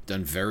Peterson.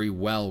 Done very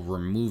well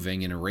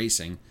removing and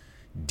erasing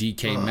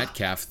DK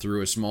Metcalf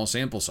through a small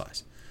sample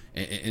size.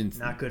 And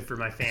not good for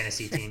my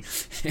fantasy team.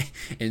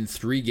 In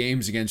 3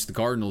 games against the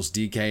Cardinals,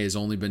 DK has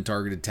only been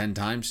targeted 10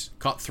 times,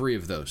 caught 3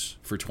 of those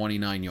for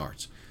 29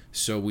 yards.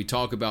 So we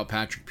talk about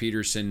Patrick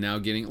Peterson now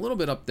getting a little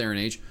bit up there in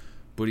age,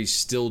 but he's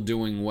still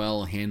doing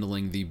well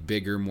handling the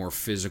bigger, more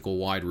physical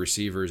wide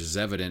receivers, as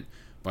evident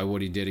by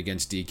what he did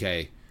against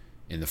DK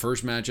in the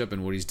first matchup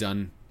and what he's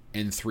done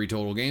in 3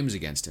 total games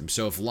against him.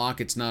 So if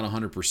Lockett's not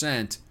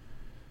 100%,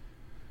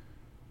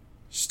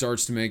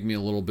 starts to make me a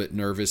little bit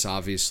nervous,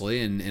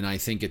 obviously, and I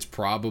think it's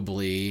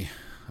probably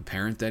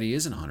apparent that he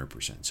isn't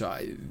 100%. So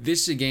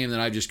this is a game that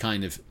I've just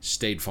kind of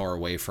stayed far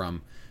away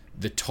from.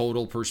 The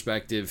total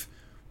perspective,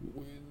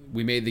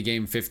 we made the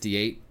game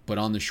 58, but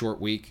on the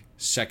short week,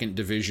 second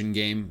division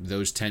game,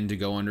 those tend to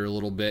go under a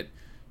little bit.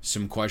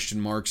 Some question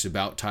marks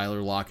about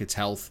Tyler Lockett's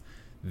health.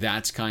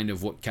 That's kind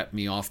of what kept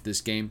me off this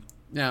game.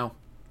 Now,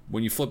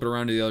 when you flip it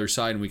around to the other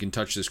side, and we can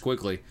touch this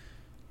quickly,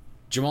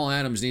 Jamal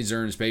Adams needs to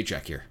earn his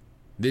paycheck here.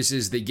 This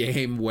is the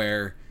game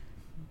where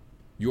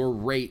your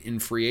rate in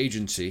free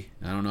agency,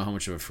 I don't know how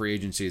much of a free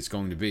agency it's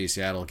going to be.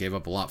 Seattle gave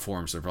up a lot for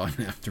him, so they're probably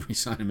going to have to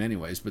re-sign him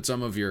anyways. But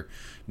some of your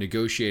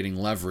negotiating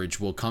leverage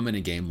will come in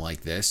a game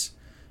like this.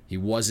 He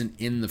wasn't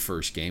in the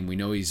first game. We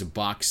know he's a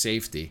box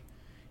safety.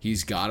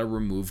 He's got to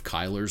remove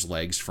Kyler's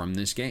legs from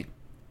this game.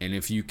 And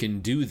if you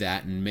can do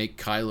that and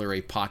make Kyler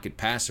a pocket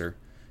passer,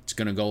 it's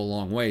going to go a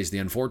long ways. The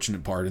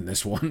unfortunate part in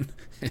this one,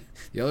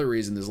 the other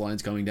reason this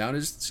line's coming down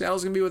is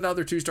Seattle's going to be without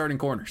their 2 starting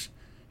corners,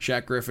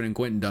 Shaq Griffin and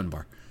Quentin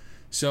Dunbar.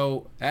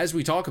 So as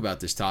we talk about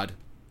this, Todd,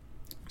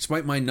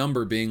 despite my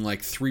number being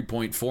like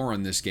 3.4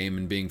 on this game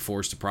and being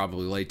forced to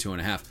probably lay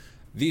 2.5,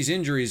 these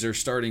injuries are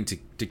starting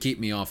to keep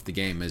me off the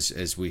game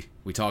as we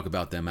talk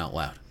about them out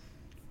loud.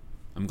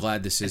 I'm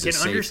glad this is a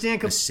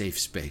safe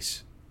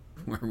space.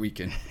 where we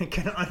can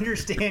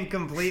understand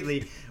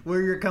completely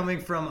where you're coming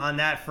from on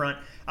that front.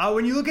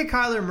 When you look at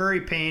Kyler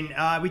Murray, Payne,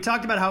 we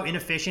talked about how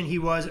inefficient he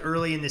was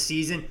early in the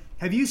season.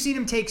 Have you seen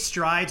him take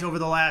strides over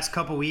the last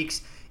couple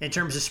weeks in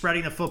terms of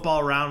spreading the football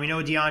around? We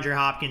know DeAndre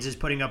Hopkins is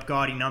putting up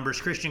gaudy numbers.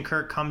 Christian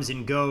Kirk comes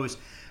and goes.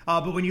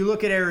 But when you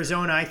look at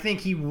Arizona, I think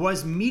he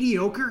was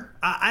mediocre.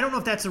 I don't know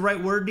if that's the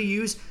right word to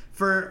use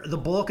for the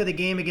bulk of the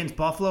game against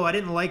Buffalo. I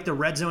didn't like the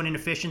red zone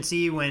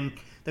inefficiency when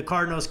the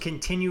Cardinals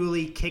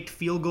continually kicked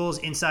field goals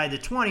inside the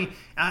 20.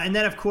 And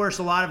then, of course,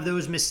 a lot of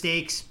those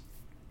mistakes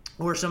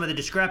or some of the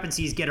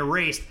discrepancies get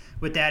erased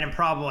with that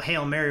improbable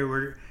Hail Mary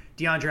where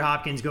DeAndre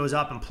Hopkins goes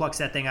up and plucks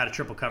that thing out of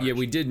triple coverage. Yeah,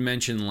 we did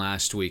mention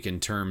last week in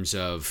terms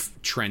of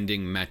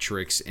trending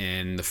metrics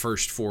in the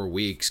first 4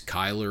 weeks,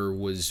 Kyler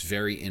was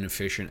very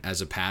inefficient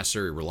as a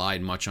passer. He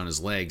relied much on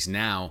his legs.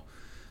 Now,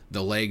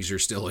 the legs are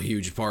still a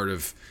huge part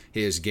of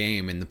his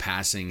game, and the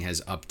passing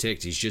has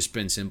upticked. He's just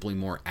been simply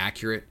more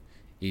accurate.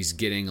 He's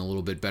getting a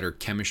little bit better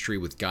chemistry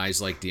with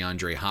guys like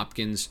DeAndre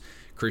Hopkins,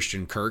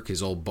 Christian Kirk,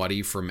 his old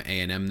buddy from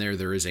A&M there.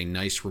 There is a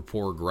nice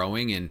rapport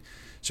growing, and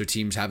so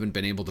teams haven't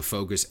been able to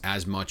focus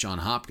as much on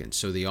Hopkins.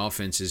 So the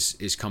offense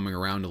is coming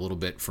around a little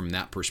bit from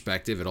that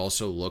perspective. It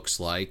also looks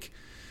like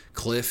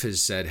Cliff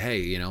has said,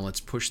 hey, let's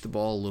push the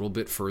ball a little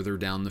bit further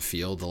down the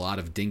field. A lot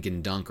of dink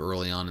and dunk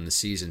early on in the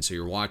season. So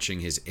you're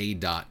watching his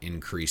ADOT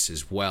increase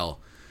as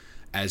well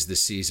as the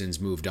season's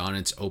moved on.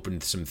 It's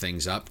opened some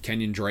things up.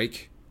 Kenyon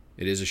Drake,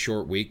 it is a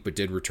short week, but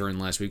did return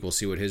last week. We'll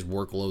see what his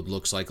workload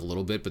looks like a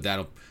little bit, but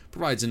that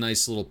provides a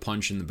nice little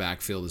punch in the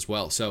backfield as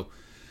well. So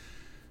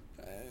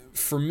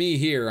for me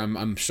here,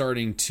 I'm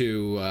starting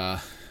to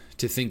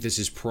think this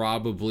is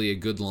probably a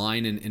good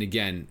line. And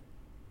again,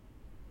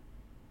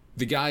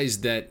 the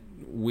guys that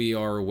we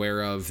are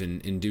aware of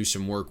and do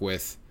some work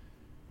with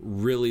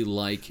really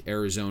like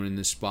Arizona in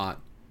this spot.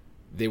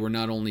 They were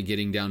not only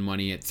getting down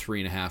money at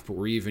 3.5, but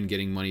we're even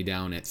getting money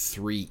down at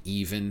 3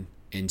 even.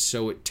 And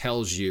so it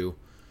tells you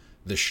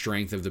the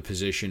strength of the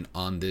position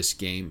on this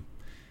game.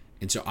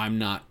 And so I'm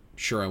not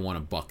sure I want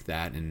to buck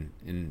that. And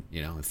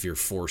if you're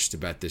forced to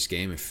bet this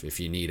game, if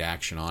you need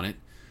action on it,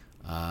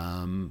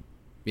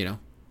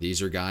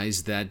 these are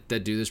guys that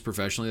do this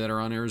professionally that are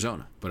on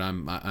Arizona. But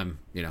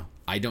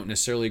I don't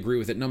necessarily agree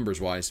with it numbers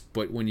wise,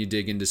 but when you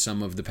dig into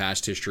some of the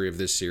past history of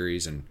this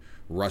series and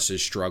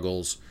Russ's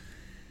struggles,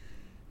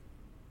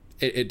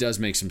 it does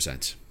make some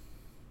sense.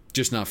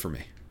 Just not for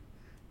me.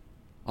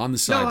 On the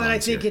sidelines. No, and I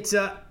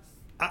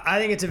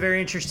think it's a very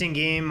interesting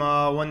game,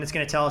 one that's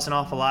going to tell us an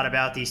awful lot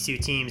about these two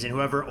teams, and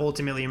whoever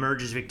ultimately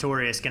emerges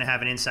victorious is going to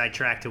have an inside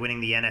track to winning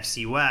the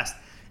NFC West.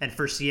 And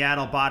for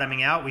Seattle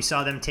bottoming out, we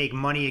saw them take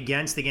money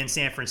against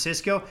San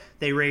Francisco.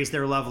 They raised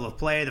their level of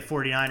play. The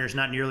 49ers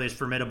not nearly as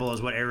formidable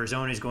as what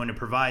Arizona is going to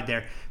provide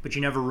there, but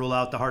you never rule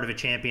out the heart of a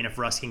champion if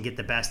Russ can get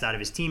the best out of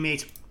his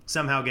teammates,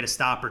 somehow get a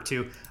stop or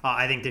two.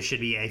 I think this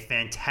should be a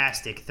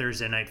fantastic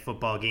Thursday night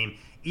football game.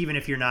 Even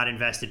if you're not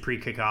invested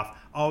pre-kickoff,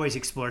 always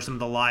explore some of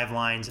the live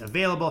lines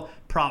available.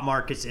 Prop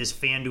markets, as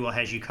FanDuel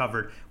has you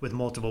covered with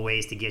multiple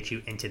ways to get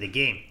you into the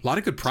game. A lot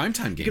of good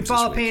primetime games. You can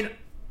follow Payne.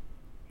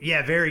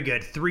 Yeah, very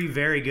good. 3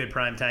 very good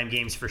primetime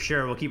games for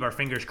sure. We'll keep our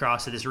fingers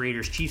crossed that this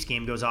Raiders-Chiefs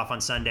game goes off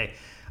on Sunday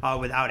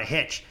without a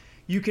hitch.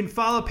 You can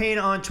follow Payne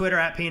on Twitter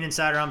at Payne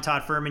Insider. I'm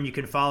Todd Furman. You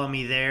can follow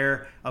me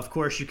there. Of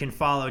course, you can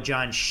follow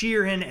John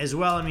Sheeran as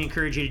well, and we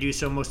encourage you to do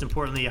so. Most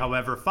importantly,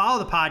 however,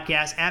 follow the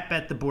podcast at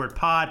Bet the Board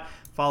Pod.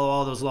 Follow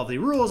all those lovely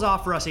rules,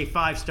 offer us a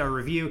 5-star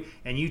review,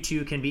 and you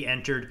too can be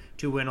entered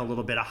to win a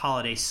little bit of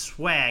holiday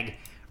swag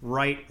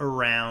right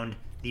around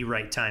the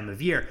right time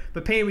of year.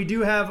 But Payne, we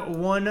do have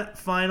one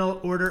final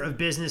order of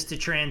business to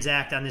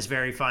transact on this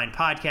very fine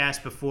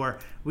podcast before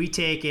we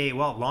take a,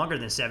 longer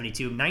than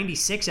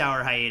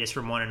 96-hour hiatus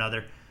from one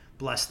another.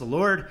 Bless the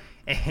Lord.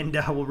 And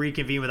we'll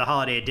reconvene with a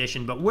holiday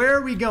edition. But where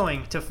are we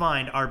going to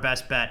find our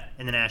best bet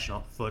in the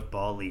National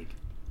Football League?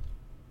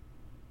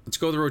 Let's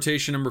go to the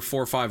rotation number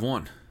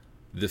 451.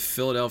 The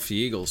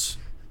Philadelphia Eagles,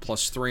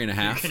 plus 3.5.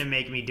 You're going to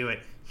make me do it.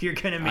 You're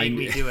going to make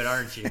me do it,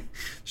 aren't you?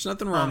 There's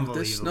nothing wrong with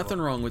this. Nothing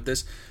wrong with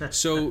this.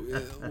 So,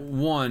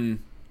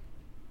 one,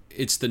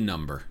 it's the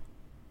number.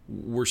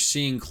 We're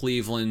seeing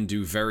Cleveland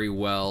do very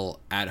well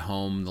at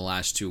home the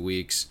last 2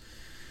 weeks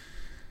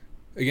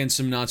against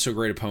some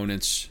not-so-great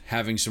opponents,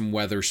 having some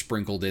weather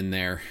sprinkled in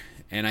there.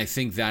 And I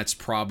think that's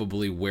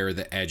probably where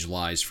the edge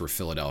lies for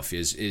Philadelphia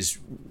is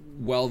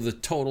while the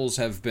totals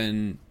have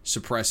been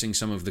suppressing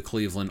some of the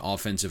Cleveland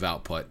offensive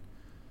output,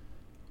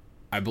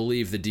 I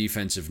believe the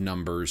defensive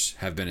numbers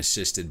have been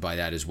assisted by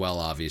that as well,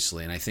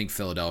 obviously, and I think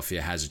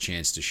Philadelphia has a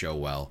chance to show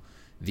well.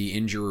 The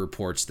injury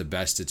report's the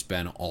best it's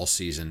been all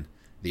season.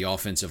 The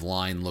offensive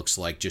line looks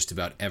like just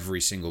about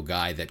every single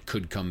guy that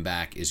could come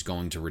back is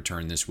going to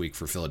return this week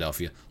for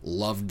Philadelphia.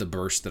 Loved the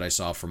burst that I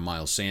saw from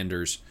Miles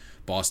Sanders.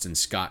 Boston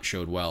Scott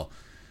showed well.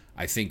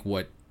 I think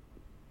what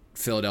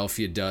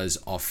Philadelphia does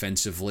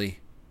offensively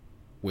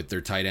with their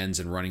tight ends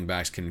and running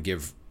backs can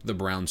give the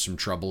Browns some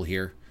trouble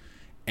here.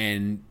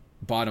 And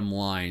bottom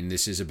line,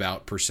 this is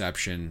about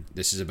perception.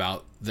 This is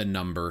about the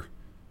number.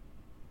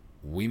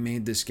 We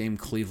made this game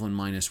Cleveland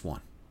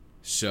 -1.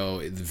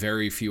 So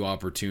very few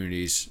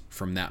opportunities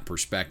from that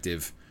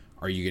perspective.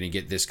 Are you going to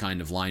get this kind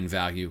of line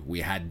value?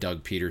 We had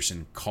Doug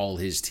Peterson call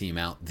his team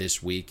out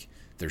this week.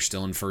 They're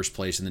still in first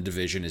place in the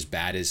division, as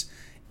bad as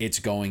it's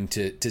going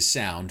to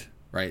sound,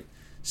 right?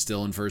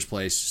 Still in first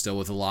place, still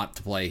with a lot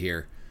to play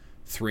here.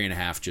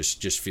 3.5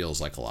 just feels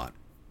like a lot.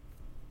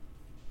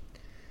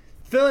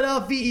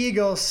 Philadelphia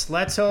Eagles,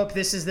 let's hope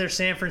this is their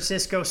San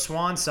Francisco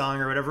swan song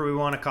or whatever we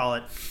want to call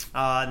it,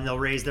 and they'll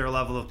raise their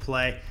level of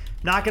play.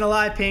 Not going to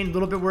lie, Payne, a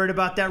little bit worried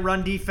about that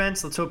run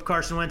defense. Let's hope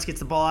Carson Wentz gets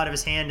the ball out of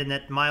his hand and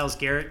that Myles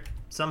Garrett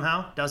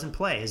somehow doesn't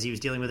play, as he was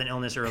dealing with an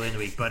illness early in the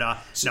week. But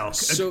no,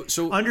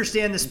 so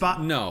understand the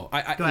spot. No,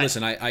 I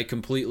listen, I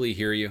completely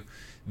hear you.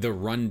 The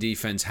run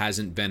defense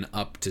hasn't been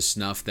up to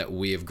snuff that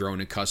we have grown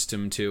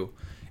accustomed to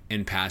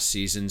in past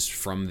seasons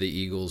from the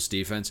Eagles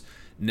defense.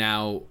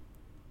 Now,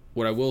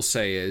 what I will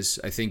say is,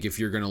 I think if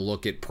you're going to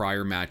look at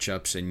prior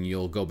matchups and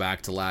you'll go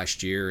back to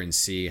last year and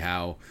see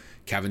how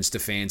Kevin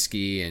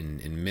Stefanski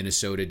and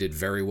Minnesota did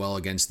very well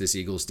against this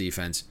Eagles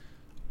defense,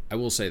 I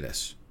will say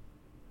this.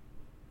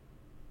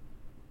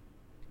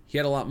 He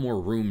had a lot more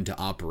room to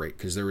operate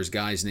because there was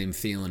guys named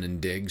Thielen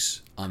and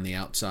Diggs on the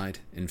outside,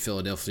 and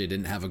Philadelphia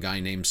didn't have a guy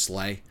named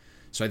Slay.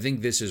 So I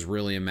think this is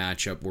really a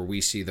matchup where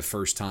we see the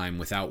first time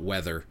without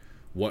weather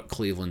what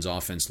Cleveland's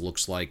offense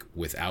looks like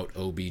without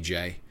OBJ.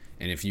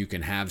 And if you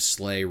can have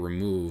Slay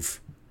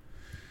remove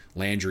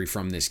Landry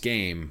from this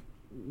game,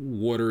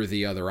 what are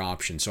the other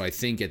options? So I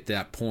think at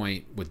that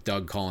point, with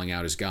Doug calling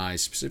out his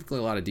guys, specifically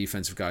a lot of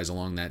defensive guys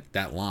along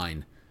that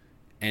line,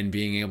 and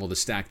being able to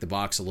stack the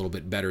box a little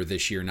bit better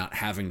this year, not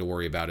having to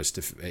worry about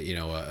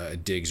a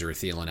Diggs or a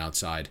Thielen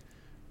outside,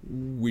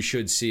 we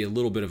should see a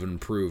little bit of an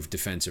improved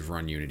defensive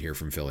run unit here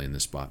from Philly in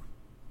this spot.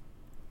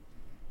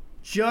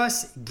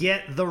 Just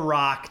get the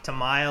rock to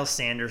Miles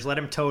Sanders. Let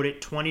him tote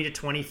it 20 to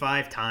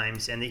 25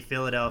 times, and the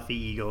Philadelphia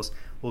Eagles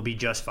will be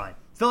just fine.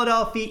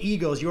 Philadelphia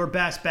Eagles, your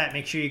best bet.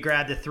 Make sure you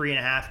grab the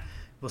 3.5.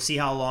 We'll see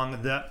how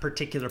long the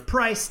particular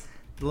price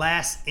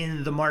lasts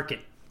in the market.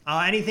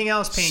 Anything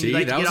else, Payne, you'd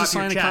like to get off your chest?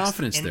 That was a sign of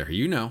confidence there.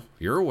 You know.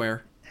 You're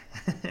aware.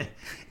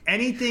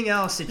 Anything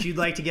else that you'd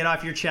like to get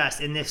off your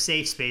chest in this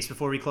safe space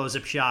before we close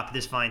up shop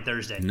this fine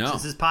Thursday? No.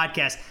 Since this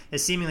podcast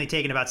has seemingly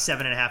taken about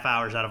 7.5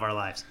 hours out of our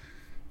lives.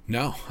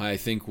 No, I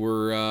think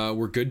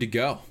we're good to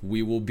go.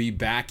 We will be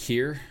back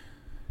here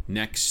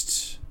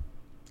next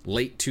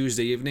late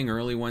Tuesday evening,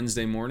 early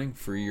Wednesday morning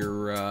for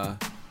your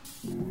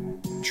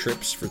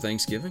trips for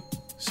Thanksgiving.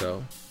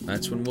 So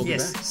that's when we'll be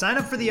back. Sign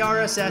up for the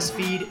RSS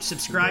feed,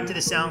 subscribe to the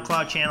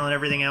SoundCloud channel and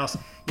everything else.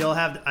 You'll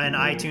have an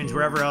iTunes,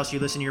 wherever else you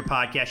listen to your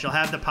podcast. You'll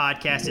have the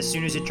podcast as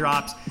soon as it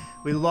drops.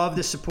 We love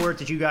the support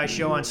that you guys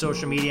show on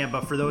social media,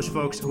 but for those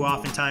folks who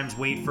oftentimes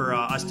wait for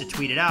us to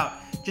tweet it out,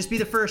 just be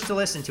the first to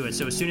listen to it.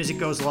 So as soon as it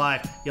goes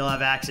live, you'll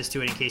have access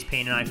to it in case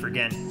Payne and I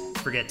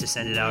forget to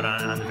send it out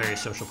on the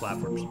various social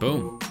platforms.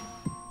 Boom.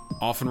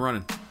 Off and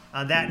running.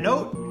 On that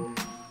note,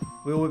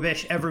 we will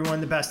wish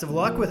everyone the best of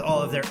luck with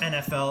all of their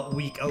NFL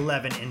Week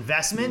 11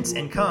 investments.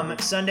 And come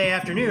Sunday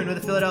afternoon with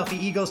the Philadelphia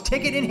Eagles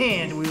ticket in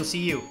hand, we will see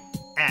you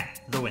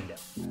at the window.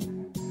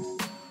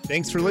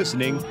 Thanks for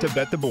listening to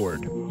Bet the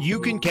Board. You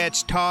can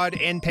catch Todd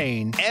and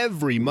Payne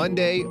every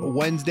Monday,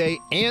 Wednesday,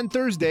 and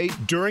Thursday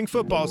during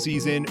football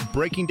season,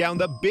 breaking down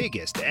the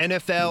biggest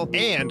NFL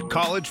and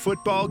college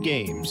football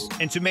games.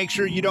 And to make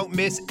sure you don't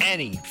miss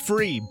any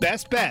free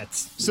best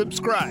bets,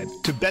 subscribe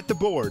to Bet the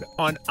Board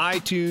on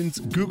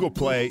iTunes, Google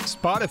Play,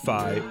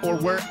 Spotify, or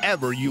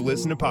wherever you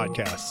listen to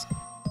podcasts.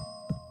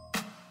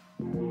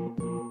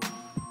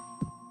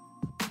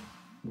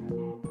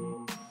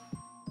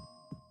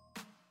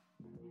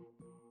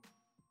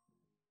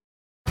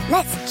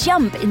 Let's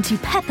jump into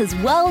Peppa's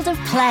world of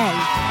play.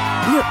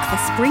 Look for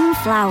spring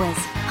flowers,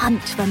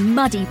 hunt for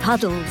muddy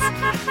puddles,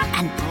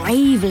 and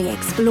bravely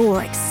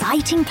explore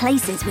exciting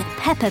places with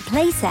Peppa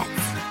playsets.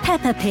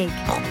 Peppa Pig,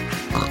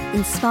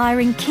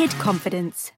 inspiring kid confidence.